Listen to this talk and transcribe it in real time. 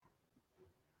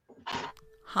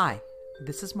Hi,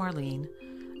 this is Marlene,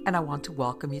 and I want to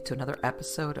welcome you to another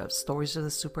episode of Stories of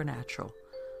the Supernatural.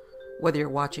 Whether you're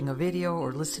watching a video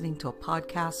or listening to a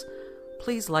podcast,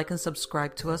 please like and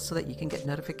subscribe to us so that you can get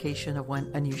notification of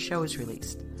when a new show is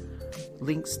released.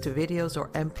 Links to videos or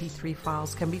MP3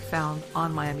 files can be found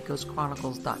on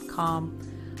MiamiGhostChronicles.com.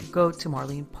 Go to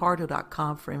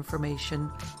MarlenePardo.com for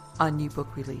information on new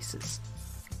book releases.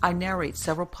 I narrate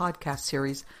several podcast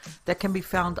series that can be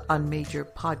found on major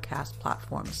podcast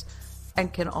platforms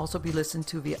and can also be listened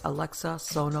to via Alexa,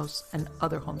 Sonos, and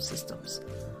other home systems.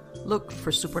 Look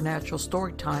for Supernatural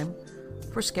Storytime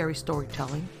for scary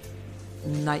storytelling,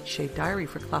 Nightshade Diary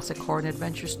for classic horror and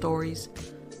adventure stories,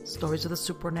 Stories of the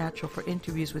Supernatural for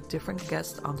interviews with different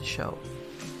guests on the show.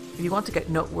 If you want to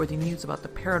get noteworthy news about the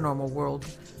paranormal world,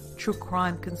 true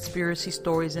crime, conspiracy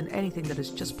stories, and anything that is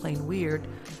just plain weird,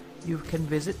 you can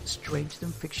visit Strange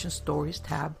Than Fiction Stories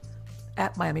tab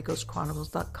at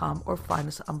MiamiGhostChronicles.com or find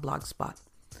us on Blogspot.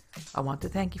 I want to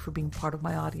thank you for being part of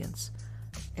my audience,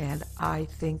 and I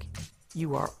think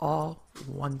you are all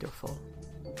wonderful.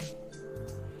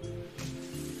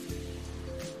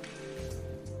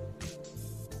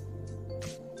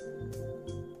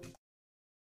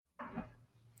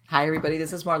 Hi, everybody.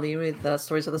 This is Marlene with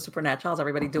Stories of the Supernatural. How's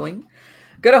everybody doing?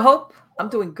 Good, I hope. I'm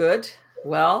doing good.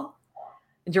 Well,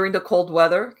 during the cold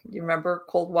weather, you remember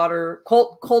cold weather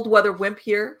wimp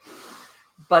here,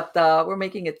 but we're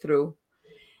making it through.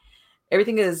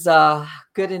 Everything is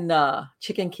good in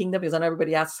Chicken Kingdom because I know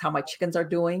everybody asks how my chickens are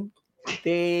doing.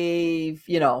 I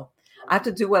have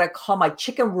to do what I call my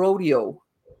chicken rodeo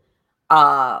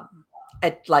at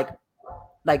like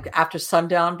after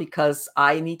sundown because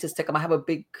I need to stick them. I have a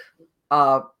big,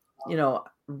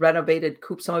 renovated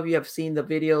coop. Some of you have seen the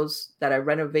videos that I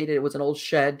renovated. It was an old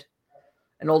shed.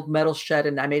 An old metal shed,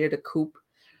 and I made it a coop.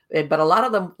 But a lot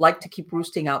of them like to keep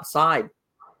roosting outside.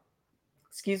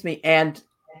 Excuse me. And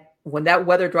when that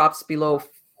weather drops below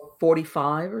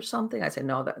 45 or something, I said,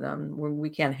 no,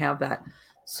 we can't have that.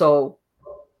 So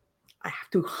I have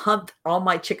to hunt all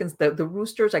my chickens. The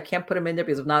roosters, I can't put them in there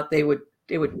because if not, they would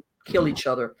kill each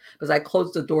other. Because I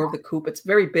closed the door of the coop. It's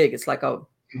very big. It's like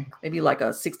maybe like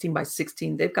a 16 by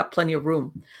 16. They've got plenty of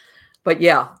room. But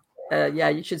yeah,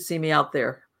 you should see me out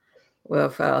there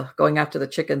with going after the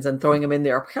chickens and throwing them in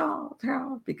there,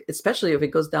 especially if it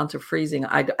goes down to freezing.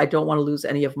 I don't want to lose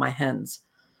any of my hens.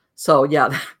 So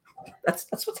yeah, that's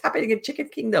what's happening in Chicken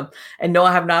Kingdom. And no,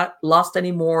 I have not lost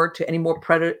any more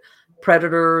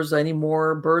predators, any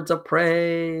more birds of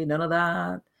prey, none of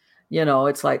that.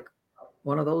 It's like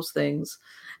one of those things.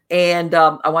 And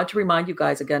I want to remind you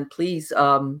guys again, please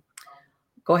go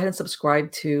ahead and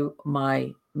subscribe to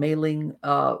my mailing.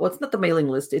 It's not the mailing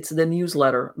list, it's the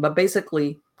newsletter. But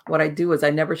basically what I do is I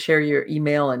never share your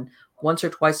email, and once or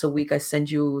twice a week I send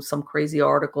you some crazy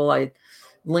article,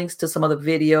 links to some of the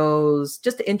videos,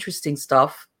 just interesting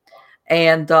stuff.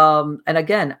 And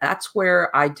again, that's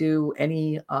where I do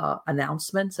any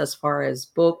announcements as far as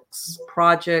books,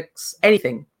 projects,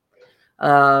 anything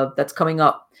that's coming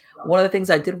up. One of the things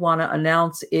I did want to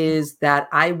announce is that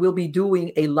I will be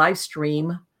doing a live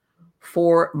stream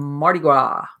for Mardi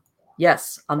Gras.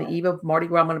 Yes, on the eve of Mardi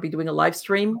Gras, I'm going to be doing a live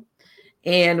stream,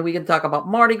 and we can talk about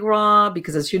Mardi Gras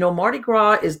because, as you know, Mardi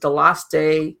Gras is the last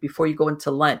day before you go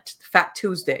into Lent, Fat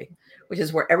Tuesday, which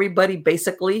is where everybody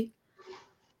basically,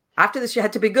 after this, you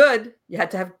had to be good. You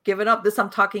had to have given up. This I'm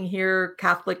talking here,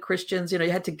 Catholic Christians, you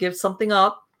had to give something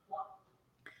up.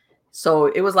 So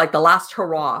it was like the last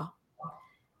hurrah.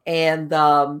 And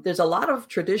there's a lot of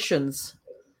traditions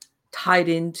tied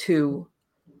into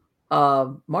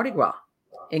Mardi Gras.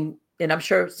 And I'm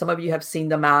sure some of you have seen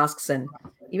the masks. And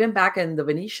even back in the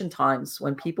Venetian times,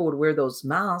 when people would wear those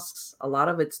masks, a lot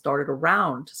of it started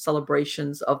around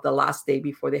celebrations of the last day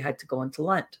before they had to go into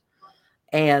Lent.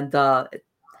 And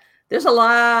there's a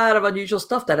lot of unusual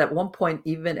stuff that at one point,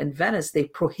 even in Venice, they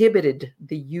prohibited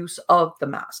the use of the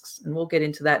masks. And we'll get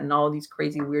into that and all these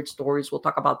crazy, weird stories. We'll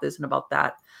talk about this and about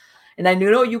that. And I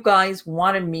know you guys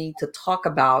wanted me to talk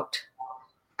about,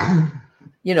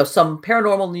 some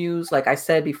paranormal news, like I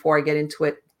said, before I get into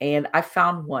it. And I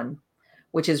found one,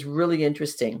 which is really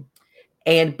interesting.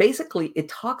 And basically it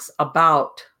talks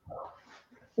about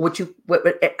what I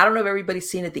don't know if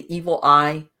everybody's seen it, the evil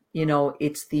eye.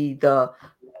 It's the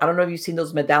I don't know if you've seen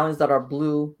those medallions that are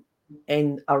blue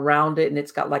and around it, and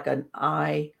it's got like an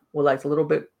eye with like a little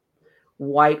bit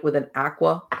white with an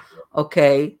aqua.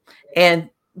 Okay. And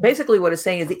basically what it's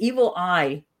saying is the evil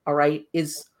eye, all right,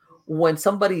 is when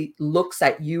somebody looks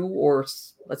at you or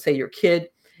let's say your kid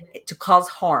to cause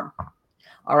harm.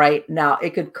 All right. Now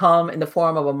it could come in the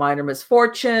form of a minor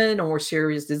misfortune or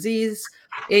serious disease,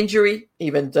 injury,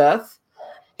 even death.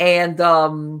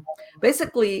 And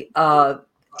basically,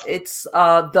 it's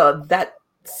that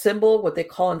symbol, what they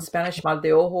call in Spanish mal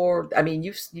de ojo. I mean,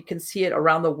 you can see it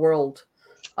around the world.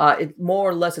 It more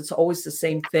or less, it's always the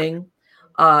same thing.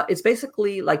 It's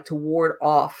basically like to ward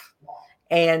off.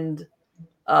 And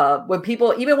when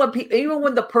people, even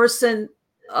when the person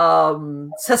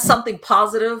says something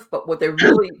positive, but when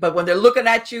they're looking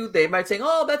at you, they might say,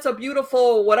 "Oh, that's a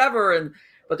beautiful whatever,"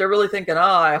 but they're really thinking, "Oh,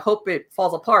 I hope it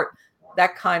falls apart."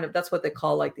 That's what they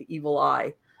call like the evil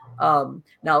eye.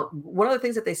 Now, one of the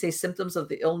things that they say symptoms of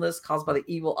the illness caused by the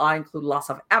evil eye include loss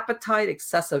of appetite,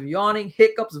 excessive yawning,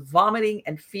 hiccups, vomiting,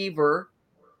 and fever.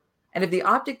 And if the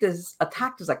object is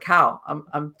attacked as a cow,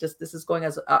 this is going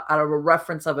as out of a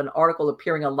reference of an article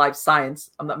appearing on Life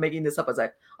Science. I'm not making this up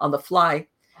on the fly.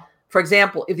 For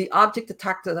example, if the object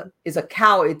attacked is a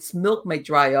cow, its milk may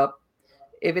dry up.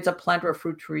 If it's a plant or a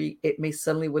fruit tree, it may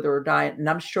suddenly wither or die. And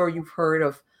I'm sure you've heard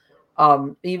of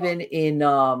even in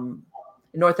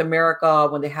North America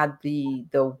when they had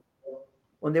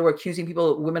when they were accusing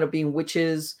women of being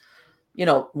witches.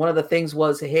 One of the things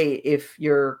was, hey, if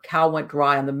your cow went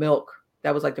dry on the milk,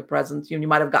 that was like the present. You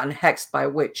might have gotten hexed by a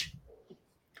witch.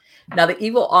 Now, the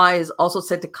evil eye is also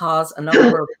said to cause a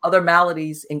number of other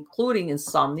maladies, including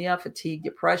insomnia, fatigue,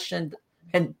 depression,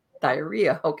 and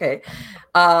diarrhea. Okay.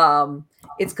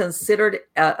 It's considered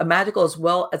a magical as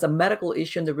well as a medical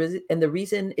issue. And the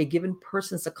reason a given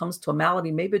person succumbs to a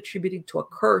malady may be attributed to a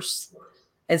curse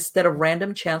instead of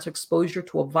random chance or exposure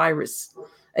to a virus.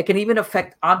 It can even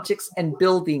affect objects and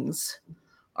buildings.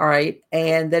 All right.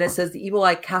 And then it says the evil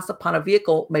eye cast upon a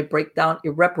vehicle may break down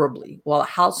irreparably, while a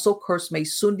house so cursed may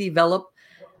soon develop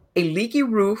a leaky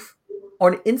roof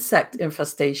or an insect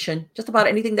infestation. Just about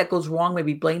anything that goes wrong may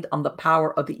be blamed on the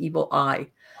power of the evil eye.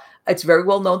 It's very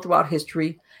well known throughout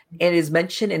history and is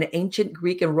mentioned in ancient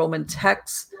Greek and Roman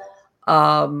texts,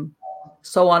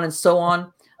 so on and so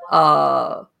on.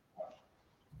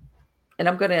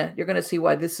 And you're gonna see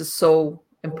why this is so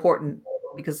important,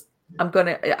 because at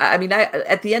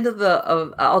the end of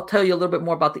I'll tell you a little bit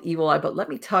more about the evil eye, but let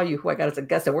me tell you who I got as a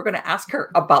guest, and we're going to ask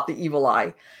her about the evil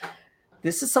eye.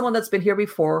 This is someone that's been here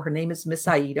before. Her name is Miss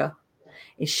Aida,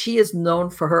 and she is known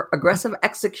for her aggressive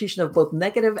execution of both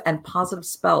negative and positive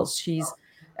spells. She's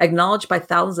acknowledged by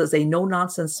thousands as a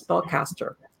no-nonsense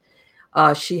spellcaster.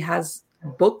 She has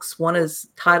books. One is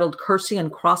titled Cursing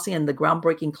and Crossing, and the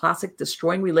groundbreaking classic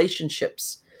Destroying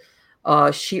Relationships.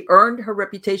 She earned her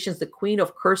reputation as the queen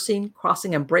of cursing,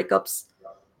 crossing, and breakups,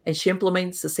 and she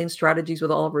implements the same strategies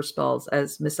with all of her spells.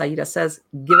 As Miss Aida says,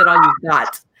 give it all you've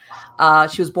got.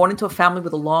 She was born into a family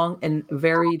with a long and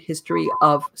varied history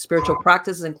of spiritual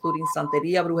practices, including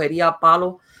Santeria, Brujeria,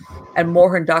 Palo, and more.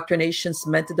 Her indoctrination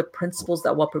cemented the principles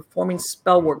that while performing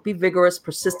spell work, be vigorous,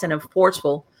 persistent, and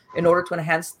forceful in order to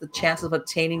enhance the chances of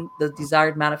attaining the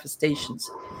desired manifestations.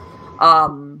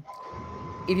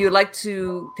 If you'd like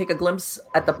to take a glimpse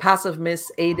at the passive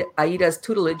Miss Aida's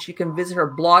tutelage, you can visit her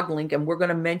blog link, and I'm going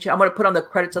to put on the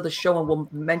credits of the show, and we'll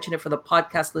mention it for the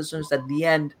podcast listeners at the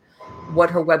end, what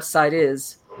her website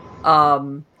is.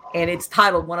 And it's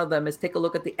titled, one of them is, take a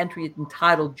look at the entry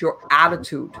entitled Your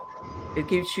Attitude. It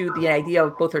gives you the idea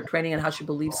of both her training and how she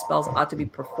believes spells ought to be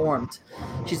performed.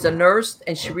 She's a nurse,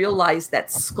 and she realized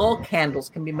that skull candles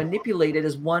can be manipulated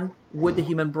as one would the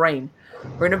human brain.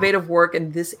 Her innovative work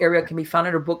in this area can be found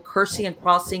in her book, Cursing and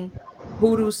Crossing,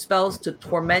 Hoodoo Spells to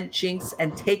Torment, Jinx,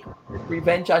 and Take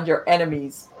Revenge on Your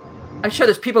Enemies. I'm sure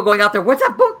there's people going out there, what's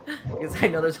that book? Because I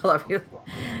know there's a lot of you.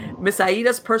 Miss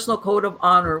Aida's personal code of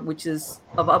honor, which is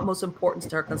of utmost importance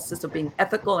to her, consists of being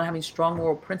ethical and having strong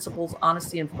moral principles,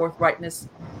 honesty, and forthrightness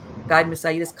guide Miss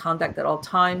Aida's conduct at all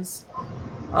times.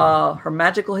 Her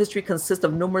magical history consists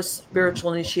of numerous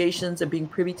spiritual initiations and being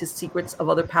privy to secrets of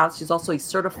other paths. She's also a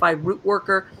certified root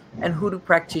worker and hoodoo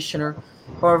practitioner.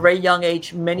 From a very young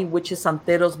age, many witches,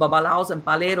 santeros, babalaos, and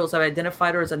paleros have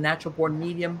identified her as a natural-born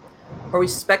medium. Her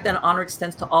respect and honor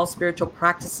extends to all spiritual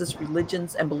practices,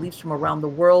 religions, and beliefs from around the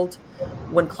world.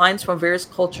 When clients from various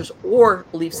cultures or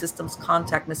belief systems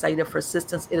contact Miss Aida for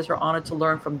assistance, it is her honor to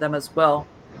learn from them as well.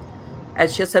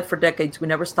 As she has said for decades, we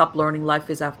never stop learning. Life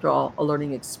is, after all, a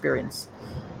learning experience.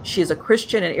 She is a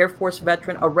Christian, an Air Force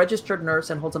veteran, a registered nurse,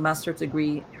 and holds a master's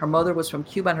degree. Her mother was from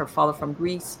Cuba and her father from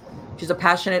Greece. She's a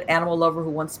passionate animal lover who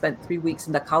once spent 3 weeks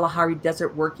in the Kalahari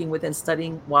Desert working with and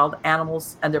studying wild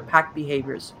animals and their pack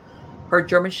behaviors. Her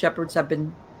German Shepherds have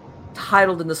been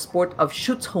titled in the sport of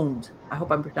Schutzhund. I hope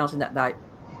I'm pronouncing that right,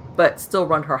 but still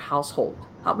run her household.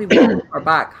 Help me welcome her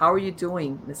back. How are you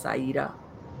doing, Miss Aida?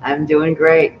 I'm doing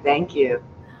great. Thank you.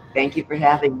 Thank you for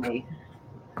having me.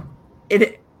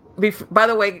 By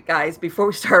the way, guys, before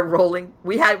we start rolling,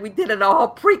 we did a whole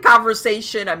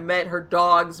pre-conversation. I met her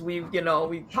dogs. We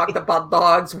talked about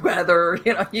dogs, weather,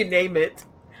 you name it.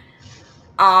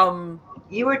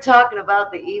 You were talking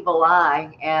about the evil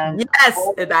eye, and Yes,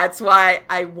 that's why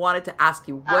I wanted to ask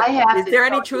you, I what have is to there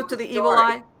any tell you truth a to the evil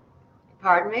story. eye?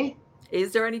 Pardon me?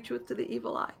 Is there any truth to the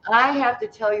evil eye? I have to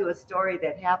tell you a story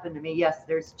that happened to me. Yes,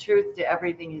 there's truth to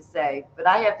everything you say, but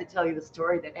I have to tell you the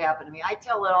story that happened to me. I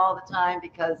tell it all the time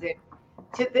because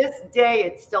to this day,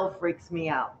 it still freaks me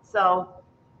out. So,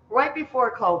 right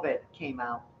before COVID came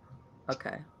out,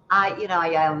 Okay. I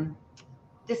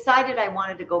decided I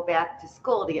wanted to go back to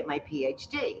school to get my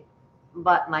PhD,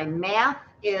 but my math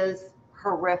is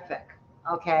horrific.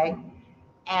 Okay.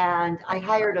 And I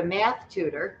hired a math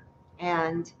tutor,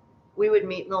 and we would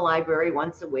meet in the library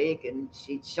once a week, and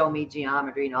she'd show me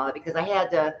geometry and all that because I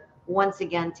had to once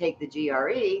again take the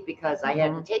GRE because I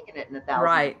hadn't taken it in 1,000 years.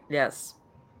 Right. Yes.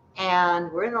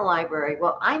 And we're in the library.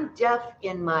 Well, I'm deaf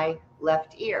in my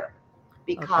left ear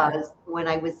Okay. because when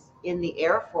I was in the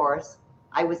Air Force,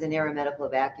 I was in aeromedical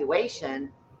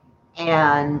evacuation,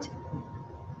 and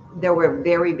there were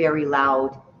very, very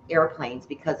loud airplanes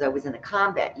because I was in a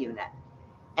combat unit.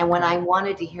 And when Okay. I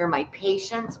wanted to hear my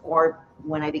patients, or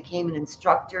when I became an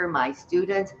instructor, my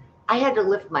students, I had to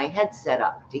lift my headset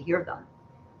up to hear them.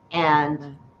 And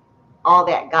Okay. all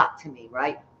that got to me,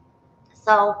 right?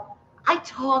 So I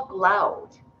talk loud.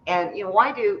 And,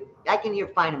 why do I can hear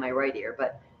fine in my right ear,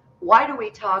 but why do we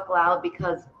talk loud?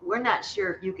 Because we're not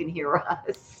sure if you can hear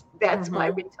us. That's why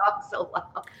we talk so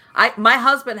loud. My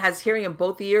husband has hearing in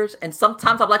both ears, and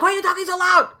sometimes I'm like, "Why are you talking so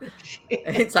loud?"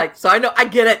 And it's like, so I know, I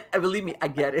get it. Believe me, I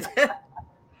get it.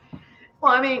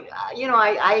 Well, I mean,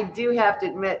 I do have to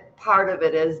admit part of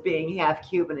it is being half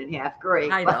Cuban and half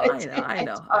Greek, I know, but I know, I I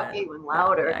know. talk even Yeah, I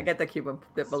louder. get the Cuban.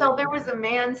 So Believe there me. was a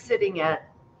man sitting at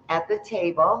the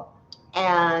table,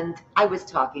 and I was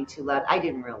talking too loud. I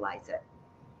didn't realize it.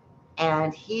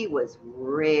 And he was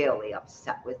really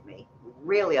upset with me,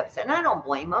 really upset. And I don't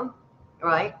blame him,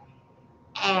 right?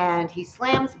 And he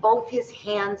slams both his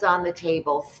hands on the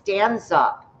table, stands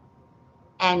up,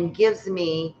 and gives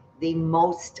me the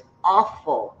most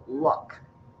awful look.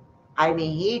 I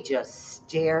mean, he just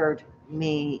stared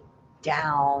me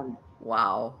down.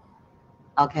 Wow.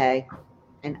 Okay.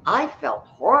 And I felt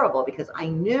horrible because I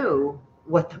knew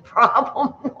what the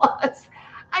problem was.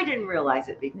 I didn't realize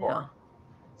it Yeah. before.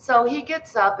 So he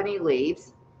gets up and he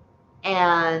leaves.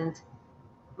 And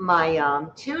my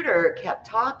tutor kept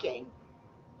talking,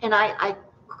 and I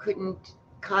couldn't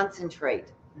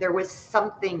concentrate. There was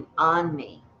something on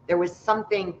me. There was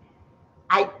something,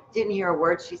 I didn't hear a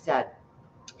word she said.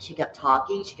 She kept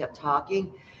talking, she kept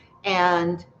talking.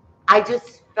 And I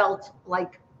just felt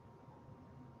like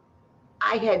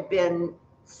I had been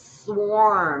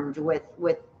swarmed with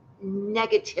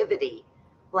negativity,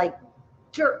 like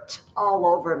dirt all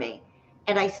over me.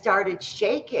 And I started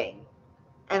shaking.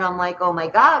 And I'm like, oh my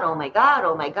God, oh my God,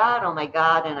 oh my God, oh my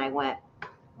God. And I went,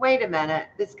 wait a minute,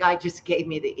 this guy just gave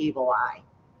me the evil eye.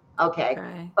 Okay.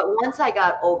 Okay. But once I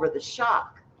got over the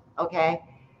shock, okay,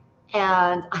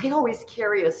 and I always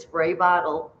carry a spray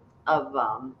bottle of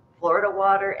Florida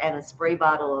water and a spray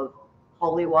bottle of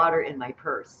holy water in my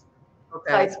purse. So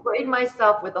I Okay. sprayed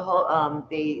myself with the whole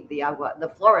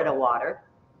the Florida water,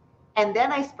 and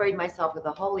then I sprayed myself with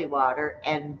the holy water,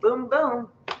 and boom, boom,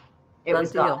 it Done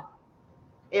was gone. deal.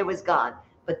 It was gone.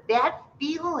 But that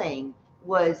feeling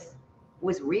was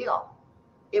real.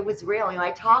 It was real.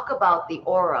 I talk about the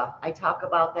aura. I talk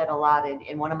about that a lot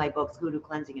in one of my books, Hoodoo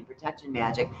Cleansing and Protection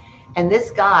Magic. And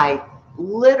this guy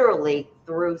literally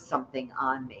threw something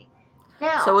on me. So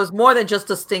it Now, was more than just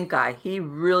a stink eye. He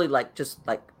really just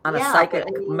like on a yeah, but I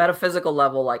psychic, mean, metaphysical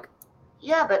level, like,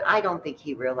 yeah, but I don't think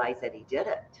he realized that he did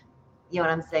it. You know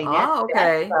what I'm saying? oh,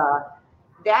 okay.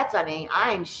 I mean,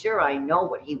 I'm sure I know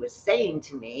what he was saying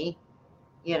to me.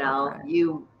 Okay.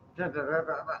 You,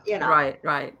 you know, Right,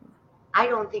 right. I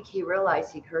don't think he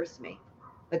realized he cursed me,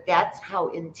 but that's how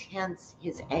intense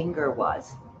his anger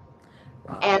was.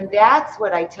 Wow. And that's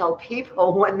what I tell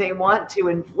people when they want to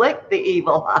inflict the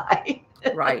evil eye,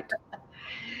 Right.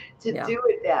 to Yeah. do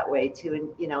it that way,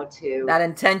 to That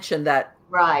intention that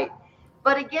right.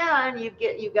 But again,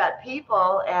 you got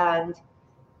people, and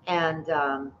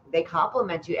they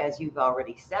compliment you, as you've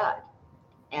already said.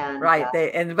 And right.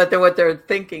 But then what they're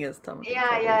thinking is something yeah,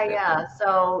 totally yeah, yeah. different.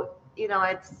 So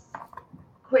it's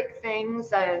quick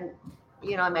things. And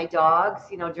my dogs,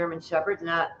 German shepherds,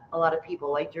 not a lot of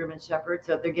people like German shepherds,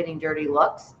 so if they're getting dirty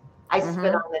looks, I spit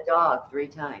Hmm. on the dog 3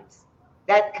 times.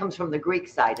 That comes from the Greek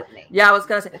side of me. Yeah, I was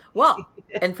gonna say. Well,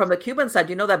 and from the Cuban side,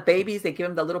 that babies, they give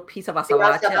them the little piece of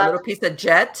azabache, a little piece of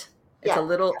jet. It's a Yeah,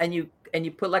 little, and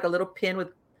you put like a little pin with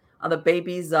on the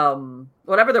baby's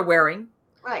whatever they're wearing.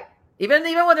 right. Even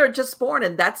when they're just born,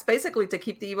 and that's basically to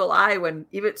keep the evil eye when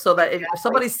even so that if Exactly.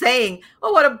 somebody's saying,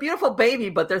 "Oh, what a beautiful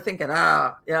baby," but they're thinking,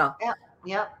 yeah, Yeah,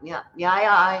 yeah, yeah, yeah.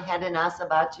 I had an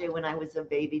asabachi when I was a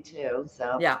baby too.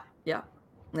 So, yeah, yeah.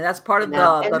 And that's part of and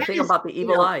the that thing is, about the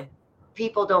evil eye.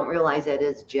 people don't realize it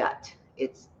is jet.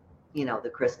 It's,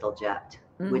 the crystal jet,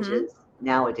 which Mm-hmm. is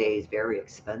nowadays very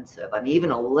expensive. I mean, even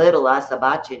a little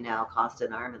asabachi now costs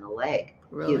an arm and a leg.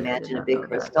 Can you Really, I did imagine a not big know that.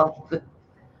 crystal?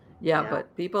 Yeah, Yeah.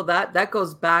 but people that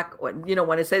goes back when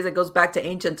when it says it goes back to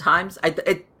ancient times.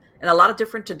 And a lot of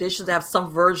different traditions have some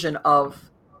version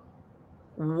of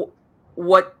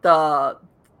what the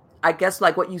I guess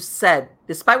like what you said.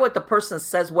 Despite what the person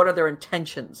says, what are their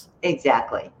intentions?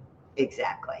 Exactly.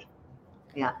 Exactly.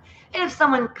 Yeah. And if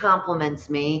someone compliments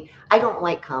me, I don't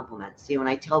like compliments. And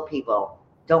I tell people,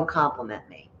 don't compliment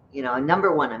me.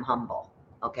 Number one, I'm humble.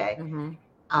 Okay.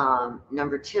 Mm-hmm.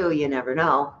 Number two, you never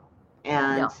know.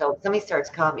 And Yeah. so if somebody starts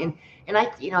commenting, and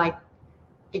I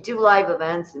do live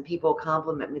events and people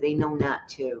compliment me, they know not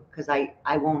to, because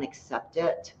I won't accept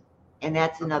it. And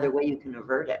that's Okay. another way you can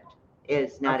avert it,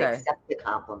 is not Okay. accept the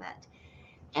compliment.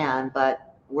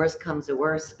 But worst comes to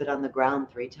worst, spit on the ground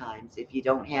 3 times. If you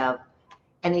don't have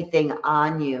anything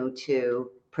on you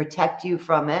to protect you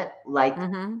from it, like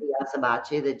Mm-hmm. the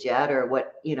asabachi, the jet, or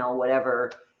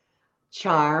whatever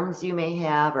charms you may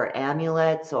have, or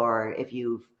amulets, or if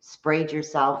you've sprayed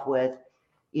yourself with,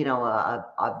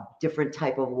 a different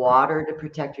type of water to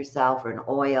protect yourself, or an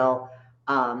oil,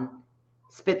 um,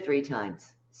 spit 3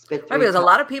 times. Spit Right, three because a times.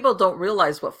 lot of people don't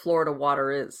realize what Florida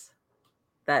water is.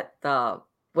 That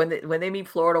when they mean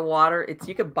Florida water, it's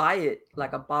you could buy it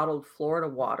like a bottled Florida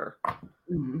water.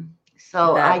 Mhm.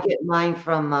 So I That get mine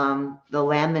from the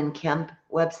Lamb and Kemp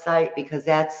website, because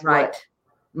that's what right,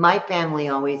 my family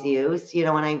always used. When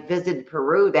I visited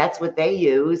Peru, that's what they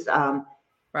use.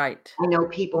 right. I know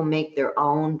people make their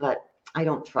own, but I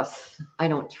don't trust. I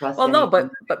don't trust Well, no, anything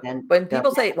but other than when the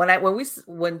people say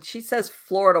when she says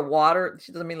Florida water,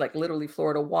 she doesn't mean like literally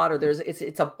Florida water.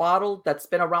 It's a bottle that's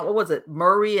been around. What was it?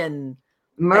 Murray and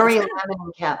it's Murray, been Lemon,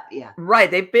 and Kemp. Yeah.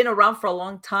 right. They've been around for a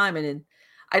long time,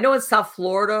 I know in South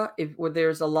Florida, where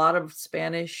there's a lot of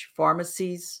Spanish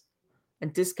pharmacies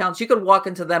and discounts, you could walk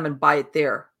into them and buy it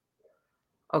there.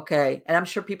 Okay, and I'm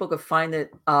sure people could find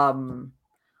it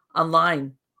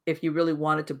online if you really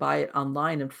wanted to buy it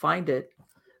online and find it.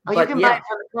 Oh, you But can buy yeah, it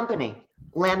from the company,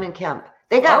 Lamb and Kemp.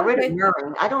 They got rid of okay,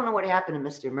 Murray. I don't know what happened to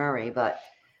Mr. Murray, but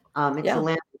it's a yeah,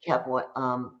 Lamb and Kemp.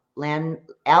 Lan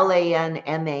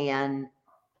Lanman,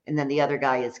 and then the other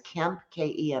guy is Kemp,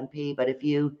 Kemp. But if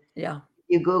yeah.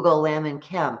 you Google Lamb and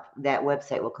Kemp, that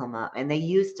website will come up. And they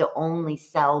used to only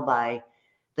sell by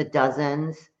the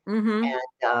dozens, Mm-hmm.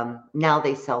 and now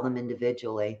they sell them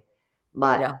individually.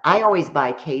 But Yeah. I always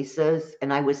buy cases,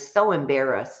 and I was so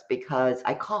embarrassed because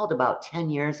I called about 10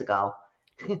 years ago.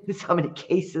 So many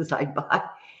cases I buy.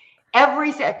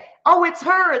 Oh, it's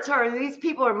her, it's her. These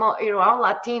people are, all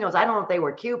Latinos. I don't know if they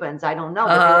were Cubans. I don't know,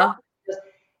 but they were Uh-huh. all just,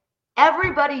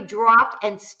 everybody dropped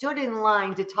and stood in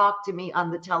line to talk to me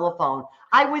on the telephone.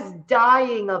 I was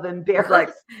dying of It's like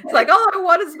embarrassment. it's like all I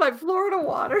want is my Florida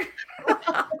water.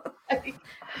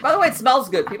 By the way, it smells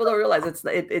good. People don't realize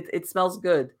it smells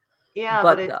good. Yeah,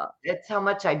 but But it's how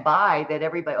much I buy that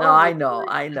everybody, no, oh, I what's know,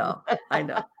 I know, I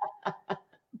know.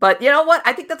 But you know what?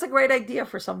 I think that's a great idea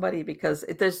for somebody because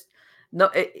there's no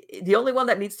the only one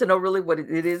that needs to know really what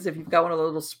it is if you've got one of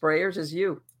those little sprayers is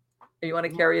you. If you want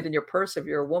to carry it in your purse if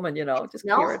you're a woman, it just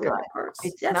carry smells it in good. your purse.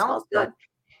 It Yeah, it smells smells good. good.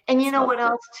 And It you know smells what good.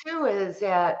 else too is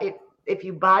that if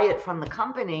you buy it from the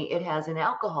company, it has an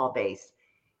alcohol base,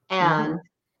 and Hmm.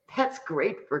 that's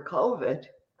great for COVID.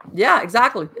 Yeah,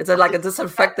 exactly. It's like a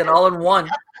disinfectant all in one.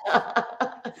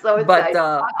 So it's But like,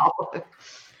 wow,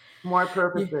 more y-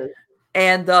 purposes.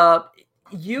 and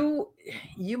you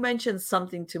you mentioned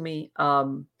something to me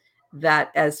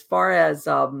that as far as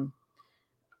uh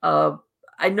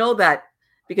I know that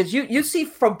because you see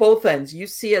from both ends. You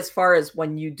see as far as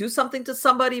when you do something to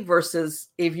somebody versus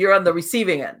if you're on the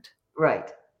receiving end. Right.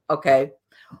 Right. Okay.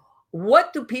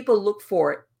 What do people look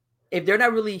for if they're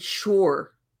not really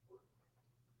sure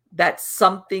that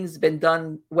something's been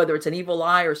done, whether it's an evil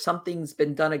eye or something's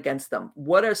been done against them?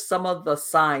 What are some of the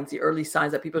signs, the early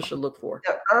signs that people should look for?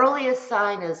 The earliest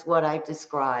sign is what I've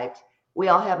described. We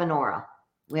all have an aura.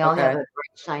 We all have a Okay.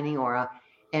 bright, shining aura.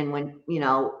 And when,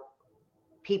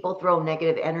 people throw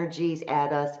negative energies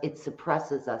at us, it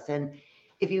suppresses us. And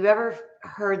if you've ever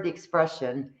heard the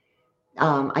expression,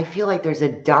 I feel like there's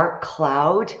a dark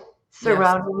cloud Yes.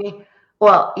 surrounding me.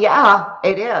 Well, yeah,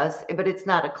 it is, but it's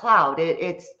not a cloud.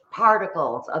 It's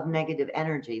particles of negative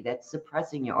energy that's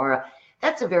suppressing your aura.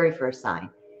 That's the very first sign.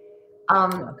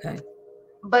 Okay.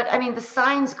 But I mean, the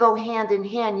signs go hand in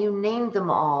hand. You named them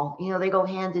all. They go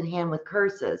hand in hand with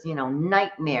curses.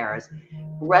 Nightmares,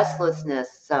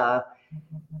 restlessness,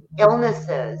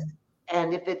 illnesses,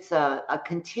 and if it's a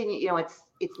continue,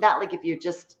 it's not like if you're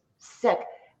just sick.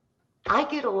 I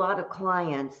get a lot of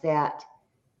clients that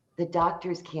the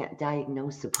doctors can't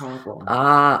diagnose the problem.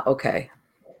 Okay.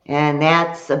 And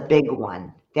that's a big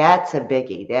one. That's a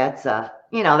biggie. That's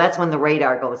when the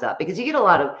radar goes up, because you get a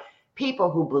lot of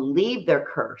people who believe they're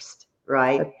cursed,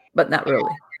 right? But not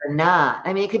really. They're not.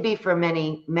 I mean, it could be for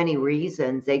many, many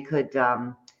reasons. They could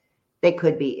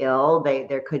be ill.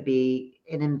 There could be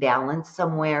an imbalance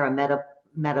somewhere, a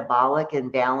metabolic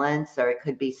imbalance, or it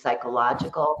could be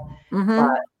psychological. Mm-hmm.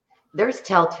 But there's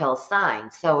telltale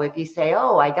signs. So if you say,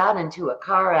 "Oh, I got into a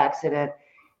car accident,"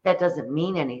 that doesn't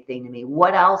mean anything to me.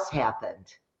 What else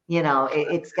happened?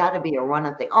 It's got to be a run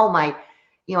of thing. Oh, my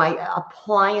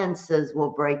appliances will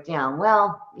break down.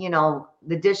 Well,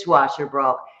 the dishwasher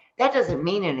broke. That doesn't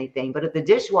mean anything. But if the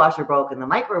dishwasher broke and the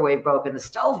microwave broke and the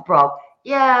stove broke,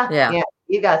 yeah,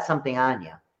 you got something on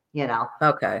you.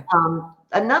 Okay.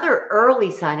 Another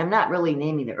early sign, I'm not really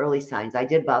naming the early signs. I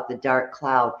did about the dark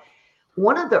cloud.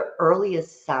 One of the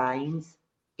earliest signs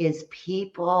is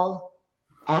people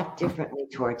act differently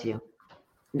towards you.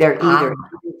 They're either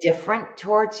different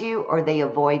towards you or they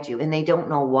avoid you, and they don't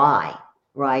know why,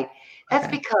 right? That's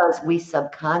because we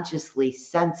subconsciously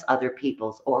sense other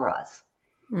people's auras.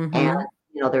 Mm-hmm. And,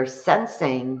 they're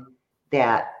sensing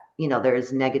that,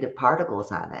 there's negative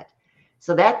particles on it.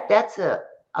 So that's a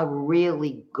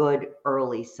really good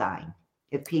early sign.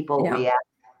 If people react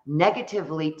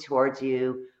negatively towards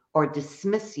you or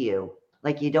dismiss you,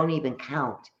 like you don't even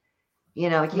count.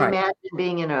 Can you imagine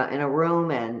being in a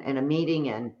room and in a meeting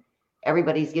and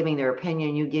everybody's giving their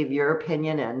opinion, you give your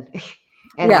opinion, and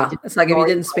it's like if you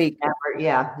didn't speak.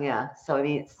 Yeah. So I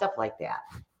mean, stuff like that.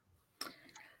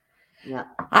 Yeah.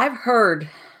 I've heard,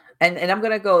 and I'm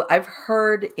going to go, I've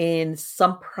heard in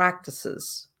some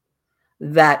practices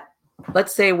that,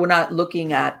 let's say we're not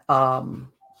looking at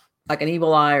like an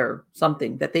evil eye or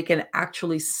something, that they can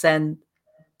actually send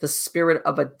the spirit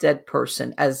of a dead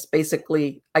person as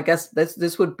basically, I guess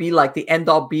this would be like the end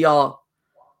all be all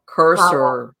curse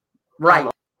or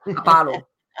Apollo.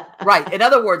 Right. In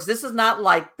other words, this is not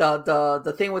like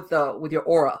the thing with your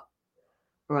aura.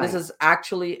 Right. This is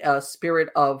actually a spirit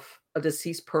of a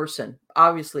deceased person,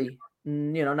 obviously,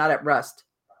 not at rest.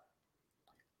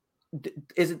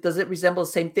 Does it resemble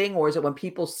the same thing, or is it when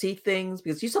people see things?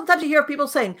 Because sometimes you hear people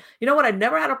saying, "You know what? I've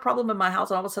never had a problem in my house,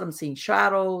 and all of a sudden I'm seeing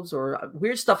shadows or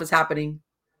weird stuff is happening."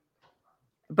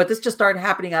 But this just started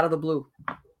happening out of the blue.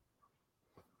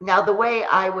 Now, the way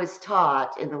I was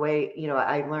taught and the way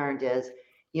I learned is,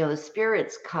 the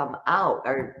spirits come out,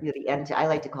 or I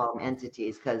like to call them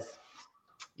entities, because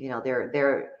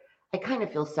they're. I kind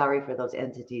of feel sorry for those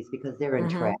entities because they're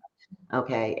entrapped.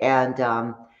 Okay,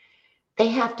 and they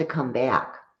have to come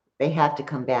back.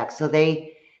 So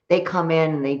they come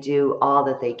in and they do all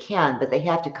that they can, but they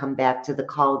have to come back to the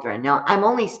cauldron. Now, I'm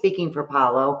only speaking for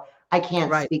Palo. I can't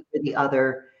speak for the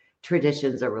other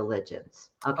traditions or religions.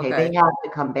 Okay, they have to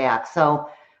come back. So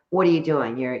what are you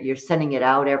doing? You're sending it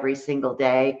out every single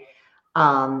day.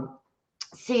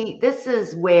 See, this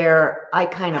is where I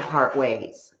kind of part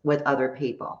ways with other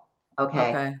people.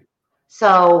 Okay.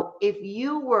 So if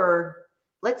you were,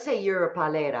 let's say you're a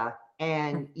palera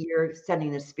and you're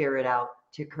sending the spirit out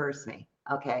to curse me.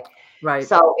 Okay. Right.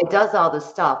 So it does all the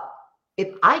stuff.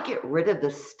 If I get rid of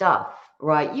the stuff,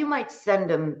 right, you might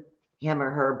send him or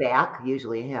her back,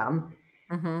 usually him.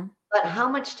 Mm-hmm. But how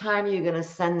much time are you going to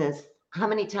send this? How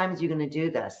many times are you going to do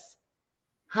this?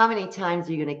 How many times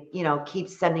are you going to, keep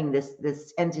sending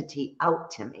this entity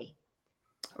out to me?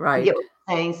 Right. You get what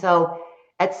I'm saying? So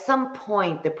at some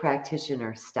point, the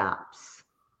practitioner stops.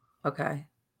 Okay.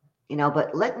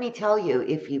 But let me tell you,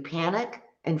 if you panic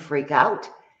and freak out,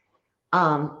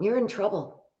 you're in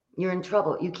trouble. You're in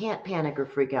trouble. You can't panic or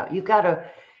freak out. You've got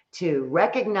to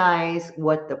recognize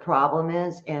what the problem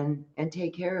is and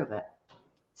take care of it.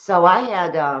 So I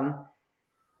had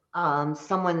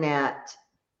someone that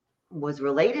was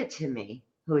related to me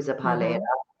who is a palera,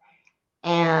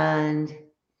 and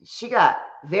she got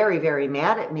very, very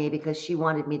mad at me because she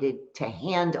wanted me to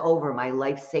hand over my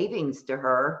life savings to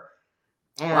her.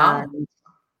 And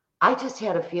I just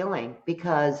had a feeling,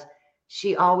 because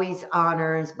she always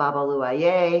honors Baba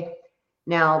Luaye.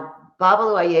 Now, Baba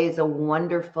Luaye is a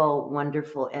wonderful,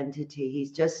 wonderful entity.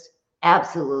 He's just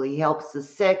absolutely, he helps the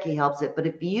sick, he helps it. But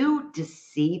if you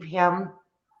deceive him,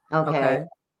 okay,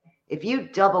 if you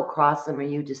double cross them or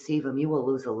you deceive them, you will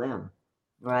lose a limb,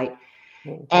 right?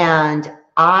 Oh. And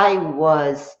I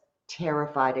was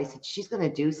terrified. I said, she's going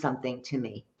to do something to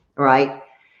me, right?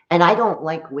 And I don't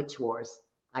like witch wars.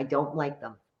 I don't like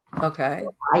them. Okay.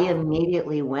 I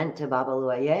immediately went to Baba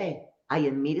Luaye. I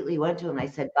immediately went to him and I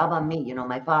said, Baba Mi, you know,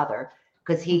 my father,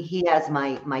 because he has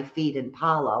my feet in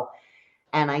Palo.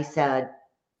 And I said,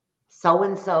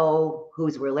 so-and-so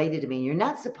who's related to me, you're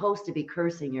not supposed to be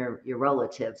cursing your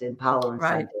relatives in Palo and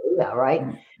Right. Santeria, right?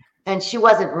 And she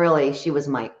wasn't really, she was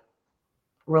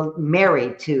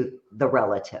married to the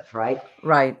relative, right?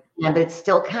 Right. And it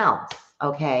still counts,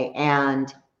 okay?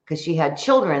 And because she had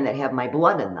children that have my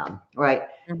blood in them, right?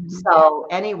 So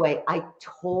anyway, I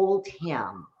told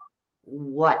him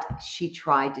what she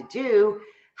tried to do,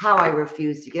 how I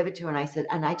refused to give it to her. And I said,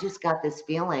 and I just got this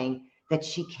feeling that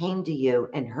she came to you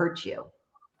and hurt you.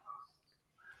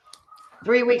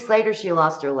 3 weeks later, she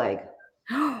lost her leg.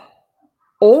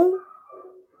 Oh.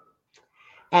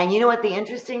 And you know what the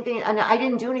interesting thing, and I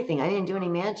didn't do anything. I didn't do any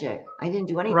magic. I didn't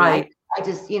do anything. Right. I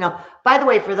just, you know, by the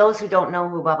way, for those who don't know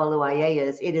who Baba Luaye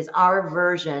is, it is our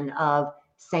version of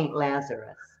Saint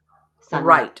Lazarus.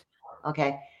 Right.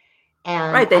 Okay.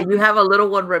 And right. Then you have a little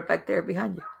one right back there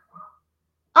behind you.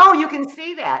 Oh, you can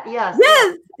see that. Yes.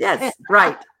 Yes. Yes.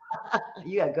 Right.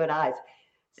 You got good eyes.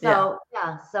 So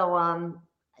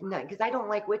no, because I don't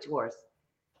like witch wars.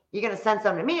 You're going to send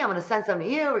something to me. I'm going to send something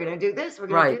to you. We're going to do this. We're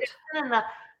going to do that.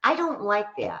 I don't like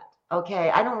that. Okay.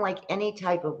 I don't like any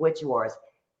type of witch wars.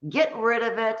 Get rid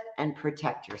of it and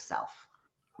protect yourself.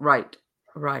 Right.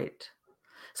 Right.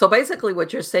 So basically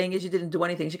what you're saying is you didn't do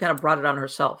anything. She kind of brought it on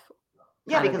herself.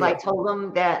 Yeah, because I told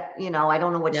them that, you know, I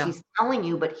don't know what she's telling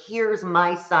you, but here's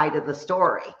my side of the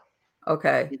story.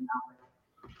 Okay. You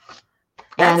know?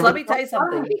 And let me tell you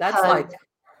something. That's like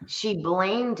she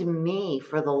blamed me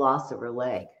for the loss of her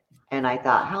leg. And I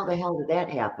thought, how the hell did that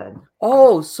happen?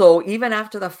 Oh, so even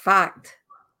after the fact,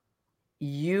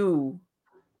 can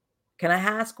I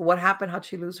ask what happened? How'd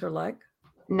she lose her leg?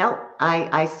 No,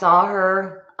 I saw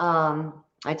her.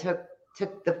 I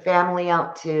took the family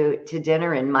out to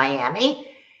dinner in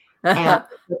Miami and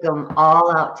took them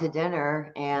all out to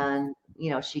dinner. And,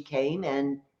 you know, she came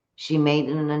and she made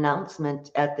an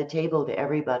announcement at the table to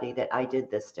everybody that I did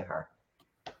this to her.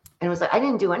 And it was like, I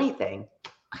didn't do anything.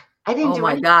 I didn't do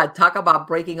anything. God, talk about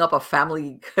breaking up a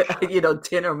family, you know,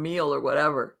 dinner meal or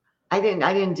whatever. I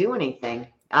didn't do anything.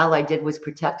 All I did was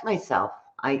protect myself.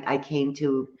 I came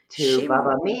to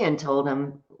Baba Mi and told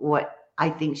him what I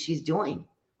think she's doing.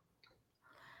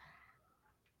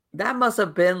 That must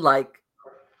have been like,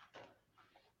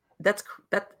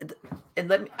 and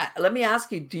let me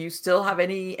ask you, do you still have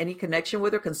any connection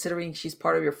with her, considering she's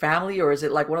part of your family, or is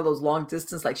it like one of those long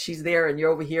distance, like she's there and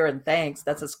you're over here and thanks,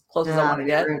 that's as close as I want to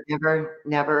get?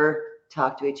 Never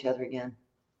talk to each other again.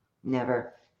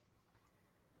 Never.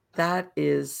 That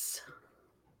is,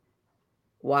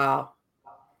 wow.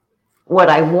 What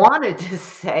I wanted to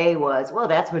say was, well,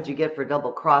 that's what you get for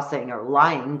double crossing or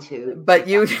lying to. But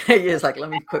you're like, let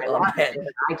me quit on that.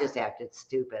 I just acted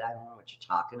stupid. I don't know what you're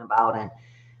talking about. And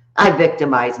I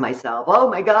victimized myself. Oh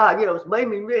my God, you know, it's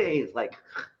blaming me. It's like,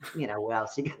 you know, what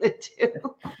else are you gonna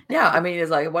do? Yeah, I mean,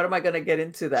 it's like, what am I gonna get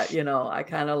into that? You know, I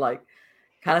kind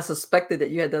of suspected that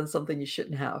you had done something you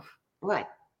shouldn't have. Right.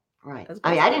 I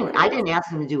mean, I didn't ask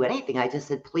him to do anything. I just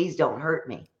said, please don't hurt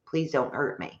me. Please don't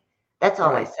hurt me. That's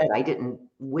all I said. I didn't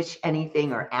wish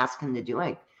anything or ask him to do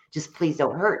it. Just please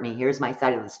don't hurt me. Here's my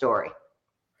side of the story.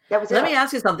 That was Let me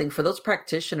ask you something. For those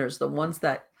practitioners, the ones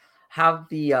that have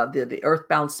the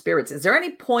earthbound spirits, is there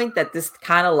any point that this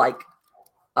kind of like,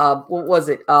 what was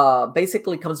it?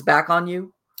 Basically comes back on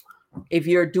you? If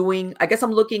you're doing, I guess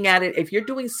I'm looking at it, if you're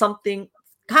doing something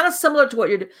kind of similar to what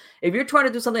you're doing, if you're trying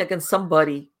to do something against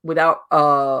somebody without,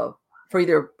 for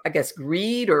either, I guess,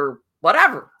 greed or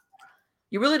whatever,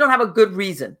 you really don't have a good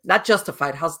reason, not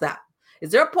justified. How's that?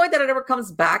 Is there a point that it ever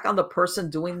comes back on the person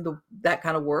doing that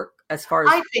kind of work? As far as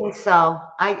I think so,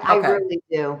 I really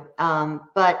do.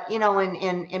 But you know,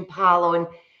 in Palo, and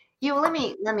you know, let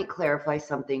me clarify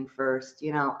something first.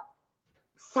 You know,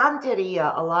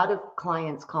 Santeria. A lot of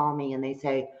clients call me and they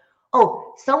say,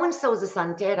 "Oh, so and so is a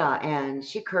santera, and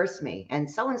she cursed me, and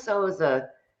so is a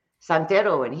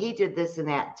santero, and he did this and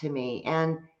that to me."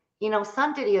 And you know,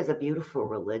 Santeria is a beautiful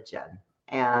religion.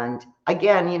 And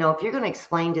again, you know, if you're going to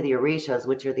explain to the Orishas,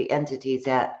 which are the entities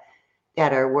that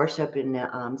are worshiping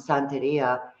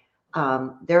Santeria,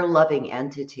 they're loving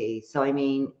entities. So, I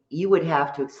mean, you would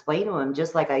have to explain to them,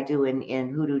 just like I do in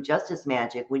Hoodoo Justice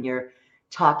Magic, when you're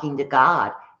talking to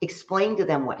God, explain to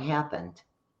them what happened.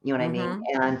 You know what I mean?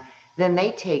 And then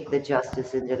they take the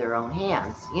justice into their own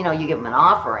hands. You know, you give them an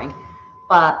offering.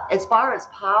 But as far as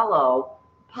Paulo,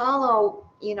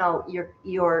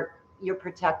 you're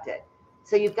protected.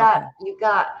 So Okay. you've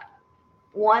got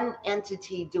one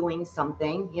entity doing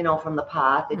something, from the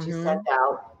path that you send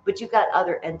out, but you've got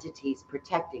other entities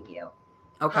protecting you.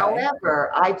 Okay.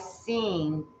 However, I've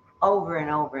seen over and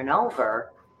over and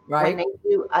over when Right. they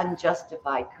do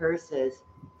unjustified curses,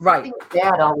 Right. something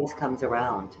bad always comes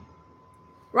around.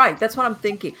 Right. That's what I'm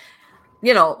thinking.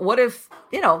 What if,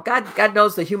 God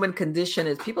knows the human condition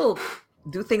is people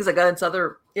do things against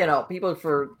other, people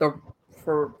for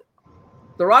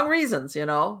the wrong reasons.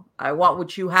 I want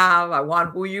what you have. I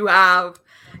want who you have.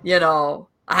 I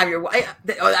have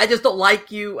I just don't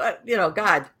like you.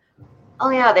 God, Oh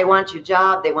yeah, they want your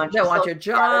job, they want they your want social your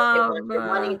status, they want job. your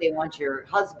money, they want your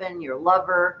husband, your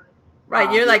lover, Right.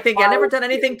 You're your like thinking, I never wife, done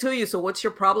anything to you. So what's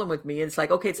your problem with me? It's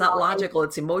like, okay, it's not and logical.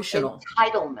 It's emotional.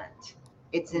 entitlement.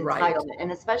 It's Right. entitlement,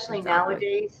 and especially Exactly.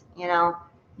 nowadays,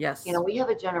 Yes. we have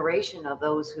a generation of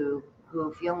those who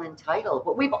feel entitled,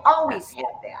 but we've always Yes.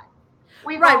 had that.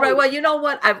 We've Right, right. always, Well, you know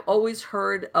what? I've always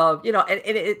heard of, and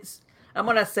it's, I'm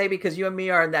going to say because you and me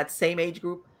are in that same age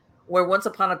group where once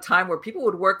upon a time where people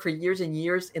would work for years and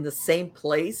years in the same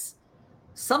place,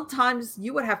 sometimes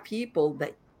you would have people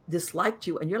that disliked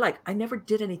you and you're like, I never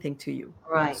did anything to you.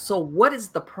 right, So what is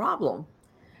the problem?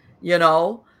 You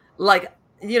know, like,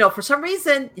 for some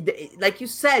reason, like you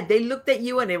said, they looked at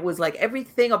you and it was like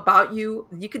everything about you.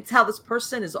 You can tell this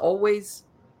person is always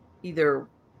either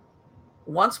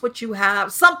wants what you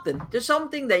have, something. There's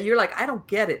something that you're like, I don't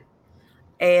get it.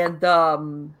 And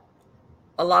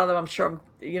a lot of them, I'm sure,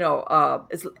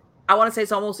 it's, I want to say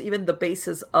it's almost even the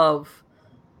basis of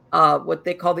what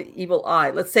they call the evil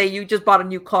eye. Let's say you just bought a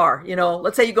new car,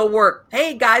 let's say you go work.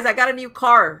 Hey guys, I got a new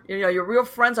car. Your real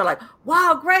friends are like,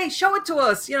 wow, great, show it to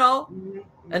us.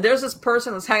 And there's this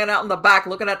person who's hanging out in the back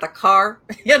looking at the car,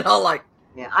 like,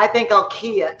 yeah. I think I'll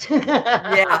key it.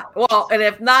 yeah. Well, and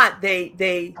if not, they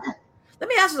let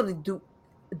me ask you something.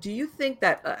 Do you think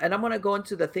that, and I'm going to go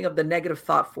into the thing of the negative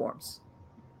thought forms,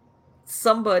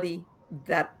 somebody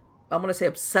that I'm going to say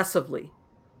obsessively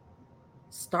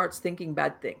starts thinking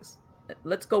bad things?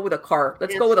 Let's go with a car.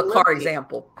 Let's go with a car Absolutely,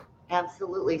 example.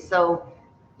 absolutely. So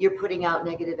you're putting out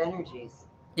negative energies.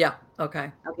 Yeah.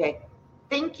 Okay. Okay.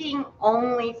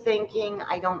 Only thinking,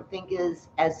 I don't think is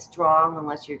as strong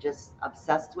unless you're just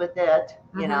obsessed with it.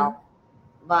 Mm-hmm.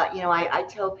 But, I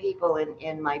tell people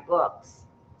in my books,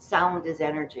 sound is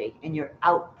energy and you're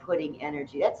outputting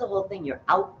energy. That's the whole thing. You're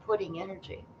outputting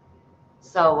energy.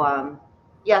 So,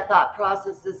 yeah, thought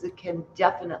processes it can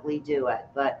definitely do it,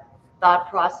 but thought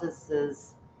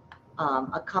processes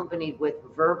accompanied with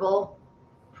verbal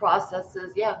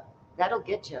processes, yeah, that'll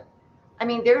get you. I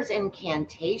mean, there's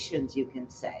incantations you can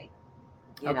say,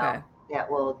 you know, Okay. that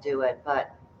will do it.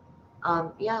 But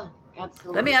yeah,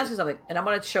 Let me ask absolutely. you something, and I'm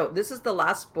going to show. This is the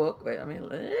last book. Wait,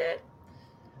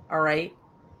 all right.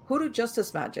 Hoodoo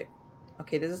Justice Magic.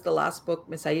 Okay, this is the last book,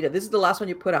 Miss Aida. This is the last one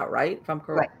you put out, right? If I'm Right.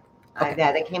 correct. Okay.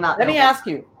 Yeah, that came out in Let me November. ask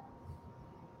you,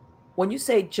 when you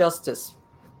say justice,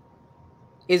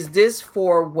 is this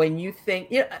for when you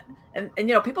think, and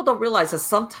people don't realize that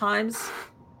sometimes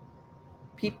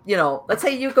people, let's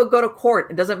say you go to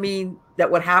court, it doesn't mean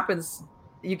that what happens,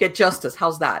 you get justice.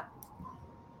 How's that?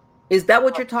 Is that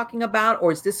what you're talking about?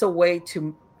 Or is this a way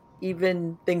to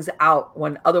even things out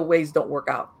when other ways don't work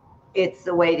out? It's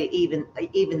the way to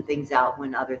even things out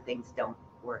when other things don't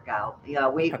work out. Yeah,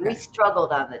 we Okay.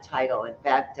 struggled on the title. In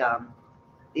fact,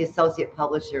 the associate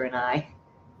publisher and I,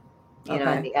 and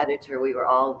Okay. the editor, we were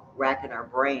all racking our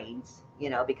brains,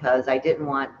 because I didn't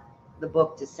want the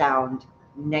book to sound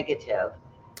negative.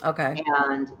 Okay.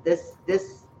 And this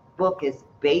book is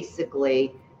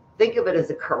basically, think of it as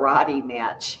a karate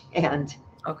match, and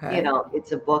Okay.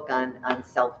 it's a book on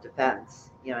self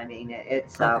defense. You know what I mean?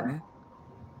 It's Okay.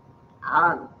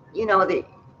 the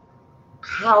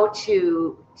how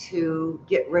to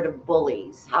get rid of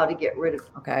bullies, how to get rid of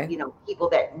Okay. people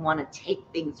that want to take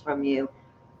things from you,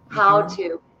 how Mm-hmm.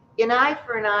 to an eye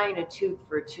for an eye and a tooth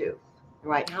for a tooth,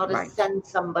 right? How to Right. send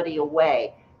somebody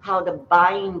away, how to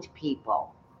bind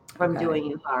people from Okay. doing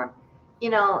you harm.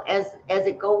 As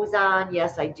it goes on,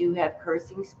 yes, I do have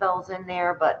cursing spells in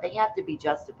there, but they have to be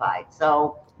justified.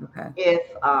 So Okay.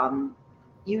 if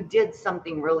you did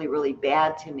something really, really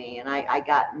bad to me and I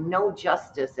got no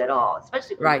justice at all,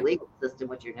 especially from the Right. legal system,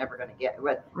 which you're never going to get.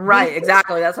 But Right.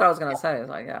 Exactly. That's what I was gonna say. It's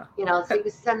like, yeah. so you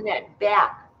send that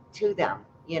back to them.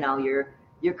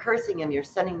 You're cursing them, you're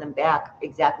sending them back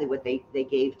exactly what they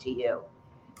gave to you.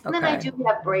 And then I Okay. do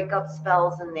have breakup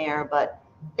spells in there, but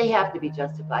they have to be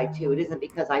justified too. It isn't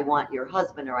because I want your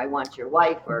husband or I want your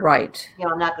wife, or Right.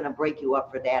 I'm not going to break you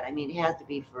up for that. I mean, it has to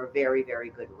be for a very,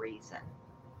 very good reason.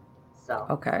 So.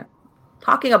 Okay.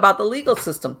 Talking about the legal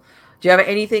system, do you have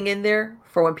anything in there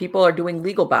for when people are doing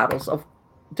legal battles of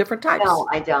different No, types?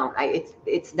 I don't.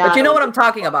 It's But not you a know what I'm legal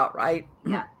talking book. about, right?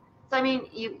 Yeah. So I mean,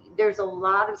 there's a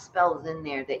lot of spells in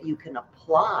there that you can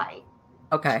apply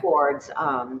Okay. towards,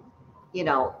 you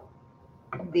know,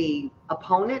 the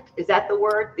opponent. Is that the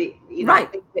word? I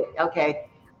Right. think okay,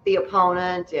 the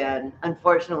opponent, and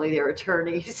unfortunately their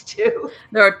attorneys too.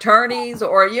 There are attorneys,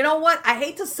 or you know what? I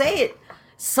hate to say it.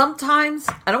 Sometimes,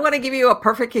 I don't want to give you a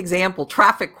perfect example,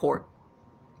 traffic court.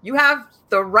 You have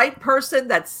the right person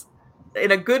that's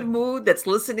in a good mood, that's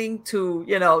listening to,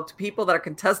 to people that are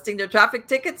contesting their traffic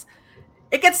tickets.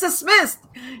 It gets dismissed.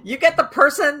 You get the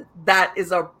person that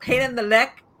is a pain in the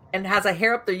neck and has a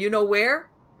hair up there, where,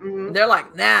 Hmm. and they're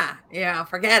like, nah, yeah,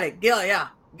 forget it. Yeah,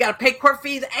 you got to pay court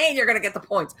fees and you're going to get the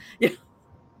points. Yeah.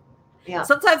 Yeah.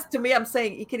 Sometimes to me, I'm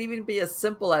saying it can even be as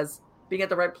simple as being at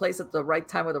the right place at the right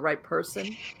time with the right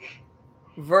person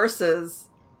versus,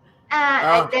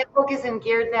 oh, That book isn't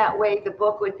geared that way. The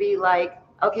book would be like,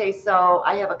 okay, so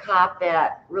I have a cop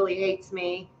that really hates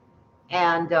me,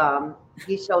 and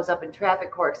he shows up in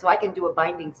traffic court, so I can do a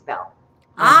binding spell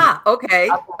on him. okay.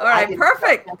 All I right, can shut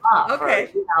perfect. him up, or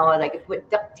Okay. and I could put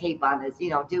duct tape on his,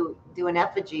 do an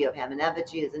effigy of him. An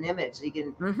effigy is an image. So you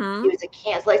can Mm-hmm. use a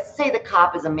can. So let's say the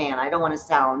cop is a man. I don't want to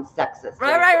sound sexist or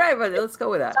anything. Right. But let's go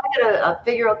with So that. I get a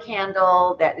Figaro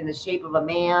candle that in the shape of a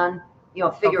man.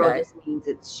 Figaro Okay. just means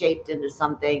it's shaped into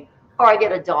something. Or I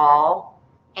get a doll,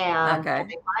 and Okay.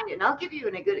 they find it. And I'll give you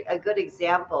a good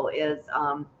example is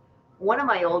one of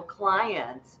my old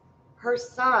clients. Her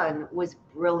son was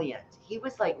brilliant. He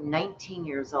was like 19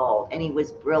 years old, and he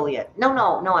was brilliant. No,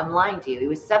 I'm lying to you. He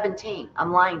was 17.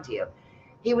 I'm lying to you.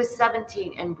 He was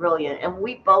 17 and brilliant, and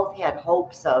we both had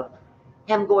hopes of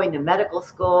him going to medical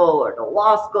school or to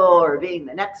law school or being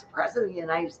the next president of the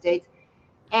United States.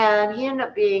 And he ended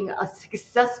up being a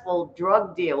successful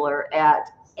drug dealer at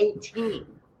 18. Okay.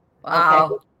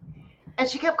 Wow. And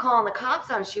she kept calling the cops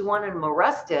on him. She wanted him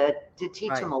arrested to teach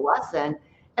Right. him a lesson.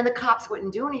 And the cops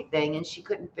wouldn't do anything, and she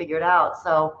couldn't figure it out.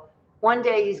 So one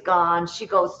day he's gone. She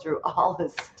goes through all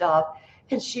his stuff,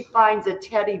 and she finds a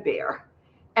teddy bear.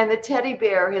 And the teddy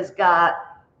bear has got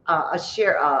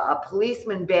a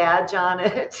policeman badge on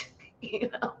it.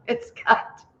 It's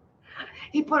got,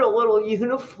 he put a little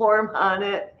uniform on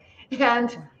it,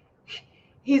 and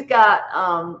he's got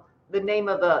the name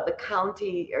of the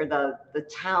county or the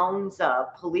town's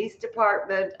police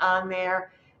department on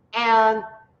there. And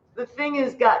the thing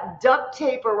has got duct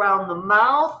tape around the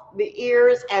mouth, the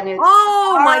ears, and his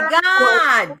Oh my arm was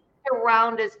God.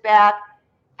 around his back.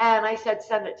 And I said,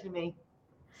 send it to me.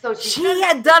 So She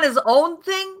had done his own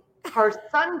thing. Her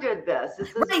son did this. This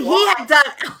is Right. why. He had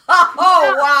done.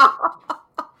 Oh,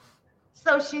 wow.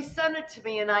 So she sent it to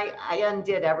me, and I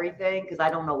undid everything because I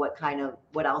don't know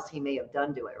what else he may have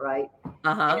done to it, right?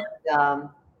 Uh-huh. And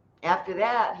after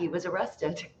that, he was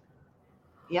arrested.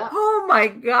 Yeah. Oh my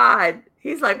God.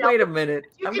 He's like, wait a minute.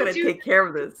 You I'm can going to do take care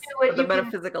of this it. at the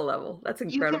metaphysical level. That's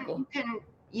incredible. You can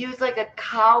use like a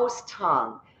cow's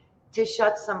tongue to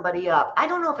shut somebody up. I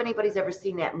don't know if anybody's ever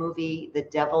seen that movie, The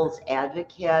Devil's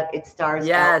Advocate. It stars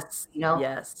Yes.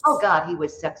 Yes. Oh God, he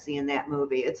was sexy in that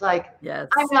movie. It's like, yes.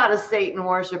 I'm not a Satan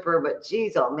worshiper, but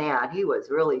geez, oh man, he was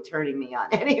really turning me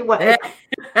on. Anyway.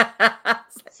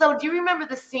 So do you remember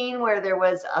the scene where there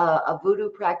was a voodoo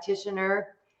practitioner,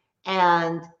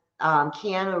 and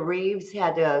Keanu Reeves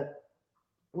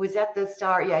was that the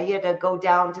star? Yeah, he had to go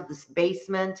down to this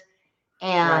basement,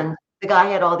 and right. The guy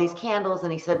had all these candles,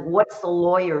 and he said, what's the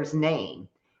lawyer's name?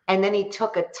 And then he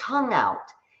took a tongue out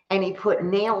and he put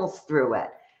nails through it.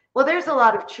 Well, there's a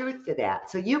lot of truth to that.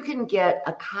 So you can get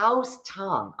a cow's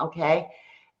tongue, okay?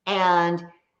 And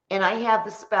I have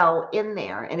the spell in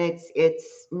there, and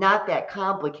it's not that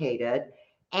complicated.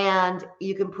 And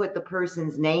you can put the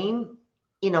person's name,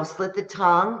 slit the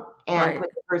tongue and put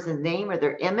the person's name or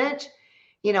their image,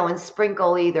 and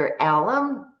sprinkle either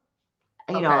alum,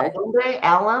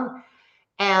 alum,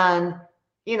 and,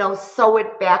 sew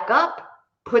it back up,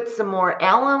 put some more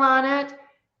alum on it,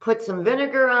 put some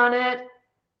vinegar on it,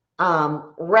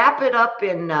 wrap it up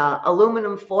in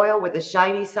aluminum foil with a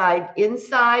shiny side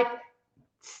inside,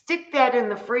 stick that in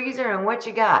the freezer, and what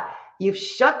you got? You've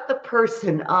shut the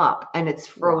person up, and it's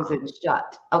frozen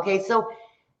shut. Okay, so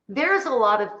there's a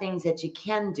lot of things that you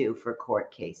can do for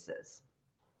court cases.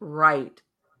 Right.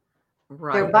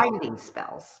 They're binding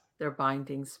spells. They're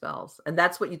binding spells. And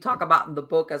that's what you talk about in the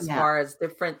book as far as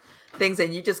different things.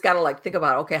 And you just got to think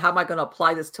about, okay, how am I going to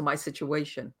apply this to my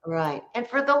situation? Right. And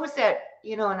for those that,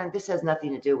 and this has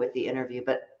nothing to do with the interview,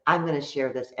 but I'm going to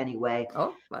share this anyway.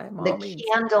 Oh, by all the means.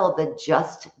 Candle, the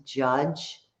Just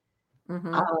Judge.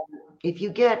 Mm-hmm. if you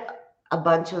get a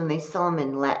bunch of them, they sell them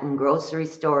in Latin grocery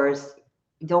stores.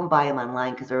 Don't buy them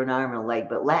online because they're an arm and a leg,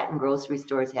 but Latin grocery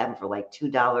stores have them for like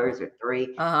 $2 or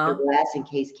 $3. They're Uh-huh. glass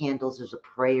encased candles. There's a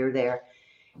prayer there.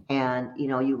 And,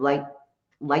 you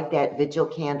light that vigil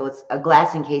candle. It's a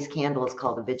glass encased candle. It's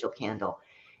called a vigil candle.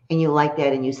 And you light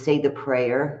that and you say the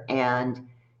prayer and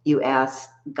you ask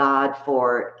God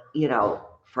for,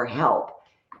 for help.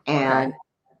 And Okay.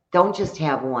 don't just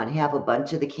have one, have a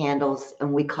bunch of the candles,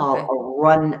 and we call Okay. a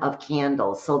run of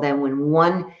candles. So then when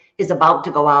one is about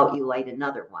to go out, you light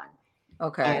another one.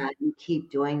 Okay. And you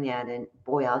keep doing that. And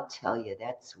boy, I'll tell you,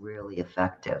 that's really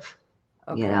effective.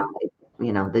 Okay.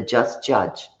 The just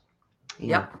judge.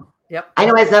 Yep. Yep. I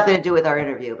know it has nothing to do with our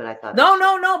interview, but I thought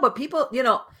No. But people,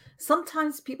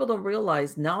 sometimes people don't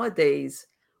realize nowadays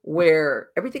where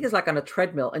everything is like on a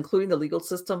treadmill, including the legal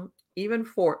system, even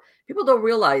for people don't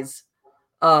realize,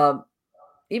 um,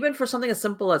 even for something as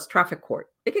simple as traffic court,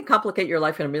 it can complicate your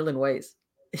life in a million ways.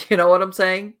 You know what I'm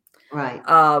saying? right.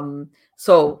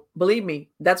 So believe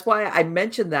me, that's why I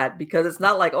mentioned that, because it's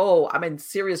not like, oh, I'm in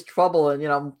serious trouble and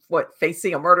I'm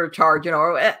facing a murder charge,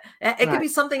 or it could Right. be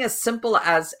something as simple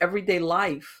as everyday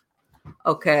life.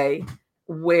 Okay.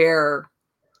 Where,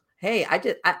 hey,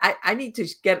 I need to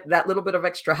get that little bit of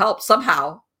extra help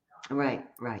somehow, Right.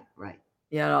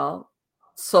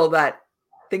 so that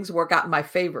things work out in my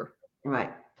favor.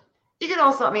 Right. You can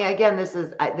also, again, this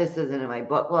isn't in my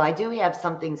book. Well, I do have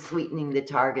something sweetening the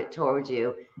target towards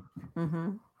you.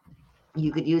 Mm-hmm.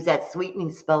 You could use that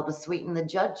sweetening spell to sweeten the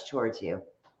judge towards you.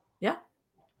 Yeah.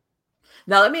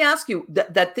 Now, let me ask you,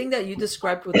 that thing that you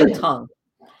described with the tongue.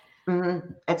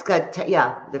 Mm-hmm. It's good.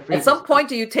 The freezer. At some point,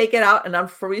 do you take it out and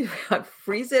freeze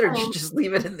it, or do you just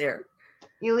leave it in there?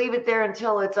 You leave it there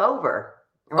until it's over.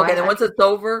 Right? Okay, then once it's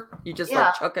over, you just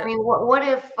chuck it. What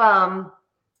if,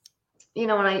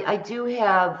 and I do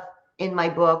have in my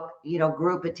book,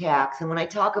 group attacks. And when I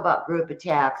talk about group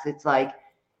attacks, it's like,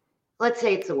 let's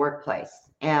say it's a workplace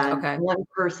and one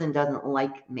person doesn't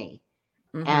like me.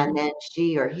 Mm-hmm. And then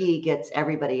she or he gets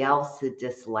everybody else to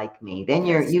dislike me. Then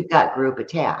you've got group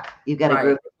attack. You've got a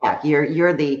group attack.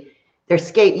 You're the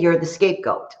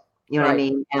scapegoat. You know what I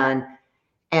mean?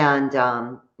 And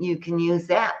you can use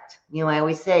that. I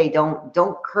always say,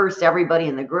 don't curse everybody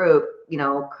in the group.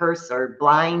 Curse or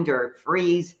blind or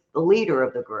freeze the leader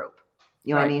of the group.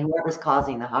 You know what I mean? Whoever's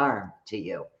causing the harm to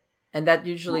you. And that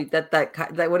usually that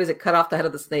what is it? Cut off the head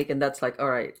of the snake, and that's like, all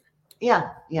right. Yeah.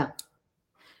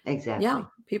 Exactly. Yeah,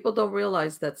 people don't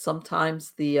realize that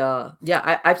sometimes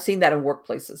I've seen that in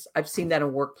workplaces.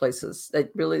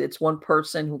 That really, it's one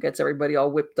person who gets everybody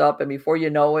all whipped up, and before you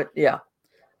know it,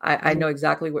 I know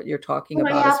exactly what you're talking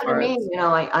about. What happened to me?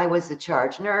 I was the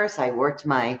charge nurse. I worked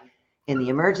in the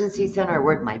emergency center. I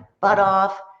worked my butt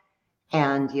off,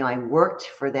 and I worked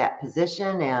for that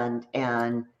position, and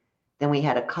then we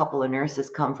had a couple of nurses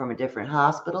come from a different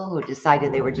hospital who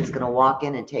decided they were just going to walk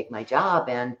in and take my job,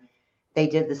 and they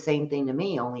did the same thing to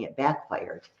me, only it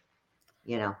backfired.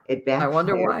 It backfired. I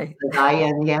wonder why.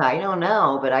 I don't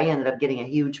know, but I ended up getting a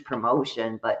huge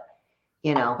promotion, but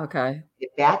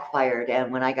it backfired.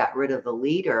 And when I got rid of the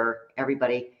leader,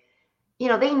 everybody,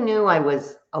 they knew I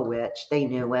was a witch. They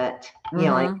knew it.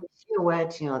 Like, she's a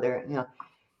witch,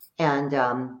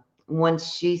 and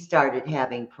once she started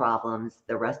having problems,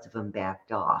 the rest of them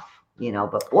backed off,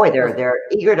 but boy, they're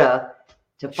eager to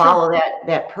follow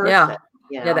that person.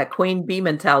 Yeah, that queen bee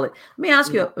mentality. Let me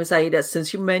ask you, Ms. Aida,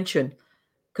 since you mentioned,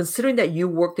 considering that you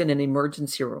worked in an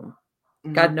emergency room,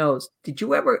 God knows, did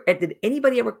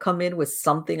anybody ever come in with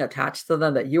something attached to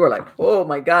them that you were like, oh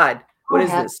my God, what is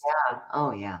this? Yeah.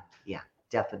 Oh yeah,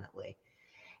 definitely.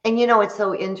 And it's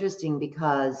so interesting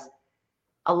because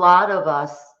a lot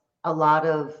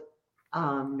of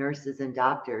nurses and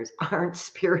doctors aren't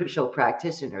spiritual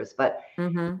practitioners, but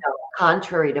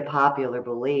contrary to popular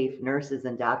belief, nurses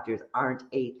and doctors aren't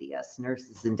atheists.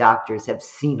 Nurses and doctors have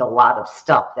seen a lot of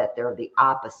stuff that they're the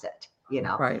opposite,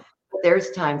 Right. But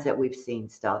there's times that we've seen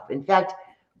stuff. In fact,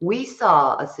 we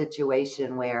saw a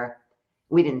situation where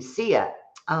we didn't see it.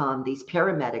 These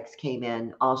paramedics came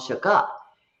in all shook up,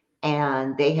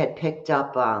 and they had picked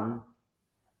up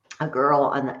a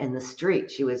girl in the street.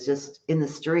 She was just in the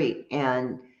street,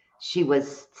 and she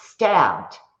was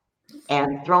stabbed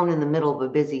and thrown in the middle of a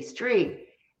busy street.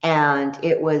 And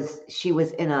she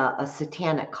was in a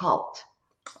satanic cult.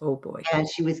 Oh boy. And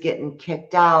she was getting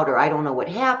kicked out, or I don't know what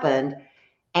happened.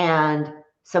 And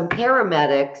some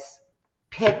paramedics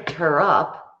picked her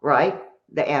up, right?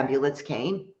 The ambulance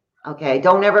came. Okay.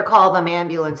 Don't ever call them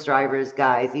ambulance drivers,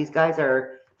 guys. These guys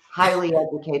are highly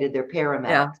educated. They're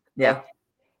paramedics. Yeah.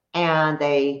 And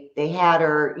they had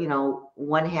her,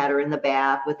 one had her in the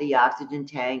back with the oxygen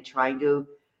tank trying to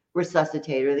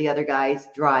resuscitate her. The other guy's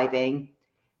driving.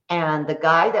 And the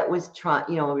guy that was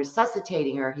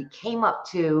resuscitating her, he came up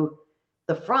to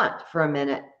the front for a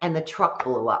minute and the truck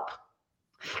blew up.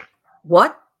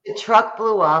 What? The truck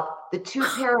blew up. The two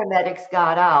paramedics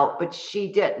got out, but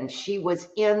she didn't. She was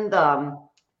in the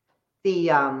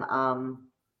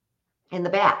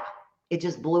back. It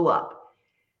just blew up.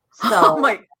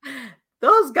 So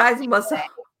those guys must have.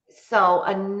 So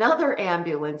another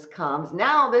ambulance comes.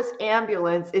 Now this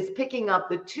ambulance is picking up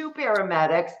the two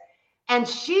paramedics, and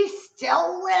she's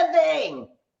still living.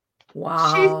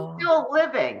 Wow. She's still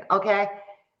living. Okay.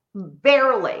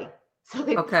 Barely. So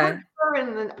they put her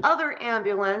in the other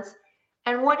ambulance.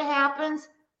 And what happens?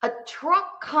 A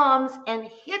truck comes and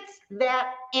hits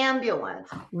that ambulance.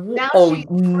 Now she's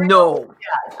no.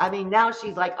 dead. I mean, now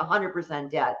she's like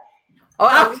 100% dead.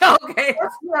 Oh, okay.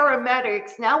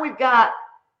 Paramedics. Now we've got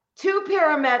two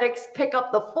paramedics pick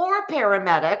up the four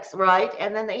paramedics, right?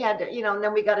 And then they had to, and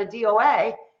then we got a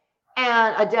DOA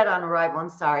and a dead on arrival. I'm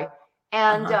sorry.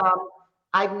 And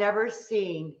I've never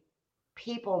seen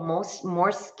people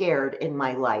more scared in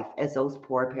my life as those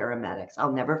poor paramedics.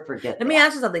 I'll never forget. Let me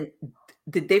ask you something.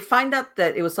 Did they find out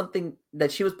that it was something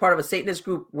that she was part of a Satanist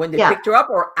group when they picked her up,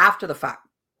 or after the fact?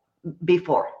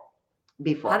 Before.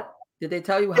 Did they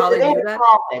tell you how they knew that?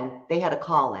 They had a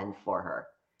call in for her.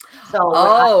 So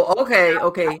okay.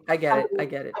 I get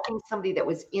it. I think somebody that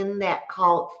was in that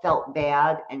call felt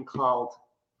bad and called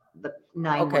the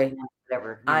 911,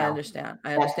 whatever. I understand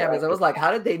because I was like,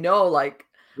 how did they know? Like,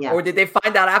 or did they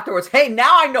find out afterwards? Hey,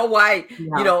 now I know why.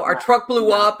 Our truck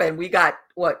blew up and we got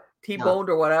T-boned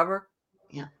or whatever.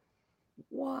 Yeah.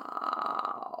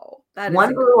 Wow. That one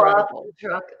is blew incredible. up.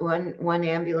 Truck. One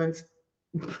ambulance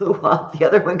blew up. The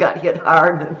other one got hit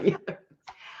hard, and the other.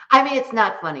 I mean, it's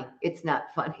not funny. It's not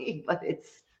funny, but it's.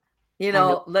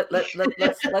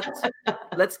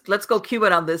 Let's go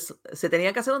Cuban on this. Se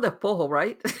tenía que hacer un despojo,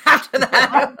 right? After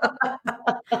that,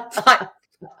 it's like,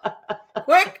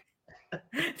 quick.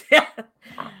 Yeah.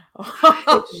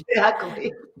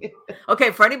 Exactly.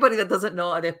 Okay, for anybody that doesn't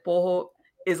know, a despojo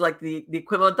is like the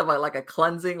equivalent of like a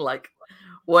cleansing, like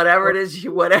whatever it is,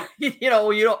 whatever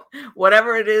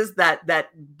it is that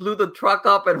blew the truck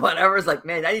up and whatever is like,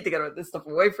 man, I need to get this stuff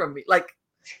away from me. Like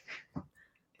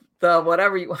the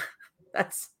whatever you.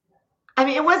 That's. I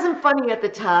mean, it wasn't funny at the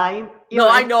time.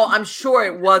 I know. I'm sure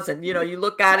it wasn't. You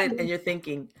look at it and you're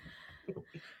thinking,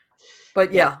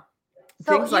 but yeah.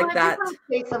 So, things like that. I want to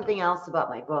say something else about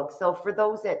my book. So for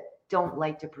those that don't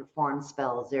like to perform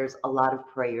spells, there's a lot of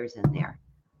prayers in there.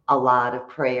 A lot of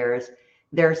prayers.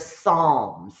 There's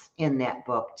psalms in that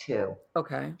book too.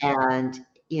 Okay. And,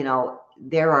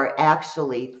 there are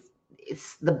actually,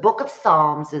 the book of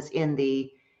Psalms is in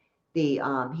the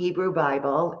Hebrew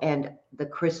Bible and the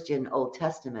Christian Old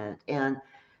Testament. And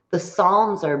the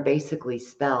Psalms are basically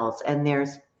spells. And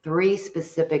there's 3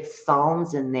 specific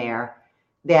psalms in there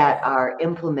that are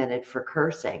implemented for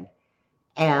cursing.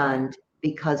 And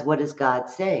because what does God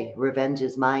say? Revenge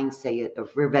is mine,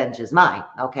 revenge is mine.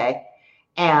 Okay.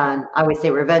 And I would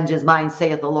say revenge is mine,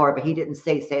 saith the Lord, but he didn't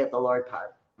say saith the Lord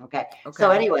part. Okay.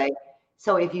 So anyway,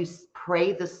 so if you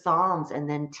pray the Psalms and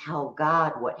then tell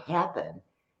God what happened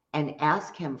and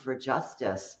ask him for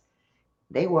justice,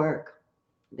 they work.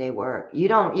 They work. You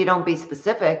don't be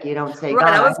specific. You don't say, right.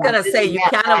 God, I was going to say, you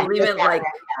can't leave it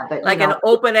like an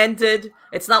open-ended.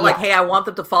 It's not like, hey, I want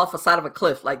them to fall off the side of a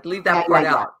cliff. Like, leave that part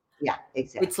out. Yeah,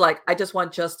 exactly. It's like, I just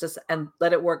want justice and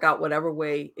let it work out whatever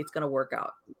way it's going to work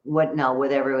out.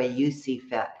 Whatever way you see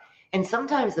fit. And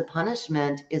sometimes the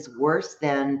punishment is worse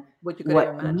than what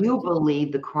you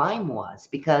believe the crime was,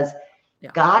 because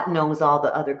God knows all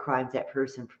the other crimes that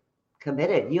person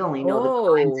committed. You only know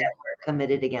the crimes that were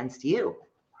committed against you.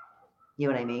 You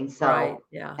know what I mean? So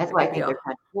that's why I think they're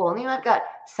kind of cool. And I've got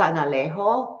San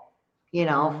Alejo,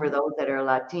 for those that are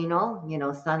Latino,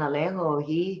 San Alejo,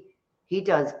 he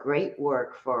does great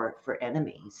work for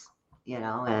enemies,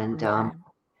 and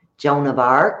Joan of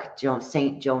Arc,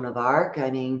 Saint Joan of Arc. I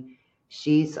mean,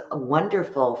 she's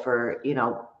wonderful for,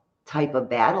 type of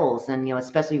battles. And,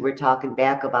 especially we're talking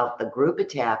back about the group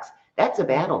attacks. That's a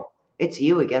battle. It's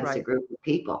you against a group of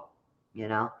people,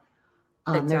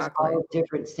 There's all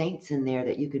different saints in there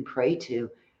that you can pray to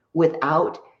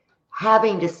without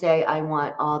having to say, I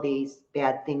want all these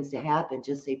bad things to happen.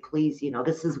 Just say, please,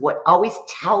 this is what, always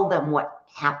tell them what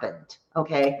happened.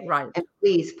 Okay. Right. And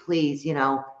please, please,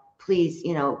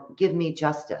 give me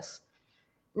justice.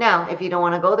 Now, if you don't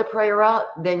want to go the prayer route,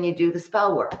 then you do the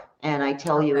spell work. And I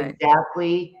tell you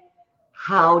exactly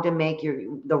how to make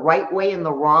the right way and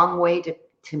the wrong way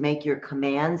to make your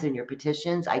commands and your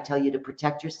petitions. I tell you to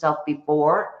protect yourself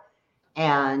before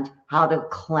and how to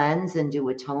cleanse and do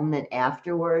atonement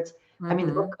afterwards. I mean,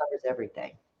 the book covers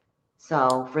everything.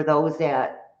 So for those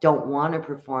that don't want to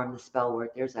perform the spell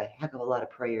work, there's a heck of a lot of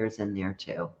prayers in there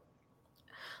too.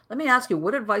 Let me ask you,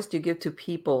 what advice do you give to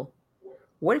people?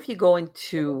 What if you go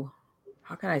into,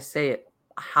 how can I say it,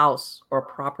 a house or a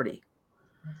property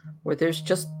where there's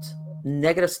just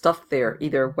negative stuff there,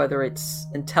 either whether it's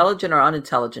intelligent or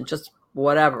unintelligent, just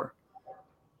whatever?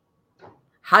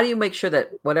 How do you make sure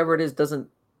that whatever it is doesn't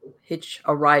hitch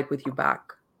a ride with you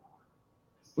back?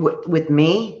 With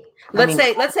me? Let's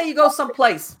say you go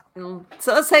someplace.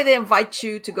 So let's say they invite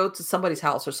you to go to somebody's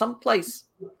house or someplace,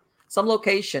 some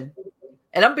location.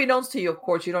 And unbeknownst to you, of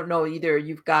course, you don't know either.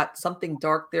 You've got something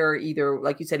dark there, either,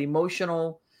 like you said,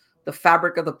 emotional. The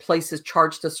fabric of the place is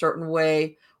charged a certain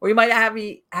way. Or you might have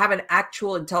an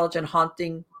actual intelligent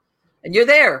haunting and you're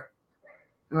there.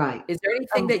 Right. Is there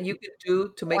anything that you could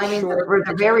do to make sure?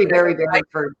 The very, very, very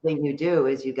first thing you do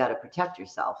is you got to protect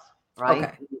yourself, right?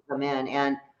 Okay. You come in,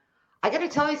 and I got to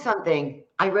tell you something.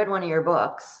 I read one of your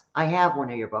books. I have one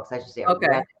of your books. I should say.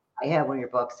 Okay. I have one of your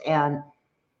books, and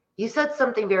you said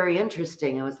something very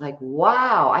interesting. It was like,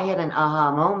 wow, I had an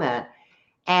aha moment.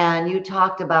 And you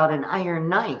talked about an iron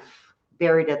knife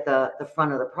buried at the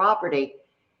front of the property.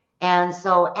 And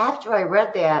so after I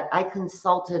read that, I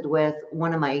consulted with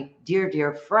one of my dear,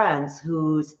 dear friends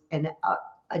who's a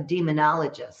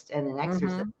demonologist and an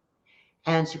exorcist.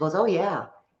 And she goes, oh, yeah.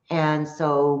 And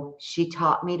so she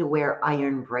taught me to wear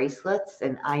iron bracelets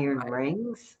and iron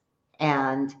rings.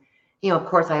 And, of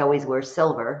course, I always wear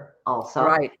silver also.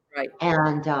 Right.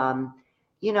 And,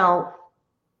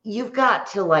 you've got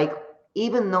to,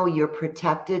 even though you're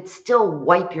protected, still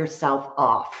wipe yourself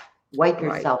off. Wipe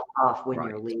yourself off when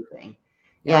you're leaving.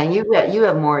 Yeah, and you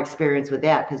have more experience with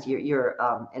that because you're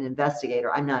an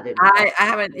investigator. I'm not. I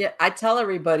haven't yet. I tell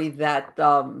everybody that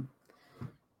when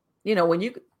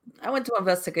I went to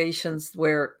investigations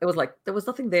where it was like there was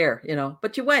nothing there,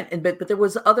 but you went but there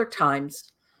was other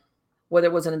times where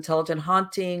there was an intelligent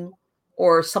haunting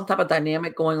or some type of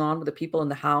dynamic going on with the people in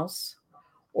the house,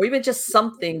 or even just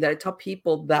something that I tell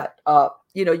people that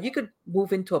you could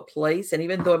move into a place, and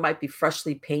even though it might be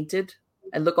freshly painted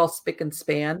and look all spick and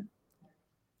span,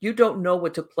 you don't know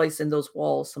what took place in those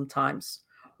walls sometimes.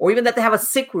 Or even that they have a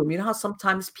sick room. You know how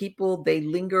sometimes people, they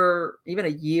linger even a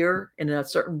year in a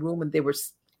certain room and they were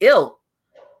ill.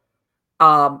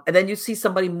 And then you see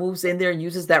somebody moves in there and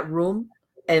uses that room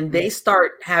and they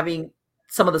start having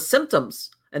some of the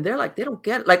symptoms. And they're like, they don't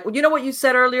get it. Like, you know what you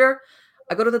said earlier?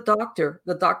 I go to the doctor.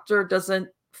 The doctor doesn't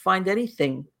find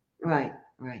anything. Right.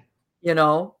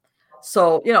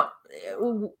 So,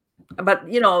 but,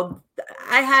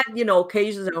 I had,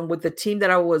 occasions with the team that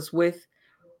I was with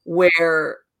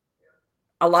where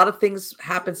a lot of things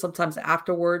happen sometimes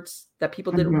afterwards that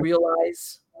people didn't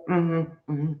realize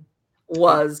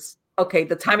was, okay,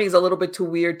 the timing is a little bit too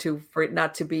weird for it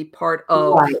not to be part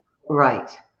of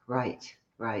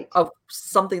of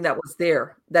something that was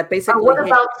there that basically. What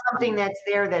about something that's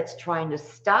there that's trying to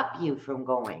stop you from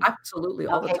going? Absolutely,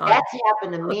 all the time. That's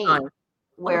happened to me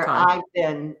where I've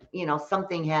been,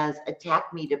 something has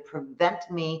attacked me to prevent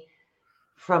me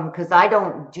from, because I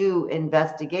don't do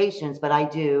investigations, but I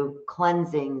do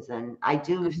cleansings and I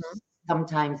do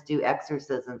sometimes do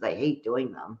exorcisms. I hate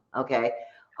doing them. Okay.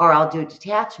 Or I'll do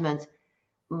detachments,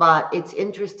 but it's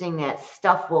interesting that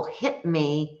stuff will hit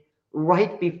me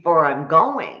right before I'm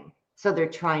going. So they're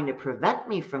trying to prevent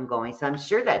me from going. So I'm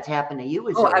sure that's happened to you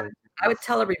as well. I would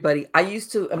tell everybody, I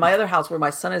used to, in my other house where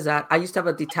my son is at, I used to have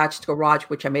a detached garage,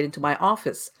 which I made into my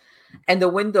office. And the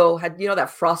window had, that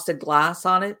frosted glass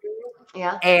on it.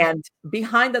 Yeah. And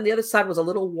behind on the other side was a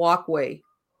little walkway.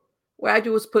 What I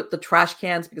do was put the trash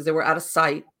cans because they were out of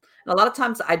sight. And a lot of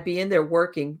times I'd be in there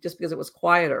working just because it was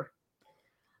quieter.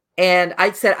 And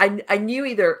I said, I knew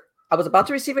either I was about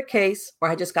to receive a case or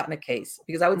I had just gotten a case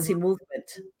because I would see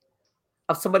movement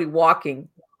of somebody walking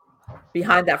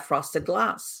behind that frosted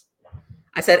glass.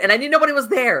 I said, and I knew nobody was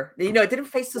there. It didn't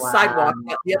face the sidewalk.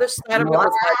 The other side of it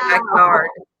was my backyard.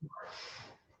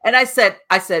 And I said,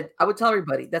 I would tell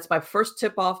everybody that's my first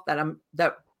tip off that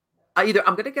either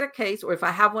I'm going to get a case or if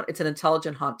I have one, it's an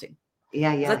intelligent haunting.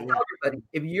 Yeah. I tell everybody,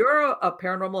 if you're a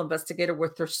paranormal investigator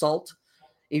worth their salt,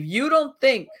 if you don't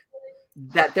think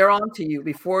that they're on to you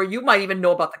before you might even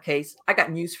know about the case, I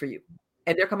got news for you.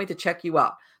 And they're coming to check you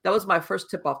out. That was my first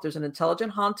tip off. There's an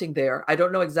intelligent haunting there. I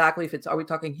don't know exactly if are we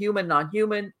talking human,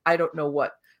 non-human? I don't know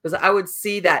what. Because I would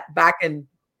see that back and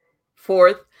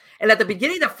forth. And at the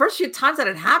beginning, the first few times that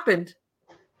it happened,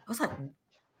 I was like,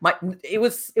 it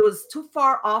was too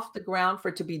far off the ground for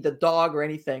it to be the dog or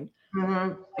anything.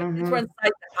 My kids were inside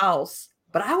the house,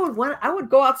 but I would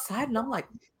go outside and I'm like,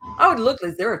 I would look,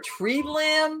 is there a tree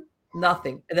limb?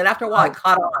 Nothing. And then after a while, I Right.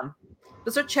 caught on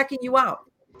because they're checking you out.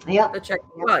 Yep. They're checking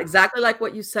you Yep. out. Exactly like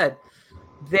what you said.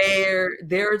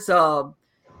 There's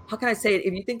how can I say it?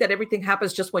 If you think that everything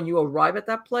happens just when you arrive at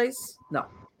that place, no,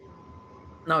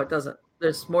 it doesn't.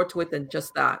 There's more to it than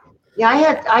just that. Yeah,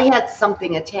 I had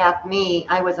something attack me.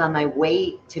 I was on my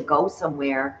way to go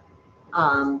somewhere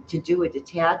to do a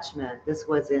detachment. This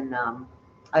was in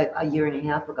a year and a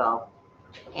half ago.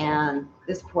 And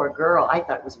this poor girl, I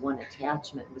thought it was one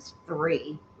attachment, it was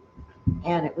three.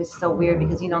 And it was so weird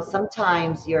because,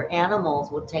 sometimes your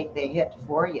animals will take the hit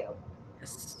for you.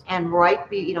 Yes. And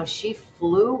she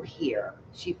flew here.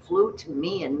 She flew to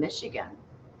me in Michigan,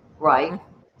 right?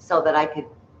 So that I could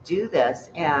do this.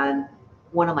 And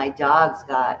one of my dogs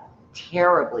got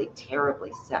terribly,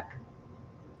 terribly sick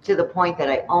to the point that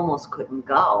I almost couldn't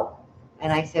go.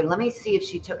 And I said, let me see if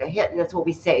she took a hit. That's what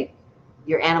we say.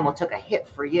 Your animal took a hit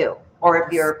for you. Or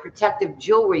if your protective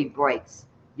jewelry breaks,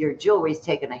 your jewelry's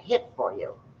taken a hit for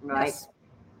you, right? Yes.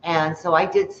 And so I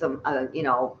did some,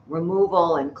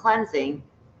 removal and cleansing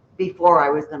before I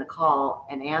was going to call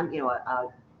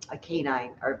a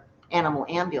canine or animal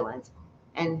ambulance.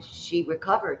 And she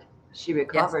recovered.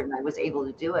 And I was able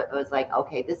to do it. I was like,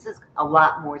 okay, this is a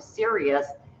lot more serious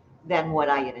than what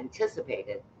I had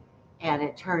anticipated. And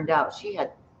it turned out she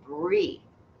had three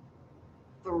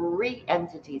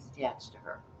entities attached to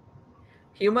her.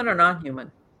 Human or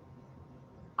non-human?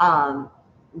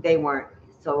 They weren't.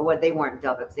 So what? They weren't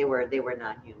Dubboks. They were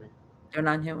non-human. They're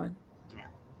non-human. Yeah.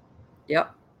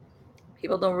 Yep.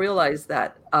 People don't realize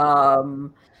that.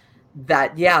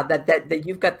 That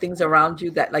you've got things around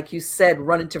you that, like you said,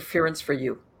 run interference for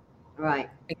you. Right.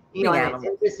 And it's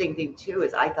interesting thing too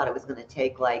is I thought it was going to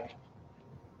take like,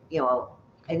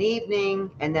 an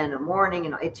evening and then a morning,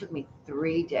 and it took me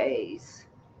 3 days.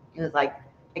 It was like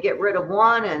I get rid of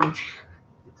one and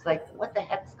it's like, what the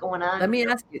heck's going on? Let me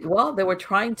ask you. Well, they were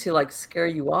trying to like scare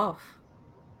you off.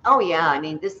 Oh yeah, I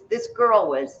mean this girl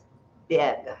was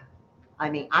big. I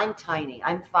mean, I'm tiny.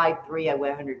 I'm 5'3". I weigh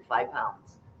 105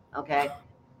 pounds. Okay,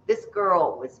 this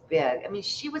girl was big. I mean,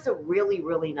 she was a really,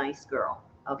 really nice girl.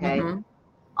 Okay.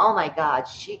 Oh my God,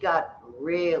 she got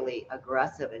really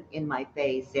aggressive and in my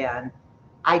face, and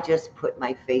I just put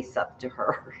my face up to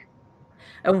her.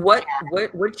 And where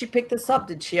did you pick this up?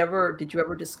 Did you ever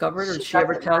discover it, or did she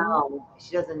ever tell you?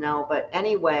 She doesn't know. But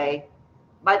anyway,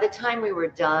 by the time we were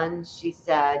done, she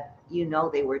said,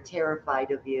 they were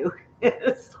terrified of you.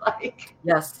 It's like,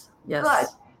 yes. Good.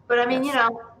 But I mean,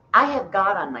 I have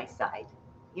God on my side.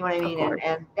 You know what I mean?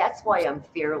 And that's why I'm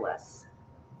fearless.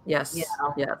 Yes. Yes.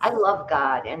 I love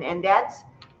God. And that's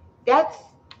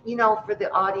for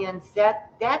the audience,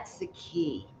 that's the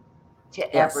key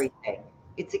to everything.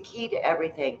 It's a key to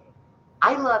everything.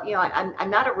 I love, I'm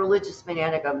not a religious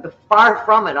fanatic. I'm far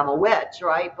from it. I'm a witch,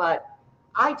 right? But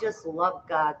I just love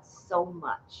God so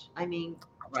much. I mean,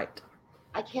 right.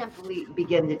 I can't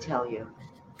begin to tell you.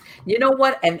 You know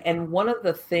what? And one of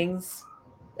the things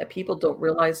that people don't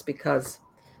realize, because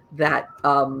that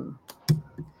I'm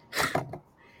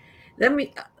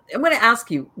going to ask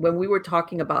you, when we were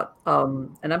talking about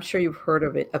and I'm sure you've heard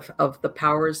of it, of the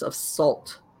powers of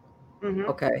salt.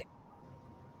 Okay.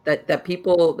 That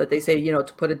people, that they say,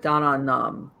 to put it down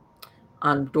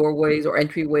on doorways or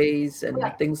entryways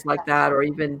and things like that, or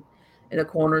even in the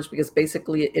corners, because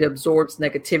basically it absorbs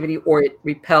negativity or it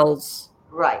repels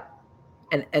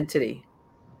an entity.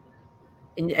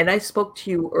 And I spoke to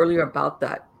you earlier about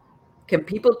that. Can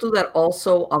people do that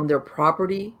also on their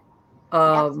property?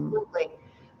 Absolutely.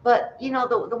 But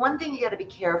the one thing you got to be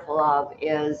careful of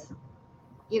is,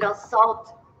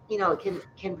 salt,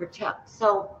 can protect.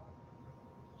 So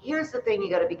here's the thing you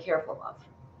got to be careful of.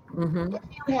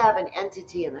 If you have an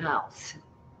entity in the house,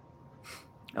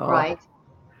 right?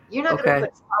 You're not going to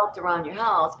put salt around your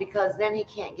house, because then he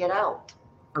can't get out.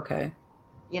 Okay.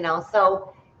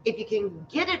 So if you can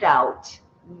get it out,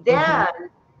 then,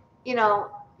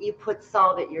 you put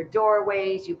salt at your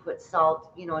doorways, you put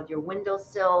salt, at your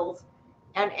windowsills,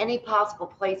 and any possible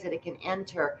place that it can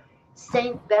enter.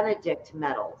 Saint Benedict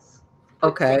metals.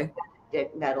 Okay. Saint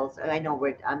Benedict metals. And I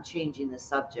know I'm changing the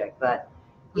subject, but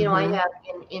I have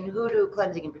in Hoodoo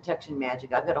Cleansing and Protection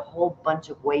Magic, I've got a whole bunch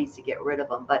of ways to get rid of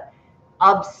them. But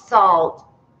of salt,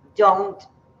 don't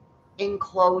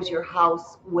enclose your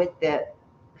house with it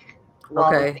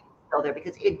while the thing's still there,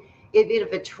 because if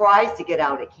it tries to get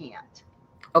out, it can't.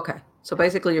 Okay. So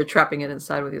basically you're trapping it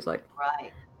inside with you. Like,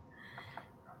 right.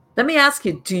 Let me ask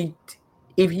you,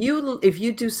 if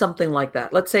you do something like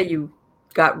that, let's say you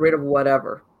got rid of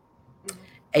whatever,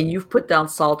 and you've put down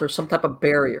salt or some type of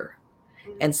barrier,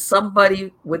 and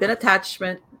somebody with an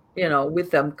attachment,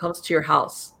 with them comes to your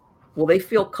house, will they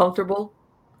feel comfortable?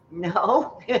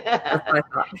 No. That's what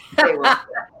I They won't. thought.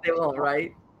 They won't,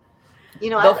 right?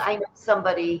 They'll. I know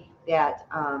somebody that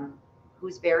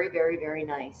who's very, very, very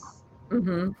nice.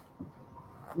 Mm-hmm.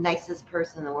 Nicest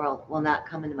person in the world will not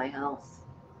come into my house.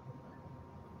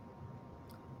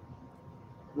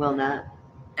 Will not.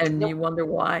 And Nope. you wonder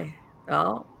why.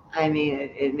 Oh, I mean,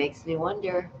 it makes me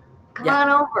wonder. Come yeah. on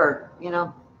over.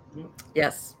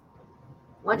 Yes.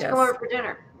 Why don't you come over Yes. for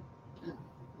dinner? Oh,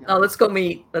 No. let's go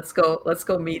meet. Let's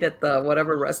go meet at the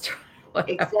whatever restaurant,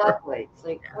 whatever. Exactly. It's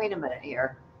like, wait a minute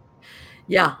here.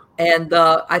 Yeah, and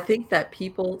I think that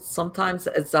people sometimes,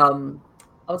 as I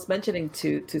was mentioning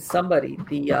to somebody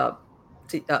the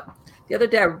other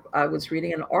day, I was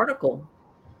reading an article,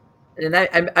 and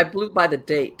I blew by the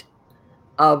date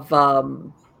of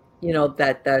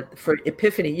that for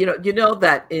Epiphany. You know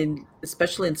that in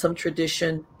especially in some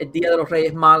tradition, El Dia de los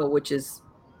Reyes Magos, which is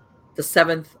the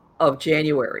 7th of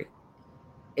January.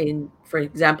 For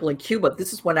example, in Cuba,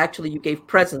 this is when actually you gave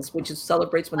presents, which is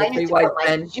celebrates when the I used three to wise put my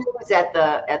men. shoes at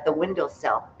the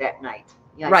windowsill that night.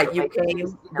 I Right, put you my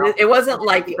shoes, came. and It wasn't then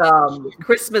I'd like be,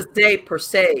 Christmas Day per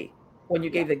se when you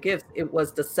yeah, gave the gifts. It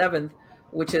was the 7th,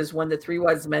 which is when the three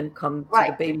wise men come to the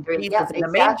right. baby Yeah, Jesus in the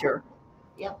exactly. manger.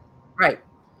 Yep. Right.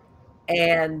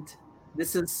 And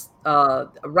this is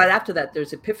right after that.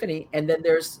 There's Epiphany, and then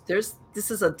there's this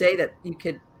is a day that you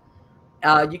can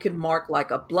mark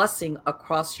like a blessing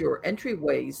across your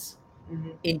entryways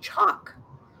Hmm. in chalk.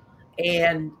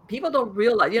 And people don't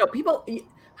realize, people,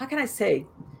 how can I say,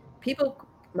 people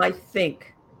might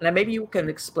think, and maybe you can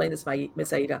explain this, my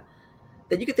Miss Aida,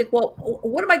 that you could think, well,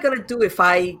 what am I going to do if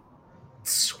I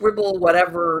scribble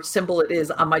whatever symbol it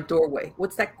is on my doorway?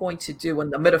 What's that going to do in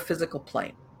the metaphysical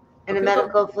plane? And But the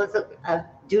people don't, medical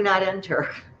do not enter.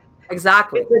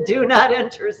 exactly. It's a do not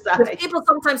enter Because sign. people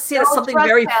sometimes see it as No something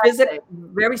very physical,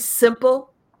 trespassing. very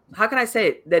simple. How can I say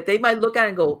it? That they might look at it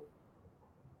and go,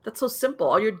 that's so simple.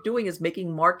 All you're doing is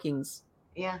making markings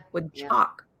Yeah, with yeah.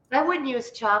 chalk. I wouldn't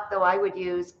use chalk though. I would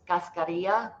use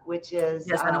cascarilla, which is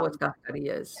Yes, I know what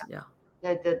cascarilla is. Yeah.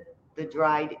 the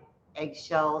dried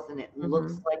eggshells, and it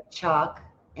looks Hmm. like chalk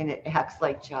and it acts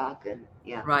like chalk, and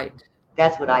yeah, Right.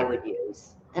 that's what I Right. would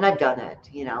use. And I've done it,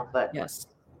 but Yes.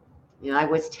 I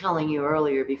was telling you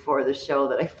earlier before the show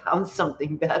that I found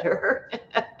something better.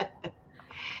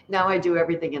 Now I do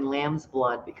everything in lamb's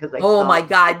blood because I Oh saw. my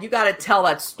God, you got to tell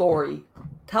that story.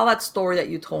 Tell that story that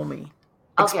you told me.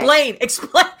 Okay, Explain,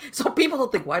 explain. So people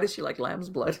don't think, why does she like lamb's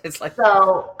blood? It's like,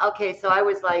 so I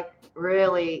was like,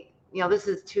 really, this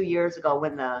is 2 years ago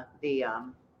when the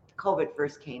COVID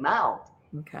first came out.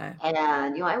 okay.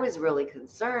 And, I was really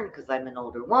concerned because I'm an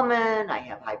older woman. I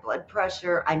have high blood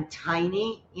pressure. I'm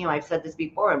tiny. I've said this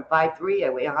before. I'm 5'3". I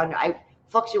weigh 100. I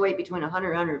fluctuate between 100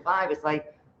 and 105. It's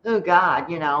like, oh God,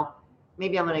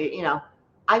 maybe I'm going to.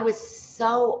 I was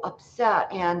so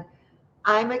upset. And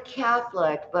I'm a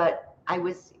Catholic, but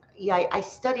I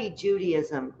studied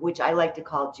Judaism, which I like to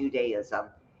call Judaism.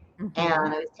 And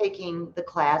Hmm. I was taking the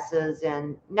classes,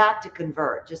 and not to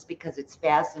convert, just because it's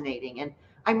fascinating. And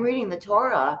I'm reading the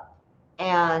Torah,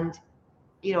 and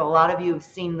a lot of you have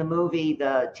seen the movie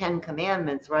The Ten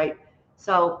Commandments, right?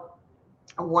 So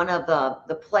one of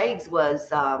the plagues was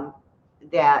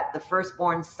that the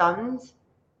firstborn sons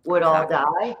would all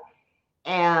Exactly. die.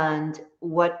 And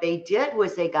what they did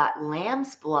was they got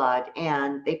lamb's blood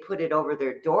and they put it over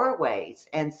their doorways.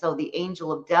 And so the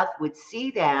angel of death would see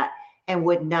that and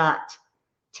would not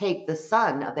take the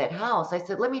son of that house. I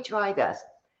said, let me try this.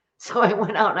 So I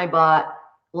went out and I bought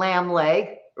lamb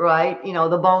leg, right?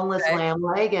 The boneless Okay. lamb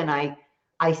leg, and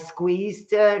I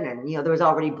squeezed it, and there was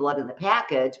already blood in the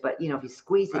package, but if you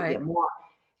squeeze it, you Right. get more.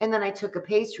 And then I took a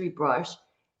pastry brush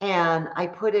and I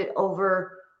put it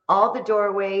over all the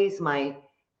doorways, my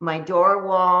door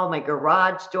wall, my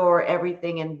garage door,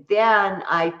 everything. And then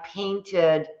I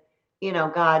painted,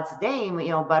 God's name,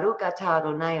 Baruch atah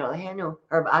Adonai Eloheinu,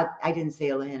 or I didn't say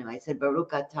Eloheinu, I said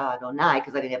Baruch atah Adonai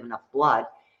because I didn't have enough blood.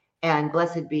 And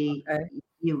blessed be Okay.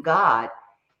 you, God.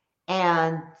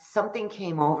 And something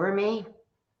came over me.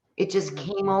 It just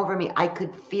Mhm. came over me. I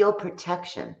could feel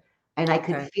protection, and I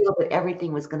could Okay. feel that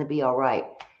everything was going to be all right.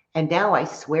 And now I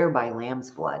swear by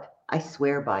lamb's blood. I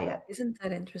swear by it. Isn't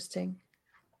that interesting?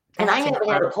 And I That's haven't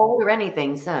had a incredible. cold or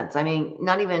anything since. I mean,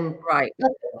 not even Right.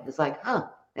 nothing. It's like, huh,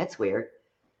 that's weird. You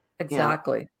know.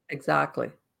 Exactly.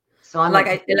 Exactly. So I'm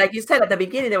a Like you said at the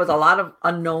beginning, there was a lot of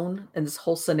unknown in this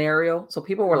whole scenario. So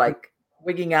people were like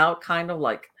wigging out, kind of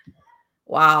like,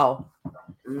 wow.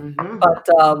 mm-hmm. But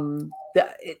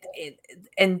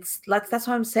and that's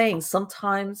what I'm saying.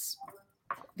 Sometimes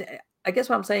I guess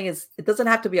what I'm saying is it doesn't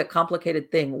have to be a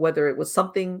complicated thing, whether it was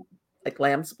something like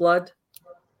lamb's blood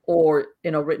or,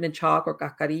 written in chalk or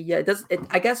cascarilla.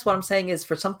 I guess what I'm saying is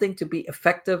for something to be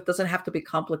effective, doesn't have to be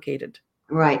complicated.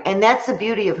 Right. And that's the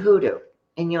beauty of hoodoo.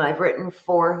 And, I've written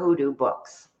 4 hoodoo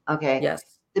books. Okay.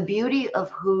 Yes. The beauty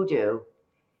of hoodoo,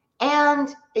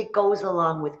 and it goes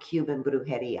along with Cuban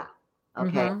brujeria.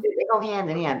 Okay. Mhm. They go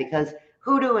hand in hand because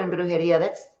hoodoo and brujeria,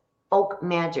 that's folk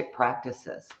magic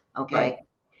practices. Okay. Right.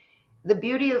 The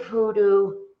beauty of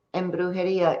hoodoo and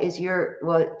brujeria is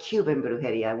Cuban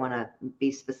brujeria, I want to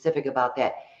be specific about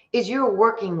that, is you're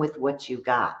working with what you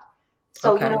got.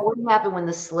 So, Okay. what happened when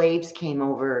the slaves came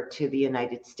over to the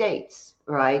United States,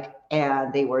 right?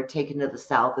 And they were taken to the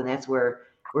South, and that's where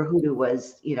hoodoo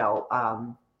was,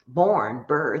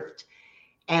 birthed.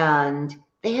 And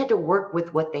they had to work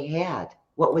with what they had,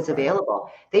 what was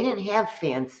available. They didn't have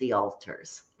fancy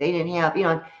altars. They didn't have,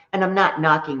 and I'm not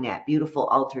knocking that. Beautiful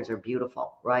altars are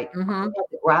beautiful, right? Mhm.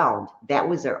 The ground, that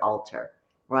was their altar,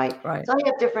 right? Right. So I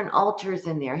have different altars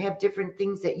in there. I have different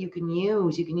things that you can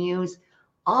use. You can use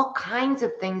all kinds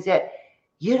of things that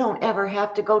you don't ever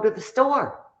have to go to the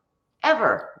store,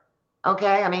 ever.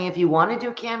 Okay? I mean, if you want to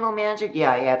do candle magic,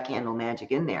 yeah, I have candle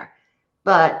magic in there.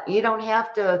 But you don't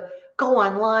have to go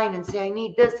online and say, I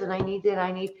need this and I need that.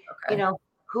 I need,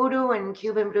 hoodoo and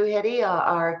Cuban brujeria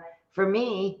are, for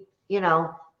me,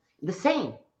 the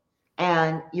same.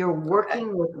 And you're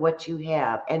working with what you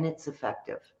have, and it's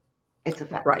effective. It's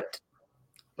effective. Right.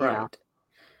 Right.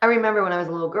 I remember when I was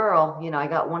a little girl, I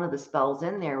got one of the spells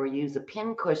in there where you use a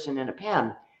pin cushion and a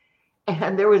pen.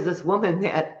 And there was this woman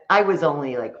that I was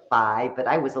only like 5, but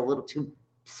I was a little too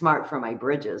smart for my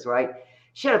bridges, right?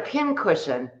 She had a pin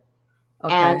cushion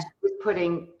and she was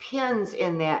putting pins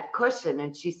in that cushion.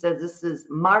 And she said, this is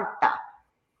Marta.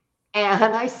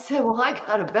 And I said, well, I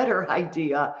got a better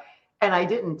idea. And I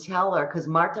didn't tell her because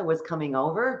Marta was coming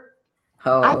over.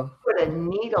 I put a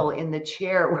needle in the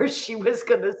chair where she was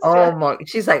going to sit. Oh my!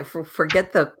 She's like,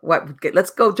 forget let's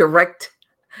go direct.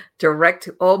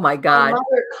 Oh my God! My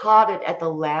mother caught it at the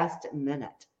last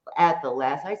minute. I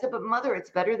said, but Mother,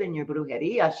 it's better than your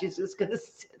brujeria. She's just going to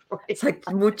sit right. It's like,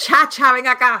 muchacha, ven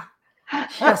acá.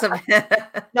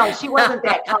 No, she wasn't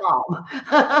that calm.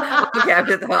 Okay,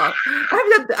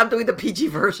 I'm doing the PG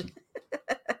version.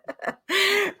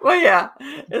 Well, yeah,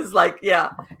 it's like,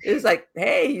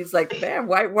 hey, he's like, man,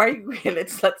 why are you?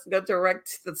 Let's go direct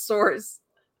to the source.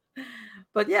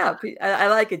 But yeah, I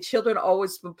like it. Children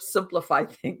always simplify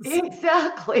things.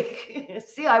 Exactly.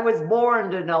 See, I was born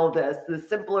to know this. The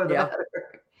simpler, the better.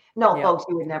 No, folks,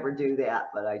 you would never do that.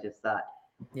 But I just thought,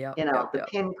 the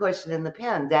pin cushion and the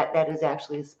pen, that is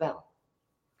actually a spell.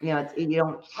 You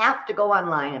don't have to go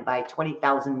online and buy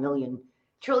 $20,000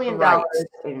 trillion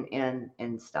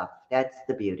and stuff. That's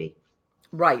the beauty.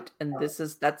 Right. And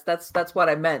that's what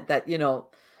I meant, that,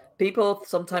 people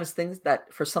sometimes think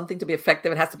that for something to be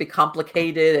effective, it has to be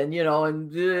complicated and,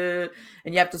 and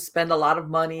you have to spend a lot of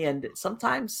money. And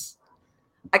sometimes,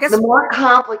 I guess, the more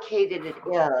complicated it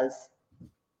is,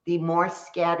 the more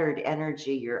scattered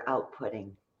energy you're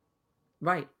outputting.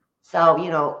 Right.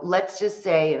 So, let's just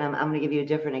say, and I'm going to give you a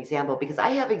different example because I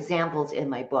have examples in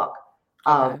my book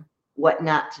of what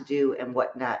not to do and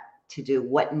what not to do,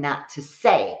 what not to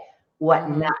say, what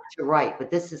not to write.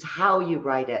 But this is how you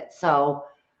write it. So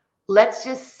let's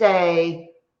just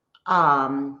say,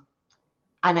 and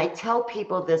I tell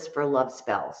people this for love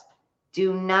spells,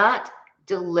 do not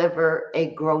deliver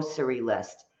a grocery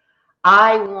list.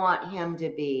 I want him to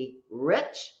be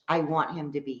rich. I want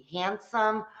him to be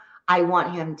handsome. I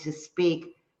want him to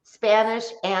speak Spanish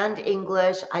and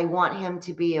English. I want him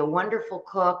to be a wonderful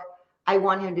cook. I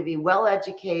want him to be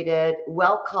well-educated,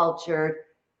 well-cultured.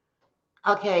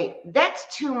 Okay,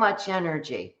 that's too much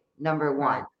energy, number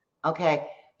one. Okay,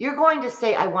 you're going to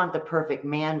say, I want the perfect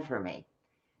man for me.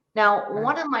 Now,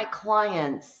 one of my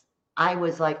clients, I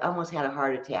was like, almost had a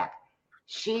heart attack.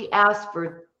 She asked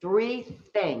for 3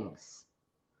 things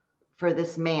for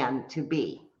this man to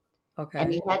be.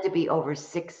 And he had to be over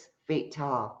 6 feet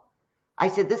tall. I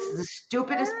said, this is the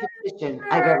stupidest petition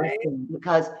I've ever seen,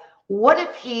 because what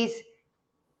if he's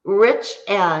rich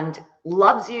and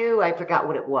loves you? I forgot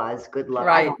what it was. Good luck.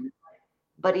 Right.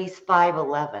 But he's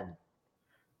 5'11".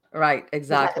 Right.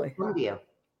 Exactly. You.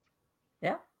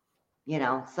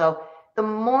 Yeah. So the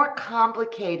more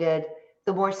complicated,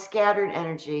 the more scattered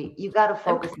energy, you got to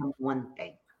focus on one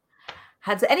thing.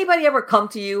 Has anybody ever come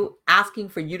to you asking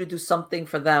for you to do something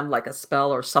for them, like a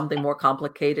spell or something more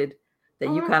complicated, that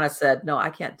you kind of said, no,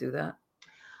 I can't do that?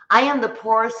 I am the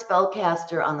poorest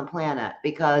spellcaster on the planet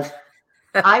because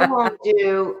I won't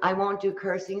do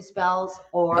cursing spells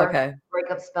or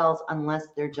breakup spells unless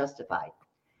they're justified.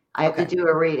 I have to Okay. do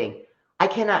a reading. I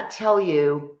cannot tell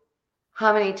you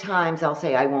how many times I'll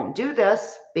say I won't do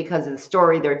this because of the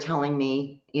story they're telling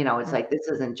me. It's like this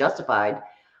isn't justified.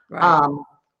 Right.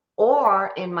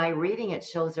 Or in my reading, it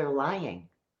shows they're lying.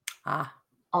 Ah.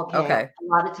 Okay. Okay. A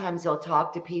lot of times they'll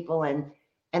talk to people and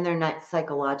they're not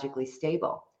psychologically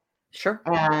stable. Sure.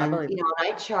 I And, believe it. and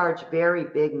I charge very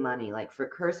big money. Like for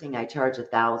cursing, I charge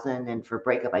 1,000, and for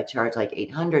breakup, I charge like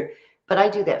 800. But I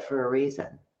do that for a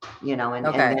reason, and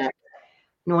Okay. that,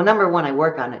 number one, I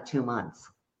work on it 2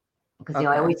 months because, I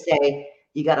Okay. always say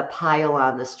you got to pile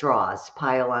on the straws.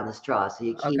 So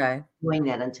you keep Okay. doing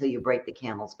that until you break the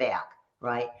camel's back,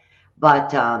 right?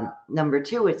 But number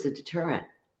two, it's a deterrent.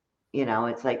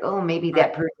 It's like, oh, maybe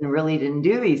that Right. person really didn't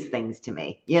do these things to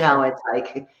me. Sure. It's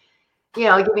like,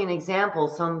 I'll give you an example.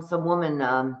 Some woman,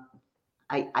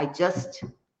 I just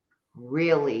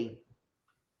really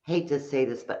hate to say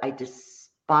this, but I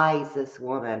despise this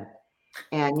woman.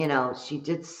 And, she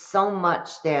did so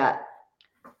much that,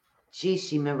 gee,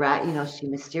 she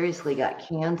mysteriously got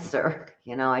cancer.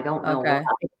 I don't know Okay.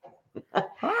 why. Ah,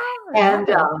 it And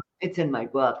happens. it's in my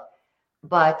book.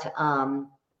 But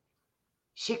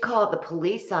she called the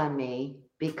police on me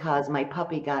because my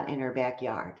puppy got in her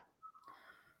backyard.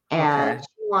 And Okay.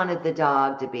 she wanted the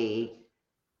dog to be,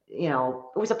 it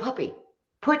was a puppy.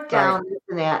 Put Right. down this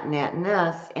and that and that and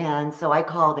this. And so I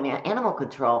called them animal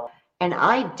control. And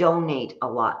I donate a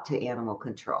lot to animal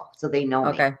control. So they know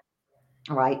me. Okay.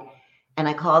 Right. And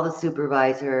I called the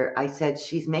supervisor. I said,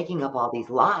 she's making up all these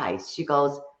lies. She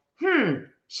goes,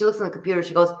 She looks on the computer.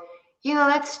 She goes,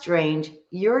 that's strange.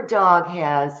 Your dog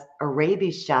has a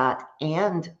rabies shot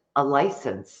and a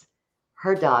license.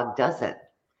 Her dog doesn't.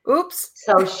 Oops.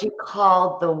 So she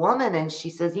called the woman and she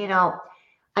says,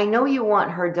 I know you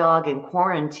want her dog in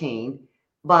quarantine,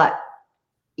 but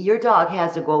your dog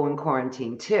has to go in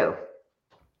quarantine too.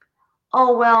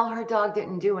 Oh, well, her dog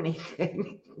didn't do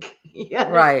anything. You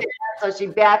understand? Right. So she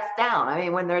backs down. I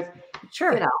mean, when there's,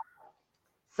 Sure.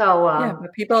 so, Yeah,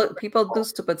 but people do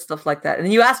stupid stuff like that,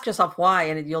 and you ask yourself why,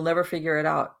 and you'll never figure it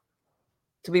out.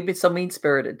 To be so mean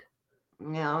spirited.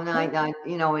 no,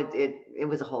 it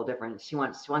was a whole different. She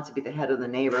wants to be the head of the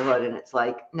neighborhood, and it's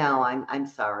like, no, I'm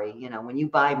sorry. When you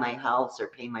buy my house or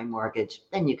pay my mortgage,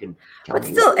 then you can tell But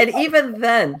me. still, and even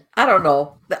then, I don't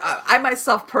know. I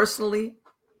myself personally,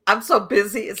 I'm so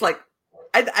busy. It's like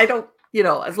I don't,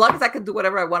 as long as I can do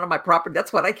whatever I want on my property,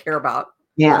 that's what I care about.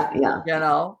 Yeah, yeah.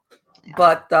 Yeah.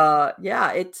 But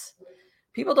yeah, it's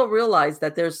people don't realize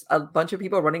that there's a bunch of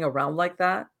people running around like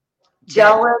that.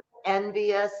 Jealous,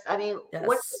 envious. I mean,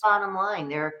 what's the Yes. bottom line?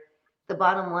 The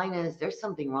bottom line is there's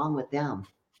something wrong with them.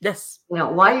 Yes.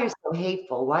 Why are you so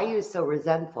hateful? Why are you so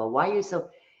resentful? Why are you so,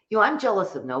 I'm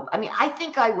jealous of nobody. I mean, I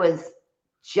think I was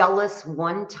jealous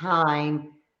one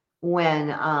time when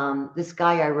this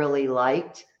guy I really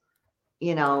liked,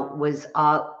 was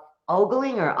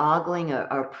ogling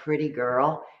a pretty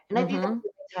girl. And I think that's the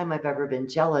only time I've ever been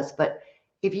jealous. But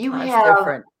if you It's have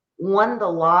different. won the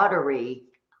lottery,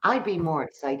 I'd be more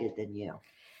excited than you,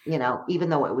 even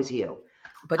though it was you.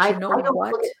 But I you know don't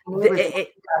what? look at neighbors like,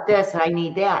 I got this and I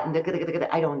need that. And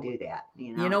I don't do that,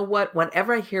 You know what?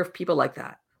 Whenever I hear of people like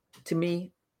that, to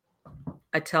me,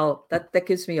 I tell that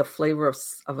gives me a flavor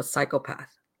of a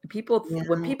psychopath.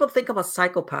 When Yeah. people think of a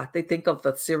psychopath, they think of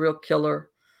the serial killer.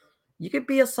 You could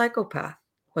be a psychopath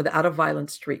without a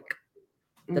violent streak.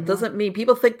 That Mm-hmm. doesn't mean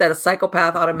people think that a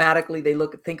psychopath automatically they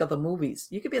think of the movies.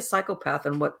 You could be a psychopath,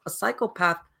 and what a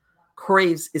psychopath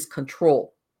craves is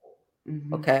control.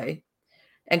 Mm-hmm. Okay.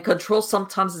 And control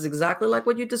sometimes is exactly like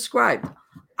what you described.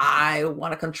 I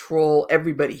want to control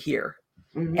everybody here.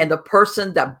 Mm-hmm. And the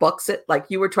person that bucks it, like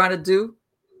you were trying to do.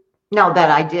 No, that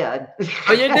I did.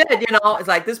 Oh, you did, it's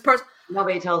like this person.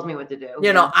 Nobody tells me what to do.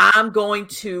 I'm going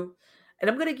to, and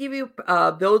I'm going to give you,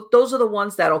 those are the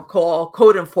ones that'll call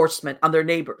code enforcement on their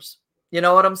neighbors. You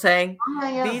know what I'm saying? Oh,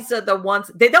 yeah. These are the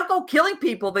ones, they don't go killing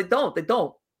people. They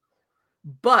don't.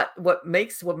 But what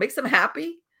makes them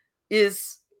happy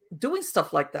is doing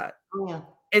stuff like that. Oh, yeah.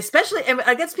 Especially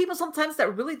against people sometimes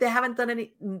that really they haven't done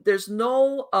any. There's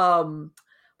no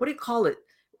what do you call it?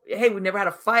 Hey, we never had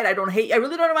a fight. I don't hate. I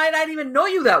really don't. I didn't even know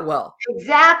you that well.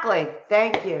 Exactly.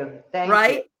 Thank you.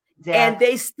 Right. You. Exactly. And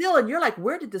they still, and you're like,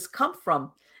 where did this come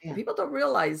from? Yeah. And people don't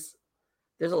realize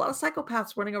there's a lot of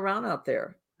psychopaths running around out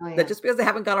there. Oh, yeah. That just because they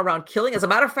haven't gone around killing. As a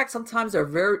matter of fact, sometimes they're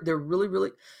really,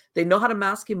 really, they know how to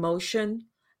mask emotion,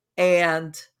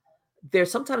 and they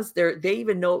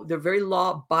even know they're very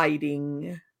law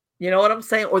abiding. You know what I'm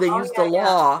saying? Or they use the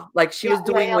law, like she was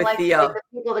doing with like the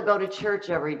people that go to church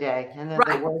every day, and they're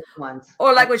right. the worst ones.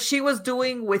 Or like what she was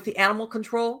doing with the animal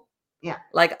control. Yeah.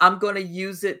 Like I'm going to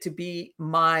use it to be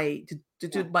to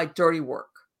do my dirty work.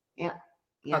 Yeah.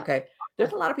 Yeah. Okay.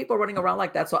 There's a lot of people running around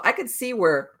like that. So I could see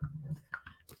where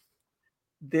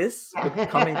this would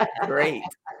come in great.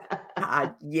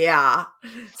 Yeah.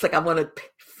 It's like I'm going to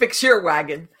fix your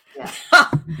wagon.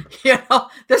 Yeah.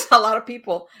 There's a lot of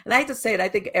people. And I hate to say it, I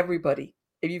think everybody,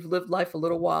 if you've lived life a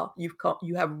little while, you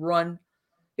have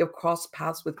crossed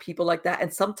paths with people like that.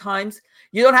 And sometimes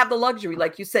you don't have the luxury,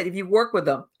 like you said, if you work with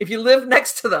them, if you live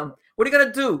next to them, what are you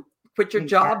going to do? Quit your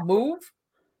job, move?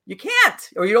 You can't,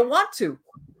 or you don't want to.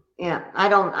 Yeah.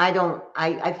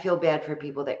 I feel bad for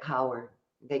people that cower.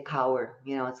 They cower,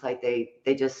 it's like they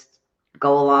just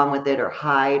go along with it or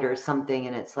hide or something.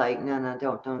 And it's like, no,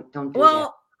 don't do that. Don't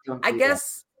do I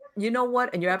guess, you know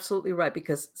what? And you're absolutely right,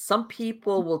 because some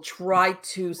people will try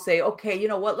to say, okay, you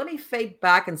know what? Let me fade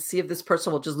back and see if this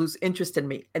person will just lose interest in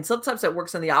me. And sometimes it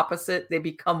works in the opposite. They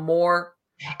become more.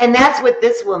 And that's what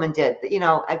this woman did.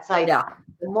 It's like,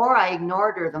 the more I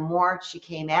ignored her, the more she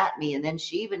came at me. And then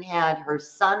she even had her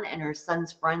son and her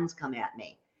son's friends come at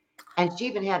me. And she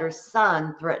even had her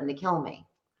son threaten to kill me.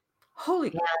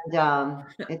 Holy. And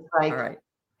it's like, all right.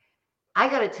 I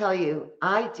got to tell you,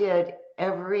 I did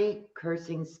every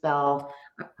cursing spell.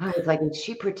 I was like, is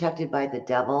she protected by the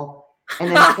devil?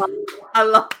 And then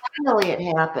finally it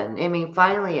happened. I mean,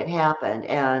 finally it happened.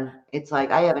 And it's like,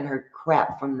 I haven't heard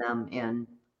crap from them in,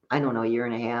 I don't know, a year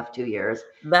and a half, 2 years.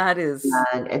 That is.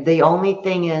 And the only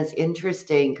thing is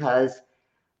interesting, because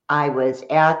I was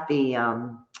at the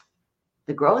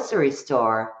grocery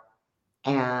store,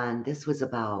 and this was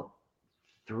about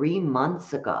 3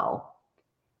 months ago.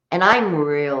 And I'm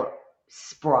real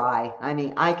spry. I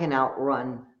mean, I can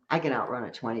outrun a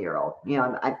 20-year-old,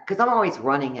 because I'm always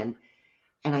running.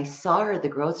 And I saw her at the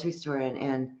grocery store,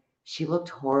 and she looked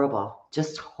horrible,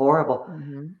 just horrible.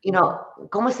 Mm-hmm.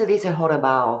 Como se dice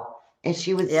jorobado? And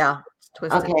she was,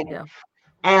 twisted. Okay. Yeah.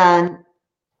 And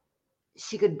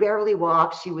she could barely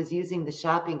walk. She was using the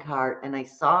shopping cart, and I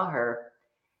saw her,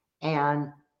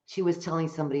 and she was telling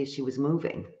somebody she was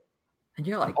moving. And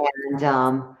you're like,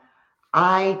 and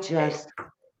I just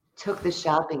took the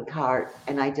shopping cart,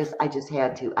 and I just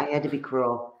had to be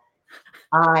cruel.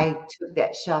 I took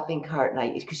that shopping cart,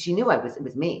 and because she knew it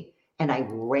was me, and I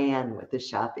ran with the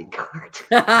shopping cart.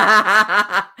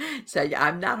 So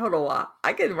I'm not Horoa.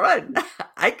 I can run.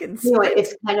 I can.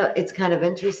 It's kind of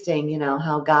interesting,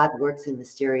 how God works in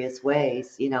mysterious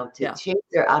ways. To chase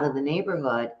her out of the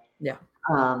neighborhood. Yeah.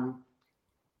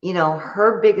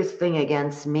 Her biggest thing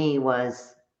against me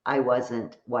was I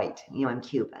wasn't white. I'm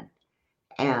Cuban,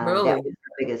 and really? that was the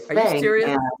biggest thing. Are you serious?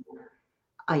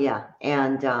 And, yeah,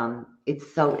 and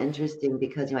it's so interesting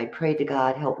because I prayed to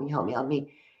God, help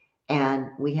me. And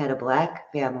we had a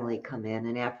Black family come in,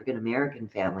 an African American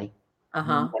family.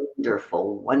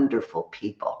 Wonderful, wonderful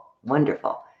people,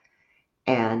 wonderful.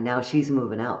 And now she's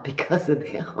moving out because of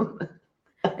him.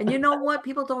 And you know what?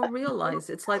 People don't realize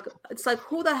it's like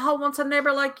who the hell wants a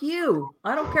neighbor like you?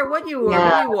 I don't care what you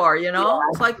are, who you are.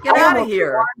 It's like, get out of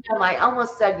here. I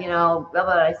almost said, but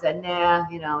I said, nah.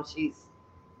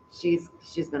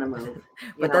 She's gonna move.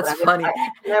 But that's funny.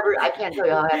 I can't tell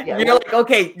you how happy I am. You're like,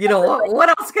 okay, what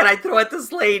else can I throw at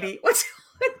this lady?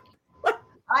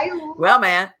 Well,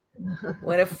 man,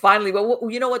 when it finally,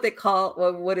 you know what they call,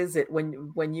 what is it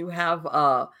when you have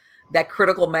that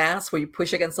critical mass where you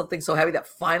push against something so heavy that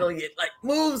finally it like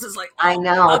moves? It's like, I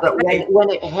know, but when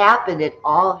it happened, it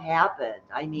all happened.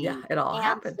 I mean, it all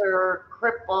happened. Cancer,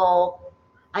 cripple.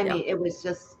 I mean, it was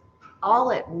just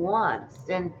all at once.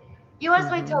 And as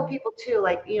I tell people too,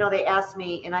 like, they ask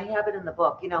me, and I have it in the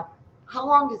book, how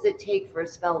long does it take for a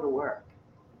spell to work?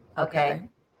 Okay.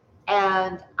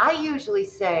 And I usually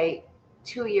say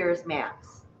 2 years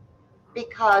max,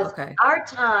 because our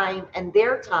time and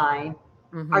their time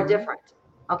are different.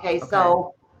 Okay.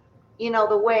 So,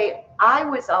 the way I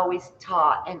was always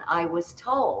taught, and I was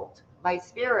told by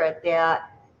spirit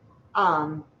that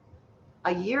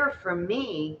a year for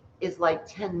me is like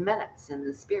 10 minutes in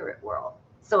the spirit world.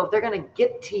 So if they're going to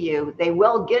get to you, they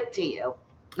will get to you,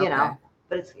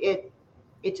 but it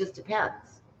just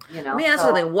depends, Let me ask you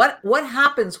something. What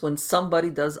happens when somebody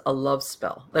does a love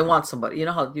spell? They want somebody, you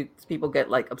know how people get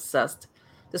like obsessed.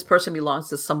 This person belongs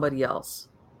to somebody else,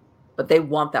 but they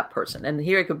want that person. And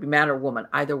here it could be man or woman,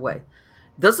 either way.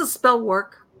 Does the spell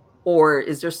work, or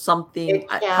is there something,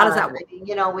 how does that work?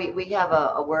 We have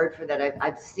a word for that.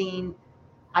 I've seen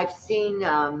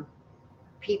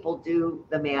people do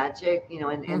the magic,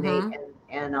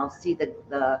 and I'll see that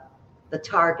the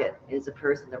target is a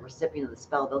person, the recipient of the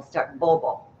spell. They'll start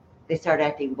bobo. They start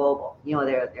acting bobo.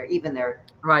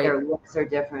 Their looks are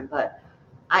different. But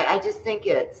I just think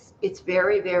it's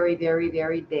very, very, very,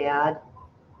 very bad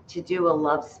to do a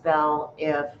love spell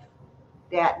if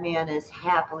that man is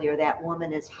happily or that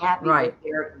woman is happy with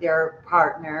Right. their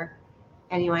partner.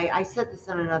 Anyway, I said this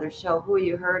on another show. Who are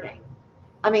you hurting?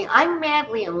 I mean, I'm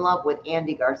madly in love with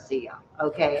Andy Garcia.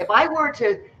 Okay, if I were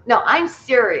to, no, I'm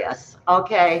serious.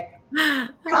 Okay, God,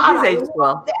 He's I aged love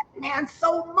well. that man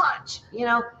so much. I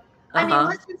mean, Uh-huh.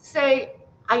 let's just say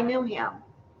I knew him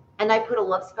and I put a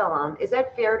love spell on him. Is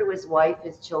that fair to his wife,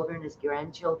 his children, his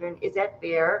grandchildren? Is that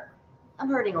fair? I'm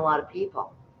hurting a lot of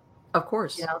people. Of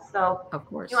course. So Of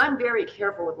course. I'm very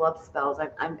careful with love spells.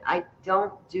 I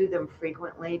don't do them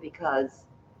frequently because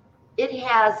it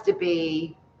has to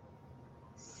be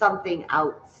something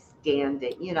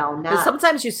outstanding. Because Not.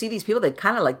 sometimes you see these people, they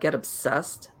kind of like get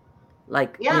obsessed.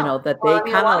 Like, Yeah. that Well, they I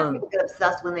mean, a kind lot of of, people get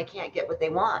obsessed when they can't get what they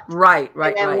want. right, And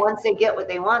right, then right. once they get what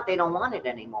they want, they don't want it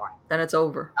anymore. Then it's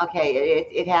over. Okay,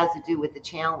 it has to do with the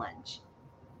challenge.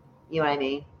 You know what I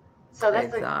mean? So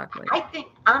Exactly. I think,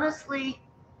 honestly,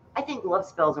 I think love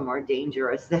spells are more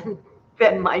dangerous than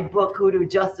my book, Hoodoo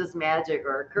Justice Magic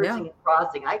or Yeah, Cursing and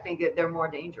Crossing. I think that they're more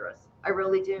dangerous. I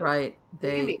really do. right. You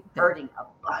can be They hurting a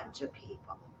bunch of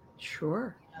people.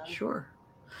 sure, You know? sure.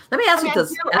 Let me I ask you mean,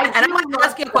 this, I and I'm do going to love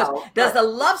ask you a question. spells, Does the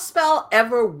love spell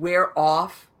ever wear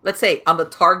off? Let's say I'm the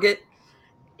target,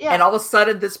 and yeah, all of a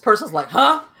sudden this person's like,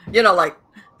 huh? Like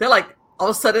they're like, all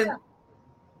of a yeah, sudden,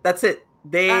 that's it.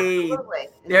 absolutely. And They're then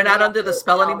they not have under the to,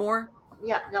 spell anymore.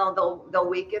 yeah, no, they'll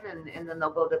weaken and then they'll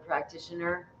go to the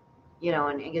practitioner,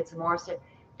 and get some more.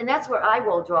 And that's where I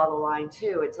will draw the line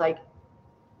too. It's like,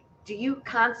 do you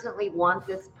constantly want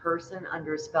this person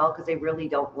under a spell because they really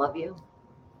don't love you?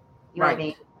 You know what I mean?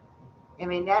 Right. I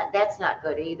mean that's not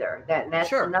good either. That's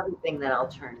Sure. another thing that I'll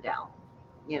turn down.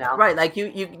 You know? Right. Like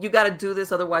you got to do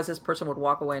this, otherwise this person would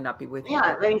walk away and not be with you.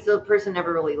 Yeah, that means the person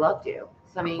never really loved you.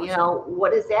 So I Of mean, course not.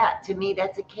 what is that? To me,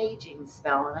 that's a caging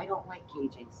spell, and I don't like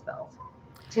caging spells.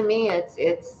 To me, it's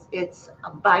a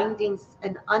binding,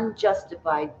 an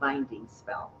unjustified binding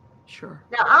spell. Sure.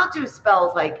 Now I'll do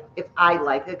spells like if I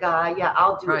like a guy, yeah,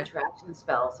 I'll do Right. attraction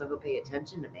spells so he'll pay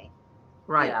attention to me.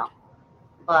 You Right. know,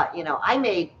 but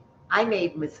I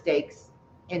made mistakes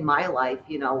in my life,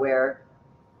 where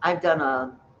I've done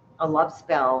a love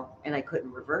spell and I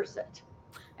couldn't reverse it,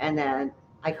 and then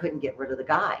I couldn't get rid of the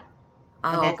guy,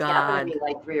 and Oh that's happened to God.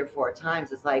 me like 3 or 4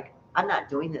 times. It's like I'm not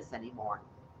doing this anymore.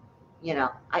 I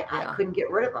Yeah. couldn't get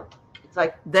rid of him. It's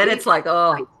like Then it's Jesus like,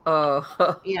 Christ,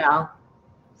 oh. you know.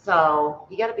 So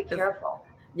you got to be It's- careful.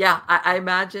 yeah, I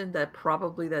imagine that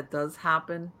probably that does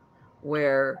happen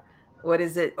where, what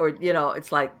is it? Or,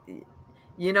 it's like,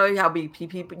 how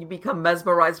people, you become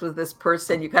mesmerized with this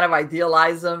person, you kind of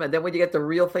idealize them. And then when you get the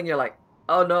real thing, you're like,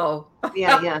 oh no,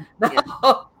 Yeah, yeah, yeah,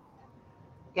 no,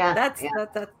 yeah, that's, yeah.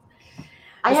 that's,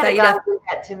 I Miss had a guy Aida. do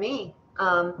that to me.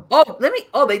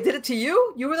 They did it to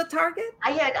you? You were the target?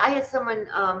 I had someone.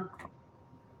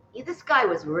 This guy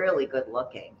was really good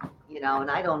looking, and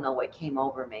I don't know what came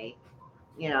over me.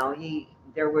 We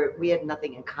had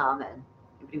nothing in common,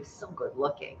 but he was so good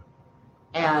looking.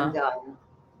 Uh-huh. And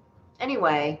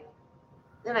anyway,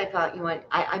 then I thought,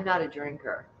 I'm not a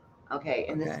drinker, okay.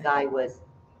 And this Okay. guy was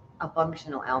a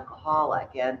functional alcoholic,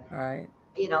 and All right.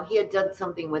 he had done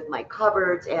something with my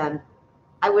cupboards, and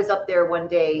I was up there one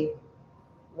day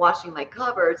washing my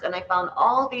cupboards, and I found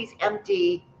all these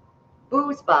empty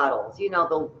booze bottles.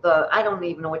 The I don't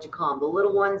even know what you call them, the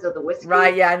little ones of the whiskey.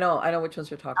 Right. Yeah, I know which ones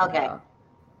you're talking Okay. about.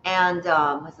 And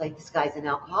I was like, this guy's an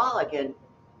alcoholic. And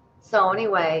so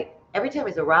anyway, every time he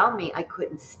was around me, I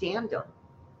couldn't stand him.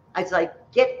 I was like,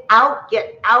 get out,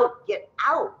 get out, get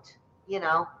out.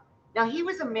 Now he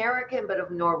was American, but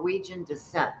of Norwegian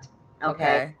descent.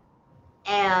 Okay.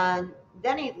 And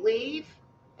then he'd leave,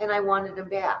 and I wanted him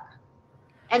back.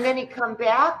 And then he'd come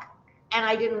back, and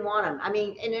I didn't want him. I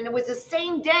mean, and it was the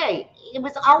same day. It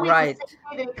was always Right. the same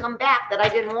day that he'd come back that I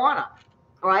didn't want him.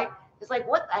 All right. It's like,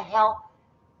 what the hell?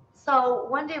 So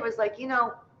one day it was like,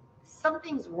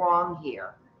 something's wrong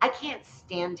here. I can't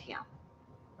stand him.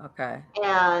 Okay.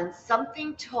 And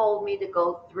something told me to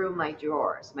go through my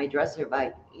drawers, my dresser,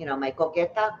 my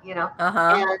coqueta,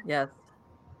 Uh-huh. and Yes.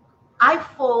 I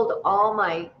fold all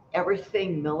my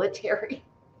everything military.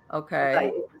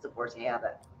 Okay. It's a force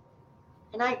habit.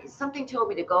 And something told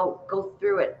me to go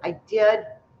through it. I did,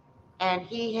 and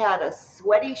he had a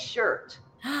sweaty shirt,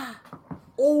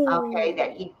 okay,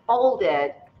 that he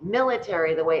folded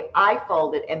military the way I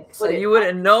folded and put So it. you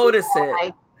wouldn't notice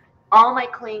it. All my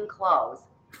clean clothes.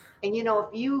 And if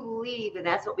you leave, and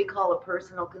that's what we call a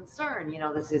personal concern,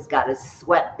 this has got his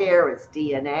sweat there, his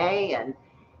DNA,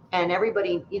 and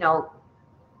everybody,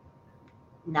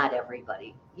 not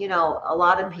everybody, a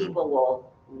lot of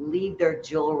people leave their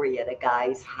jewelry at a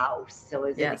guy's house. So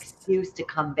as an Yes. excuse to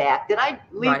come back. Did I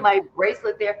leave Right. my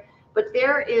bracelet there? But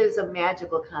there is a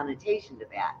magical connotation to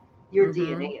that. Your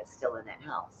Mm-hmm. DNA is still in that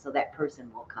house. So that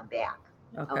person will come back.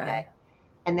 Okay. Okay.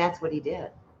 And that's what he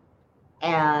did.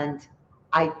 And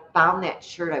I found that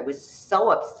shirt. I was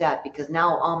so upset because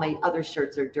now all my other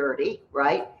shirts are dirty,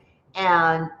 right?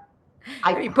 And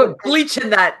I You put bleach in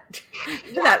that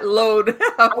load.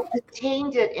 I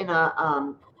contained it in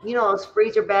a those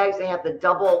freezer bags. They have the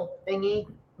double thingy,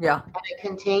 Yeah. and I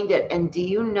contained it. And do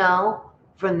you know,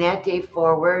 from that day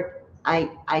forward, I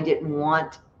didn't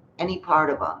want any part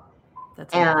of them.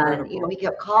 That's And incredible. he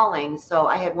kept calling. So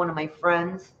I had one of my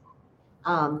friends,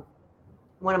 um,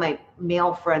 one of my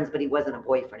male friends, but he wasn't a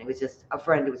boyfriend. He was just a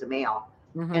friend who was a male.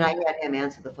 Mm-hmm. And I had him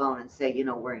answer the phone and say,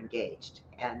 we're engaged.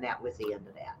 And that was the end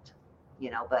of that.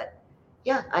 But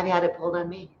yeah, I've had it pulled on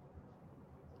me.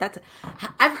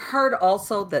 I've heard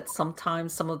also that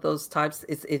sometimes some of those types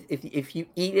is if you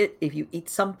eat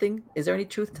something, is there any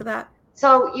truth to that?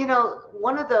 So,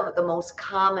 one of the most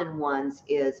common ones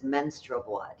is menstrual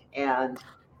blood. And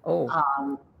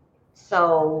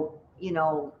so,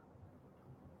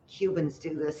 Cubans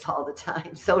do this all the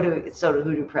time. So do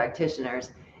hoodoo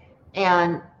practitioners.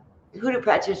 And hoodoo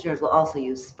practitioners will also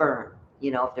use sperm,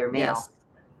 if they're male. Yes.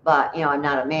 But, I'm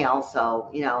not a male, so,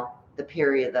 the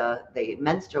period, the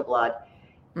menstrual blood.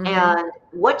 Mm-hmm. And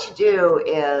what you do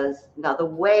is, now the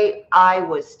way I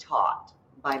was taught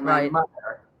by my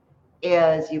mother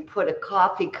is you put a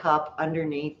coffee cup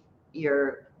underneath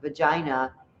your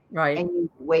vagina, right, and you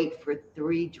wait for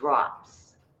 3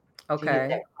 drops to hit okay,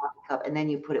 that coffee cup, and then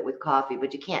you put it with coffee.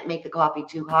 But you can't make the coffee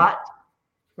too hot,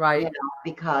 right.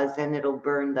 Because then it'll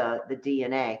burn the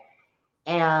DNA.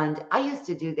 And I used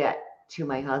to do that to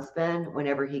my husband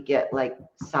whenever he get like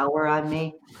sour on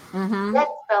me. Mm-hmm. That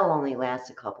spell only lasts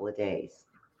a couple of days.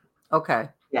 Okay.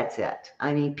 That's it.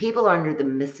 I mean, people are under the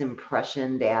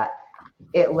misimpression that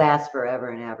it lasts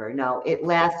forever and ever. No, it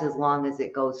lasts as long as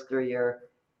it goes through your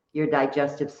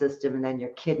digestive system, and then your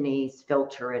kidneys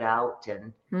filter it out,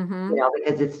 and Mm-hmm.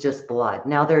 because it's just blood.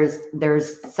 Now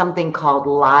there's something called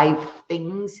live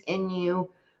things in you,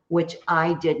 which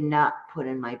I did not put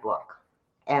in my book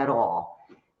at all.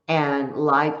 And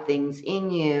live things in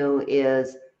you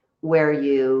is where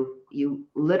you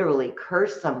literally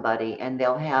curse somebody and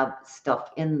they'll have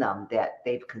stuff in them that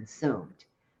they've consumed.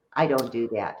 I don't do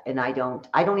that. And I don't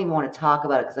even want to talk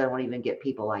about it because I don't want to even get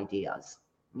people ideas.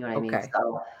 You know what I mean?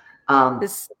 So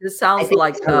this sounds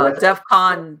like DEF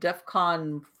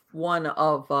CON 1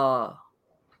 of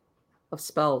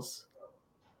spells.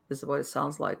 This is what it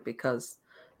sounds like, because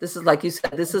this is, like you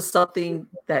said, this is something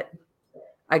that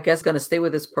I guess going to stay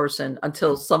with this person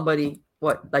until somebody,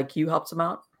 like you, helps them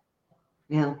out.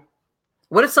 Yeah.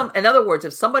 What if in other words,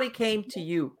 if somebody came to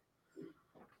you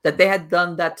that they had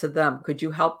done that to them, could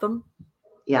you help them?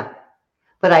 Yeah.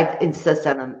 But I insist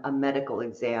on a medical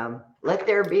exam. Let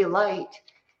there be light.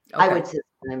 Okay. I would say,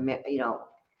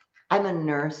 I'm a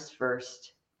nurse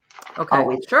first. Okay.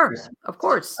 Always sure. Of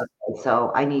course. Okay.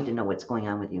 So I need to know what's going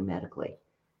on with you medically.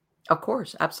 Of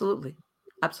course. Absolutely.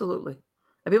 Absolutely.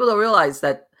 And people don't realize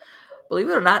that, believe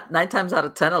it or not, 9 times out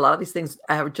of 10, a lot of these things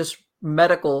have just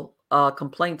medical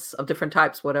complaints of different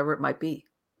types, whatever it might be.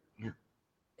 Yeah.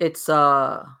 It's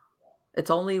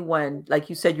only when, like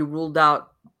you said, you ruled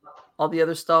out all the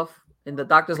other stuff, and the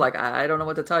doctor's like, I don't know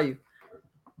what to tell you.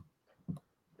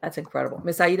 That's incredible.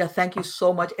 Miss Aida, thank you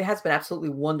so much. It has been absolutely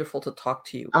wonderful to talk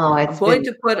to you. Oh, I'm going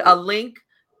to put a link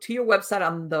to your website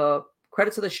on the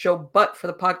credits of the show, but for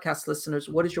the podcast listeners,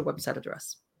 what is your website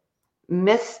address?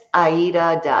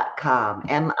 missaida.com,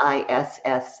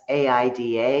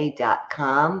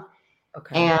 missaida.com.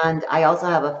 Okay. And I also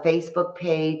have a Facebook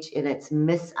page, and it's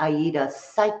Miss Aida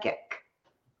Psychic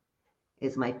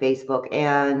is my Facebook.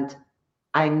 And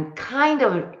I'm kind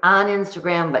of on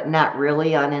Instagram, but not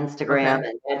really on Instagram. Okay.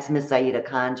 And that's Miss Aida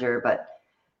Conjure. But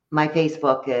my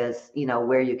Facebook is,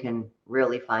 where you can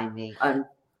really find me on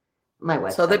my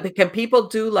website. So can people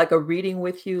do like a reading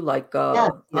with you, like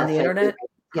on the internet?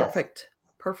 Yes. Perfect.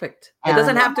 Perfect. It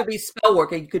doesn't have to be spell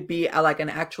work. It could be like an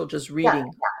actual just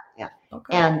reading. Yeah.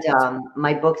 Okay. And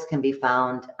my books can be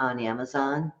found on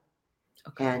Amazon.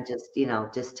 Okay. And just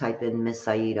type in Miss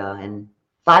Aida, and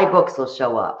 5 books will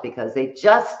show up because they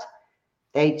just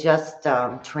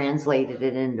translated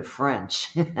it into French.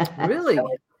 Really? So,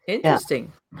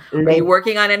 interesting. Yeah. Are you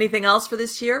working on anything else for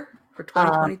this year? For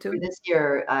 2022? For this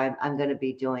year, I'm going to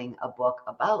be doing a book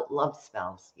about love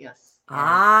spells. Yes.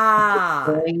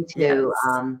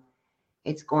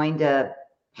 It's going to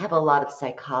have a lot of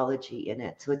psychology in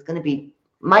it. So it's going to be,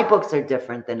 my books are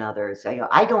different than others.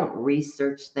 I don't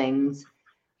research things.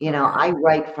 You know, I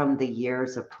write from the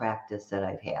years of practice that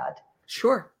I've had.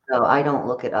 Sure. So I don't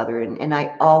look at other, and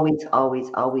I always,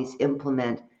 always, always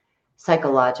implement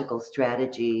psychological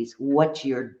strategies, what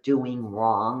you're doing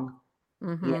wrong, you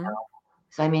Mm-hmm. know.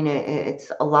 So I mean,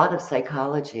 it's a lot of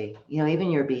psychology, you know,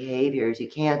 even your behaviors. You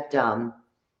can't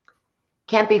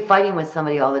be fighting with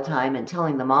somebody all the time and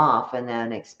telling them off and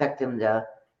then expect them to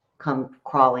come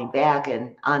crawling back.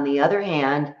 And on the other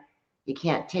hand, you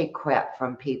can't take crap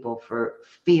from people for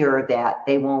fear that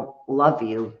they won't love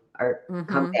you or come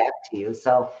Mm-hmm. back to you.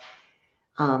 So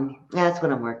that's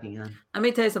what I'm working on. Let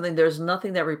me tell you something. There's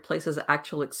nothing that replaces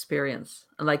actual experience.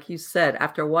 And like you said,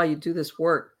 after a while, you do this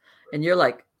work and you're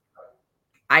like,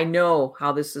 I know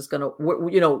how this is going to,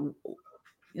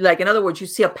 like, in other words, you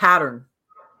see a pattern.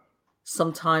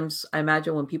 Sometimes I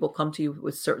imagine when people come to you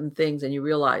with certain things and you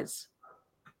realize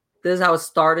this is how it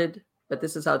started, but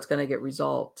this is how it's going to get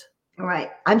resolved. Right.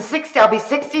 I'm 60. I'll be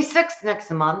 66 next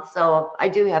month. So I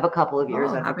do have a couple of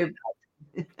years under my belt.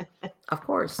 Of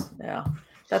course. Yeah.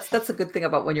 That's a good thing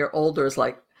about when you're older. It's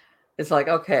like,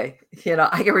 okay,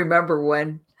 I can remember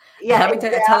when. Yeah,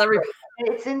 exactly. Tell everybody.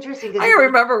 It's interesting. I can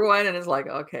remember when, and it's like,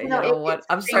 okay, you know what?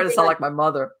 I'm starting to sound like my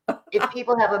mother. If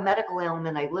people have a medical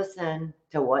ailment, I listen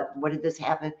to what did this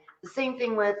happen? The same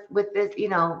thing with this,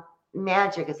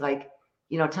 magic is like,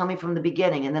 tell me from the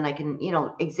beginning, and then I can,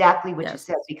 exactly what you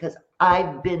said, because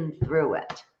I've been through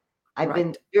it. I've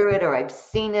been through it, or I've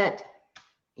seen it.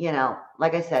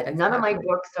 Like I said, none of my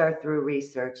books are through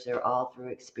research. They're all through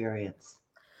experience.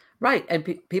 Right. And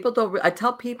people don't, I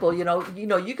tell people, you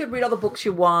could read all the books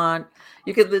you want.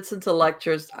 You could listen to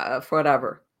lectures for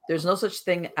whatever. There's no such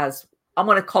thing as, I'm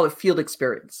going to call it field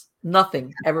experience.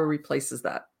 Nothing ever replaces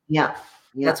that. Yeah.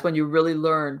 That's when you really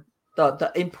learn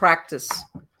the in practice,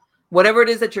 whatever it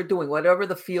is that you're doing, whatever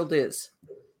the field is.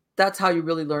 That's how you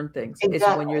really learn things. Is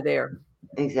when you're there.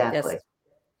 Exactly. Yes.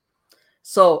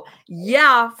 So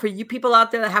yeah, for you people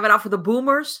out there that have it out for the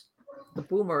boomers,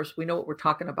 we know what we're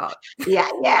talking about. Yeah.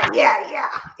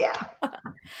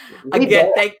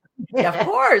 Again, of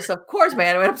course,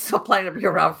 man. I'm still planning to be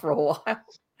around for a while.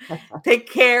 Take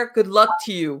care. Good luck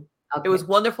to you. Okay. It was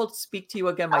wonderful to speak to you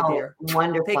again, my dear.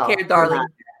 Wonderful. Take care, darling.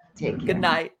 Take care. Good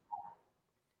night.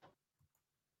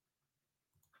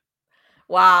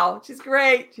 Wow, she's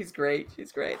great. She's great.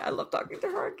 I love talking to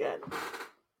her again.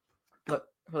 Look,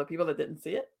 for the people that didn't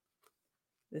see it,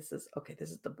 this is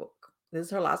the book. This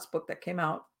is her last book that came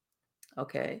out.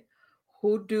 Okay.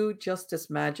 Hoodoo Justice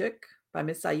Magic by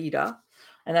Miss Aida.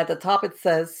 And at the top it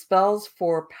says spells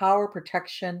for power,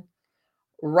 protection,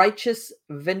 righteous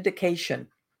vindication.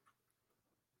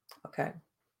 Okay.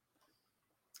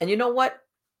 And you know what?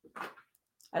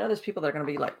 I know there's people that are going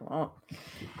to be like, oh.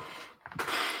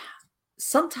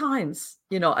 Sometimes,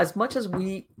 as much as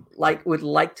we would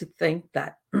like to think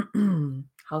that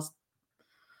how's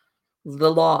the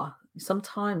law,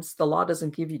 sometimes the law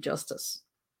doesn't give you justice.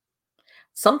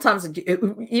 Sometimes,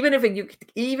 even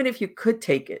if you could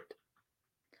take it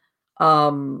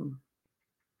to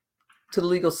the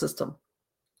legal system,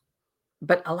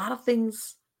 but a lot of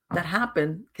things that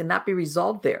happen cannot be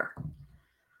resolved there.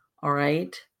 All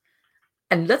right.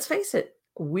 And let's face it,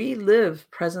 we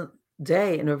live present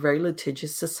day in a very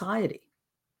litigious society.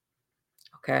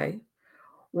 Okay.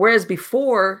 Whereas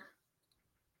before,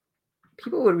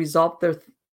 people would resolve their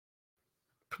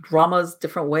dramas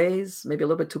different ways, maybe a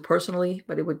little bit too personally,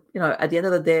 but it would, at the end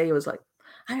of the day, it was like,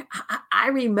 I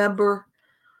remember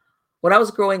when I was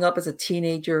growing up as a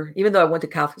teenager, even though I went to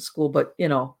Catholic school, but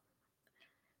there's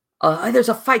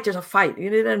a fight. You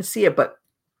didn't see it, but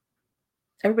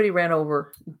everybody ran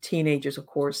over, teenagers, of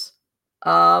course.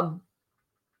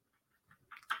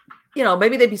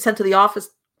 Maybe they'd be sent to the office,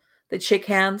 they'd shake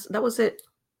hands, and that was it.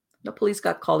 No police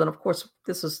got called, and of course,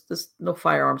 no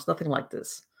firearms, nothing like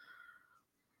this.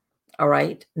 All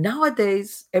right.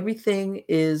 Nowadays, everything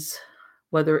is,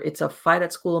 whether it's a fight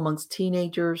at school amongst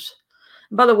teenagers.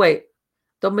 And by the way,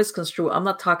 don't misconstrue. I'm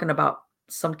not talking about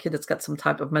some kid that's got some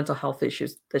type of mental health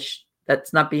issues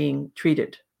that's not being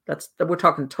treated. We're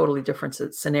talking totally different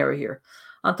scenario here.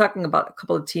 I'm talking about a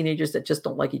couple of teenagers that just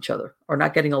don't like each other, or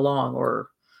not getting along, or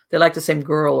they like the same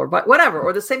girl, or whatever,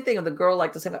 or the same thing, or the girl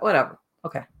like the same, whatever.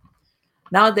 Okay.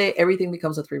 Nowadays, everything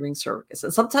becomes a three-ring circus.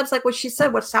 And sometimes, like what she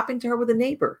said, what's happening to her with a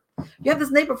neighbor. You have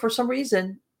this neighbor, for some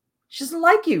reason, she doesn't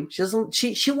like you.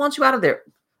 She wants you out of there.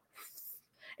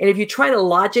 And if you try to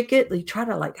logic it, you try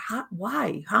to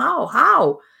why?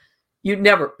 How? You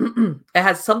never. It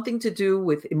has something to do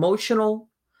with emotional,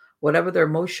 whatever their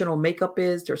emotional makeup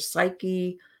is, their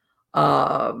psyche,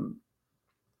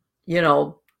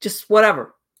 just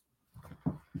whatever.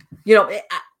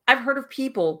 I've heard of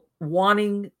people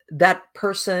wanting that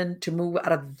person to move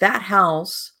out of that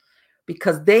house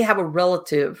because they have a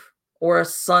relative or a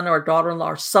son or a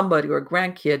daughter-in-law or somebody or a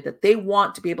grandkid that they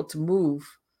want to be able to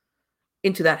move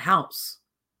into that house.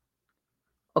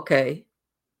 Okay.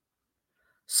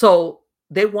 So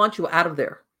they want you out of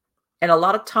there. And a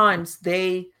lot of times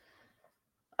they,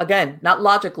 again, not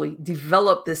logically,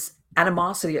 develop this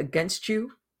animosity against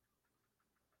you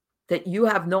that you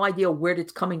have no idea where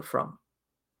it's coming from.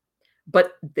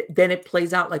 But then it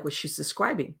plays out like what she's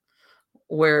describing,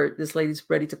 where this lady's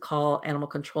ready to call animal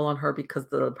control on her because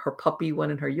her puppy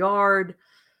went in her yard.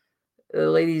 The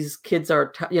lady's kids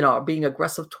are, being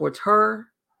aggressive towards her.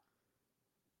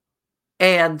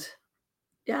 And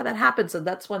yeah, that happens. And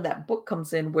that's when that book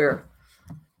comes in where,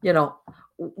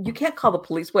 you can't call the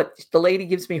police. What? The lady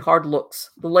gives me hard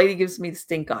looks. The lady gives me the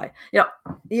stink eye. They're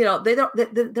not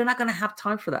going to have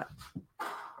time for that.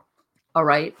 All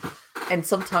right. And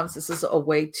sometimes this is a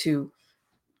way to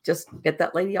just get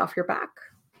that lady off your back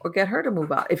or get her to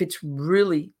move out. If it's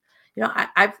really,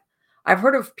 I've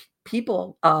heard of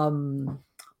people,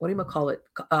 what do you call it?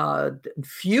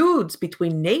 Feuds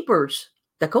between neighbors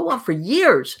that go on for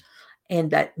years.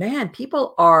 And that, man,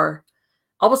 people are,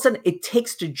 all of a sudden it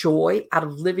takes the joy out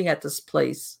of living at this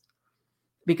place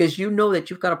because you know that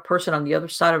you've got a person on the other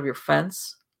side of your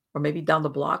fence or maybe down the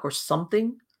block or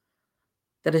something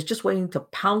that is just waiting to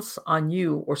pounce on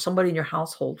you or somebody in your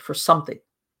household for something.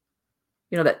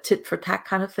 That tit for tat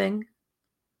kind of thing.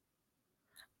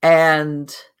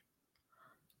 And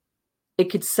it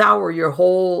could sour your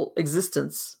whole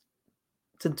existence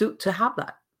to have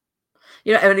that.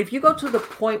 And if you go to the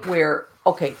point where,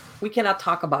 okay, we cannot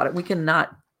talk about it. We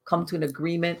cannot come to an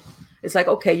agreement. It's like,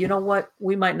 okay, you know what?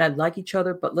 We might not like each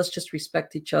other, but let's just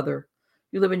respect each other.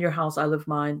 You live in your house, I live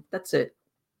mine. That's it.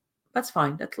 That's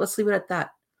fine. Let's leave it at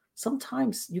that.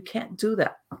 Sometimes you can't do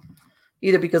that.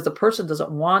 Either because the person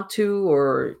doesn't want to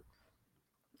or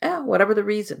whatever the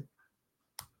reason.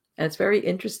 And it's very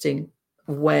interesting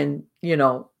when,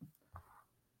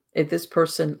 if this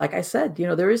person, like I said,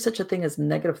 there is such a thing as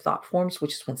negative thought forms,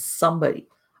 which is when somebody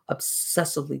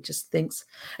obsessively just thinks.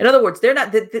 In other words, they're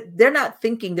not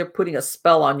thinking they're putting a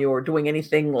spell on you or doing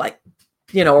anything like,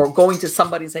 or going to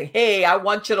somebody and saying, hey, I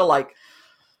want you to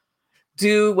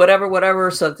do whatever,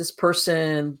 so that this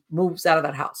person moves out of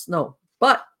that house. No,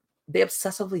 but they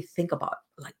obsessively think about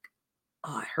it,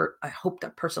 oh, I hope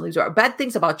that person leaves. Or bad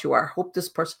things about you, or I hope this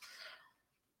person.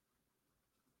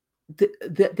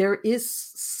 There is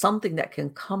something that can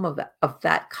come of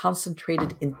that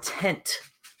concentrated intent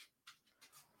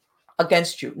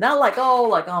against you. Not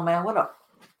oh man, what a,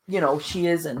 she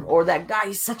is, or that guy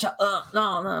is such a, no.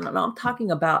 I'm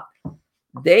talking about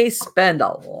they spend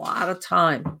a lot of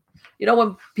time.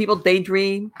 When people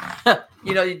daydream,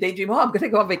 you daydream, oh, I'm going to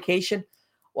go on vacation.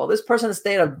 Well, this person in a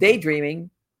state of daydreaming,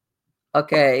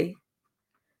 okay,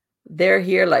 they're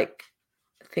here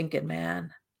thinking,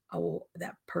 man, oh,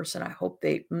 that person, I hope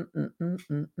they,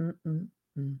 and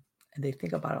they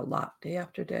think about it a lot, day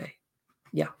after day.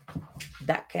 Yeah,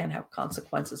 that can have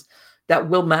consequences that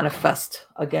will manifest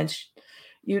against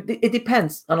you. It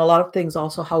depends on a lot of things,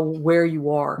 also where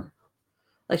you are.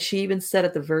 Like she even said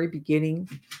at the very beginning,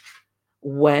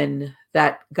 when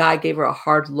that guy gave her a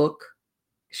hard look,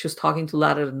 she was talking too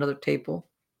loud at another table.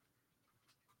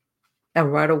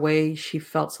 And right away, she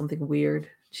felt something weird.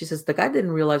 She says the guy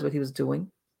didn't realize what he was doing.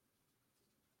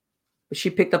 But she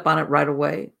picked up on it right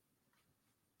away.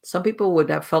 Some people would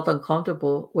have felt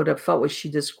uncomfortable, would have felt what she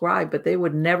described, but they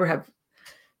would never have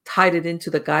tied it into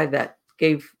the guy that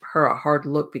gave her a hard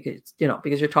look because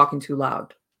you're talking too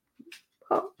loud.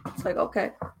 Oh, it's like,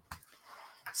 okay.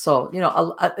 So,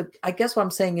 I guess what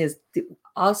I'm saying is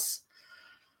us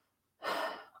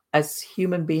as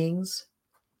human beings,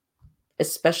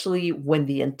 especially when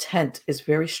the intent is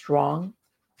very strong,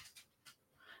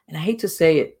 and I hate to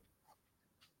say it,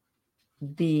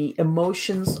 the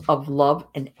emotions of love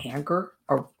and anger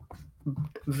are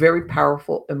very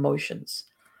powerful emotions.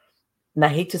 And I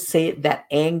hate to say it, that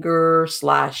anger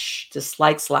 /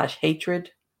 dislike /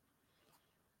 hatred,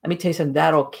 let me tell you something,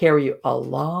 that'll carry you a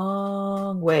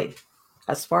long way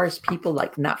as far as people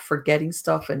not forgetting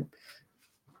stuff. And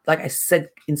like I said,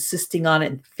 insisting on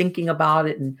it and thinking about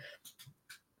it. And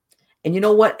you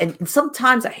know what? And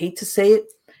sometimes I hate to say it,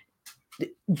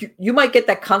 you might get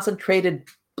that concentrated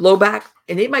blowback,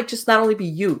 and it might just not only be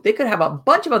you. They could have a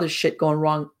bunch of other shit going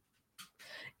wrong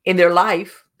in their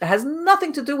life that has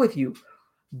nothing to do with you.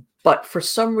 But for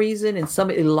some reason, in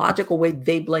some illogical way,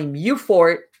 they blame you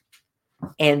for it.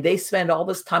 And they spend all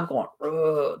this time going,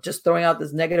 "Ugh," just throwing out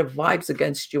this negative vibes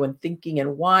against you and thinking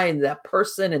and why and that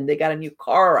person and they got a new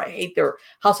car. I hate their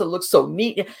house. It looks so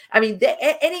neat. I mean,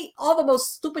 all the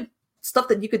most stupid stuff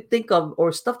that you could think of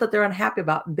or stuff that they're unhappy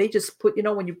about. And they just put, you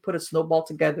know, when you put a snowball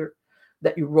together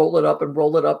that you roll it up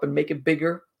and make it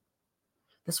bigger.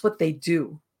 That's what they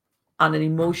do on an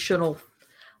emotional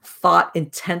thought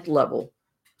intent level.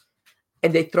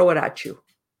 And they throw it at you.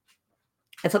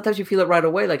 And sometimes you feel it right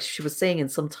away, like she was saying,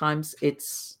 and sometimes it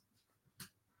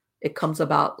comes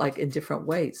about like in different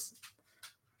ways.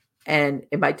 And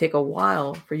it might take a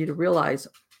while for you to realize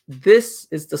this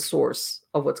is the source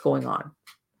of what's going on.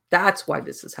 That's why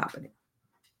this is happening.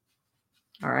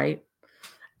 All right.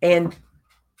 And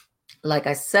like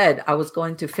I said, I was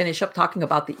going to finish up talking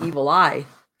about the evil eye.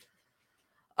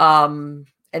 And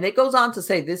it goes on to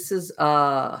say this is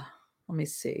let me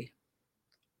see.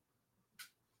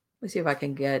 Let me see if I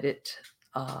can get it.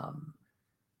 Let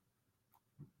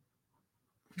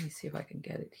me see if I can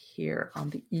get it here on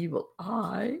the evil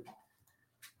eye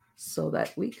so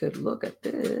that we could look at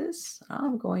this.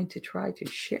 I'm going to try to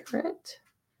share it.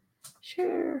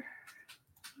 Share.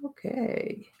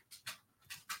 Okay.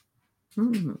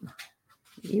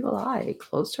 Evil eye,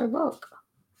 closer look.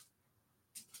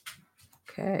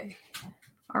 Okay.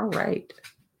 All right.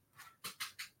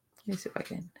 Let me see if I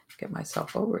can get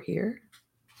myself over here.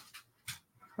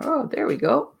 Oh, there we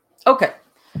go. Okay.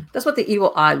 That's what the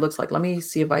evil eye looks like. Let me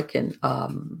see if I can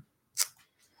okay,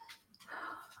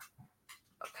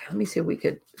 let me see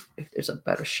if there's a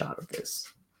better shot of this.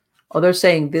 Oh, they're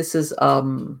saying this is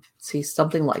see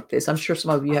something like this. I'm sure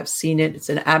some of you have seen it. It's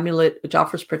an amulet which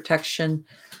offers protection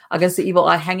against the evil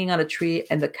eye, hanging on a tree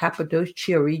in the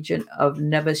Cappadocia region of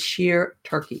Nevşehir,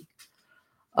 Turkey.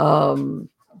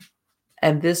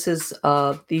 And this is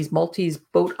these Maltese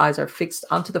boat eyes are fixed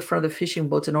onto the front of the fishing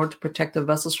boats in order to protect the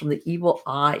vessels from the evil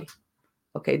eye.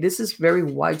 Okay, this is very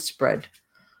widespread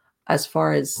as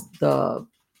far as that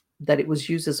it was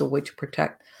used as a way to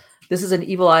protect. This is an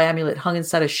evil eye amulet hung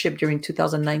inside a ship during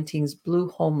 2019's Blue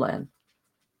Homeland,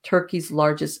 Turkey's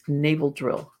largest naval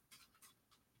drill.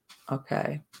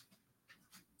 Okay.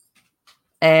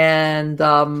 And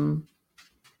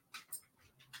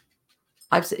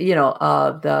I've you know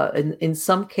in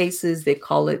some cases they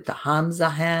call it the Hamza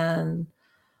hand.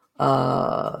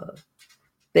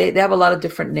 They have a lot of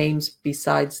different names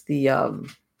besides the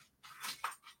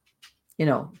you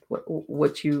know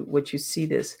what you see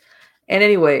this. And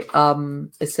anyway,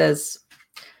 it says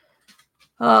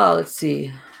let's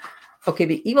see. Okay,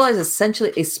 the evil eye is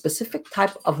essentially a specific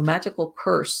type of magical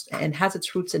curse and has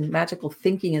its roots in magical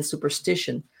thinking and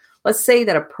superstition. Let's say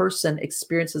that a person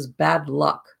experiences bad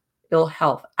luck, ill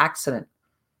health, accident,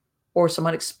 or some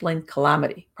unexplained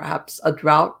calamity, perhaps a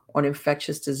drought or an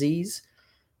infectious disease.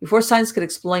 Before science could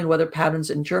explain weather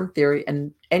patterns and germ theory,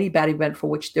 and any bad event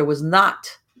for which there was not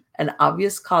an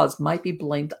obvious cause might be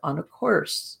blamed on a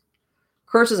curse.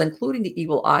 Curses, including the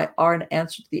evil eye, are an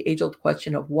answer to the age-old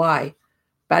question of why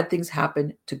bad things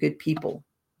happen to good people.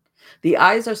 The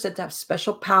eyes are said to have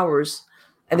special powers,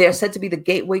 and they are said to be the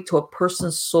gateway to a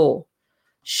person's soul.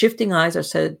 Shifting eyes are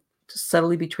said to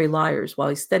subtly betray liars, while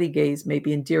a steady gaze may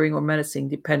be endearing or menacing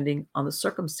depending on the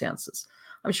circumstances.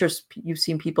 I'm sure you've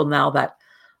seen people now that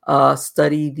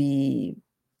study the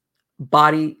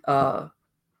body, the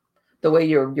way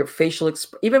your facial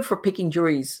even for picking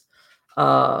juries,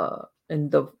 in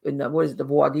the what is it, the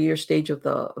voir dire stage of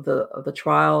the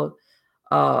trial,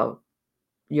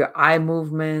 your eye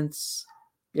movements,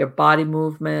 your body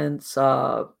movements,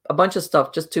 a bunch of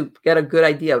stuff just to get a good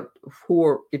idea of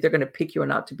if they're going to pick you or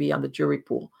not to be on the jury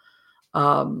pool.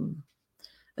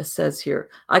 It says here,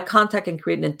 eye contact can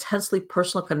create an intensely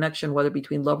personal connection, whether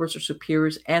between lovers or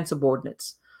superiors and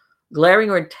subordinates. Glaring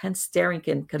or intense staring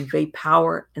can convey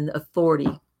power and authority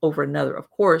over another. Of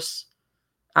course,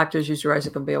 actors use their eyes to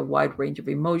convey a wide range of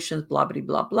emotions, blah, blah,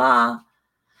 blah, blah.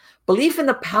 Belief in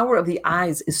the power of the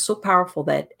eyes is so powerful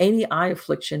that any eye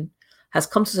affliction has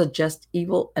come to suggest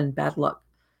evil and bad luck.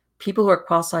 People who are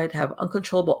cross-eyed, have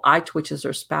uncontrollable eye twitches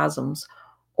or spasms,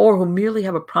 or who merely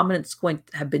have a prominent squint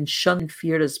have been shunned and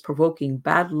feared as provoking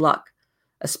bad luck,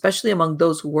 especially among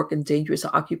those who work in dangerous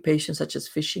occupations such as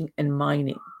fishing and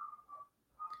mining.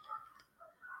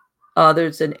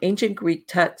 There's an ancient Greek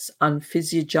text on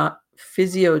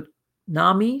physiognomy,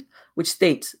 which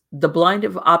states, the blind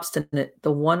of obstinate,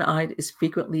 the one-eyed is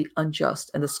frequently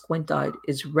unjust, and the squint-eyed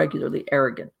is regularly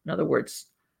arrogant. In other words,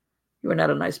 you are not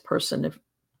a nice person if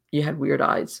you had weird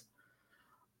eyes.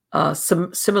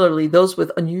 Similarly, those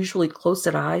with unusually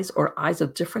close-set eyes or eyes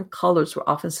of different colors were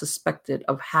often suspected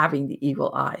of having the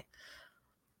evil eye.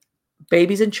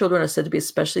 Babies and children are said to be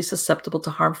especially susceptible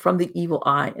to harm from the evil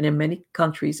eye, and in many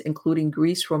countries, including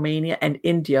Greece, Romania, and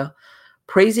India,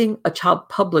 praising a child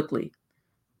publicly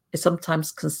is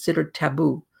sometimes considered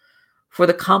taboo, for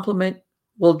the compliment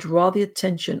will draw the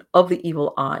attention of the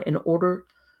evil eye. In order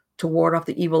to ward off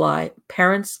the evil eye,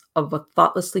 parents of a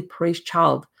thoughtlessly praised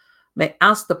child may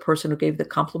ask the person who gave the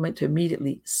compliment to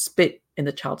immediately spit in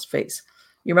the child's face.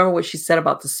 You remember what she said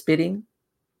about the spitting?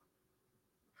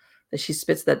 That she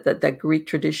spits, that Greek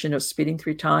tradition of spitting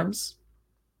 3 times.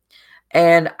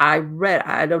 And I read,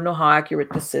 I don't know how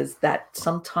accurate this is, that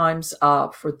sometimes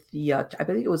for the, I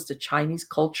believe it was the Chinese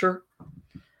culture,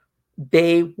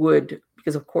 they would,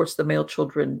 because of course the male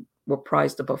children were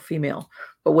prized above female,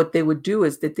 but what they would do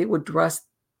is that they would dress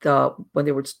when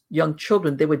they were young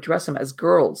children, they would dress them as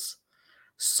girls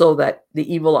so that the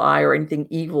evil eye or anything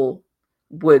evil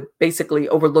would basically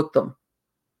overlook them.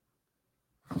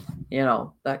 You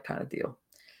know, that kind of deal.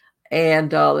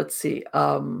 And let's see.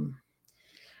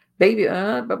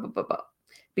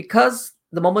 Because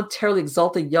the momentarily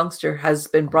exalted youngster has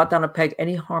been brought down a peg,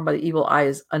 any harm by the evil eye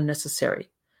is unnecessary.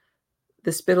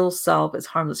 The spittle salve is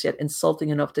harmless, yet insulting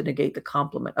enough to negate the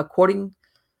compliment. According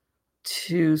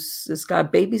to this guy,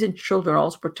 babies and children are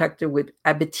also protected with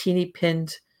abitini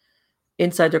pinned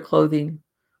inside their clothing,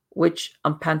 which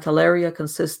on Pantelleria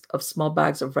consists of small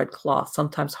bags of red cloth,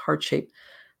 sometimes heart-shaped,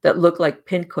 that look like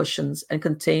pin cushions and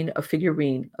contain a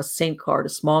figurine, a saint card, a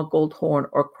small gold horn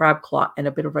or crab claw, and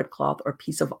a bit of red cloth or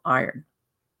piece of iron.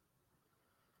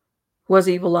 Who has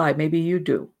an evil eye? Maybe you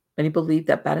do. Many believe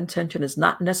that bad intention is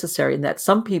not necessary and that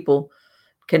some people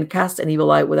can cast an evil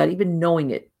eye without even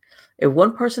knowing it. If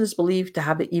one person is believed to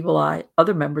have the evil eye,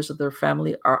 other members of their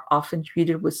family are often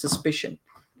treated with suspicion,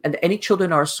 and any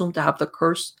children are assumed to have the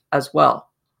curse as well.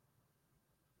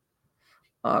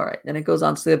 All right, then it goes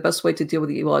on to say the best way to deal with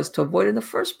the evil eye is to avoid it in the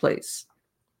first place.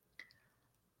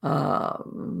 As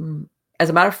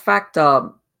a matter of fact,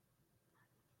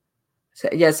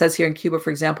 it says here in Cuba, for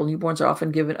example, newborns are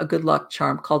often given a good luck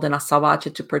charm called an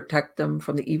azabache to protect them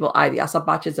from the evil eye. The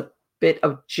azabache is a bit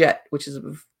of jet, which is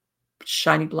a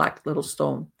shiny black little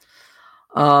stone.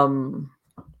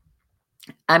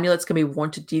 Amulets can be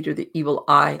worn to deter the evil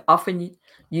eye, often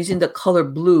using the color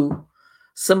blue,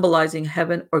 symbolizing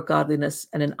heaven or godliness,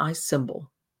 and an eye symbol.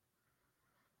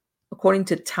 According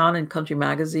to Town and Country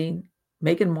magazine,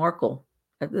 Meghan Markle,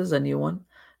 this is a new one,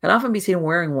 can often be seen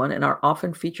wearing one and are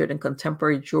often featured in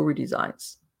contemporary jewelry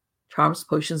designs. Charms,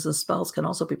 potions, and spells can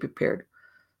also be prepared.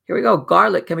 Here we go.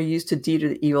 Garlic can be used to deter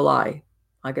the evil eye.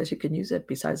 I guess you can use it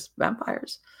besides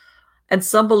vampires. And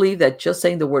some believe that just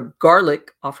saying the word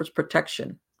garlic offers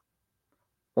protection.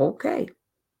 Okay.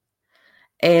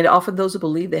 And often those who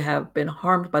believe they have been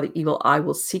harmed by the evil eye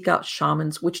will seek out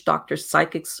shamans, witch doctors,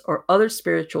 psychics, or other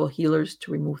spiritual healers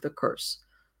to remove the curse.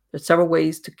 There are several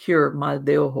ways to cure mal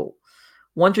de ojo.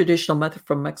 One traditional method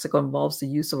from Mexico involves the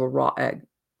use of a raw egg.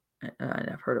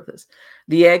 I've heard of this.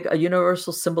 The egg, a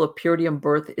universal symbol of purity and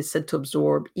birth, is said to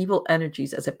absorb evil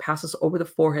energies as it passes over the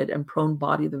forehead and prone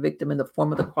body of the victim in the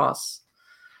form of the cross.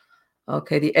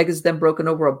 Okay, the egg is then broken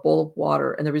over a bowl of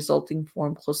water and the resulting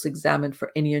form closely examined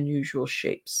for any unusual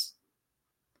shapes.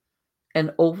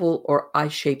 An oval or eye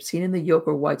shape seen in the yolk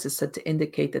or whites is said to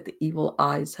indicate that the evil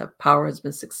eyes have power has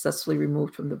been successfully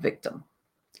removed from the victim.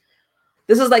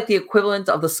 This is like the equivalent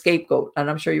of the scapegoat, and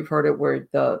I'm sure you've heard it, where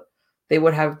they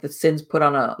would have the sins put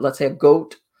on let's say a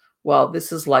goat. Well,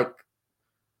 this is like,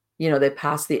 they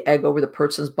pass the egg over the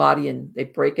person's body and they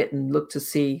break it and look to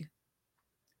see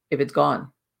if it's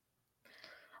gone.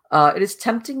 It is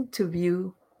tempting to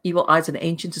view evil eyes as an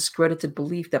ancient discredited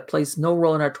belief that plays no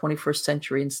role in our 21st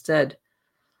century. Instead,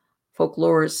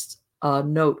 folklorists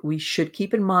note we should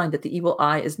keep in mind that the evil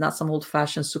eye is not some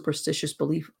old-fashioned superstitious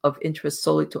belief of interest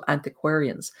solely to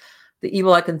antiquarians. The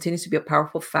evil eye continues to be a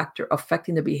powerful factor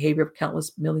affecting the behavior of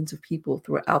countless millions of people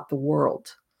throughout the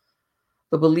world.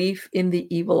 The belief in the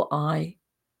evil eye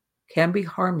can be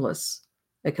harmless.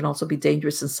 It can also be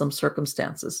dangerous in some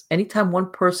circumstances. Anytime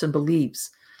one person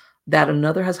believes that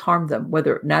another has harmed them,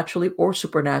 whether naturally or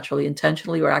supernaturally,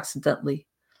 intentionally or accidentally,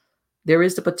 there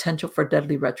is the potential for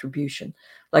deadly retribution.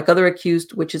 Like other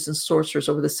accused witches and sorcerers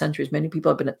over the centuries, many people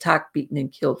have been attacked, beaten,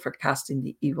 and killed for casting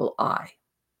the evil eye.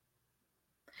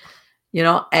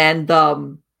 And I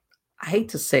hate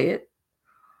to say it,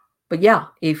 but yeah,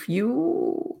 if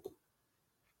you're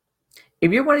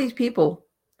one of these people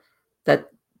that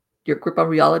your grip on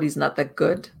reality is not that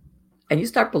good, and you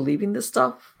start believing this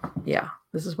stuff, yeah,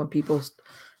 this is when people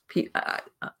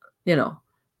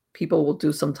will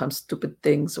do sometimes stupid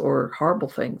things or horrible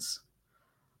things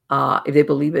if they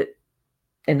believe it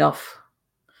enough.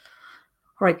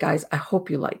 All right, guys, I hope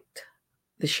you liked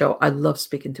the show. I love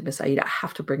speaking to Miss Aida. I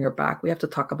have to bring her back. We have to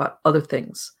talk about other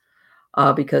things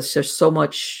because there's so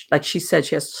much, like she said,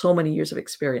 she has so many years of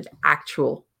experience,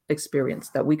 actual experience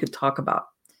that we could talk about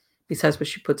besides what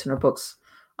she puts in her books.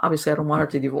 Obviously, I don't want her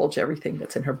to divulge everything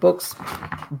that's in her books,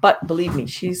 but believe me,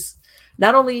 she's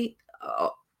not only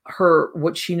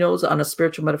what she knows on a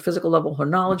spiritual, metaphysical level, her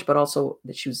knowledge, but also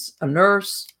that she was a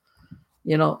nurse.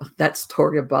 You know, that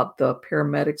story about the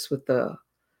paramedics with the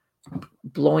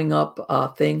blowing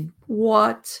up thing.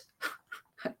 What?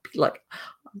 I'd be like,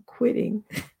 I'm quitting.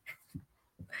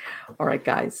 All right,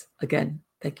 guys. Again,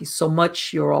 thank you so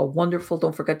much. You're all wonderful.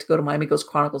 Don't forget to go to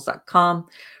MiamiGhostChronicles.com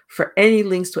for any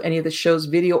links to any of the show's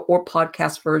video or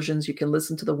podcast versions. You can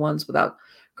listen to the ones without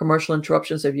commercial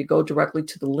interruptions if you go directly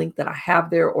to the link that I have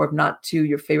there, or if not, to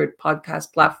your favorite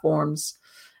podcast platforms.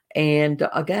 And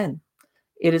again,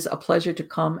 it is a pleasure to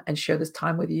come and share this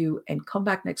time with you, and come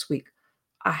back next week.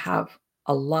 I have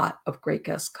a lot of great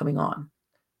guests coming on.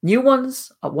 New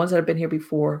ones that have been here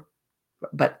before,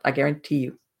 but I guarantee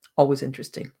you, always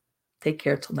interesting. Take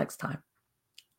care till next time.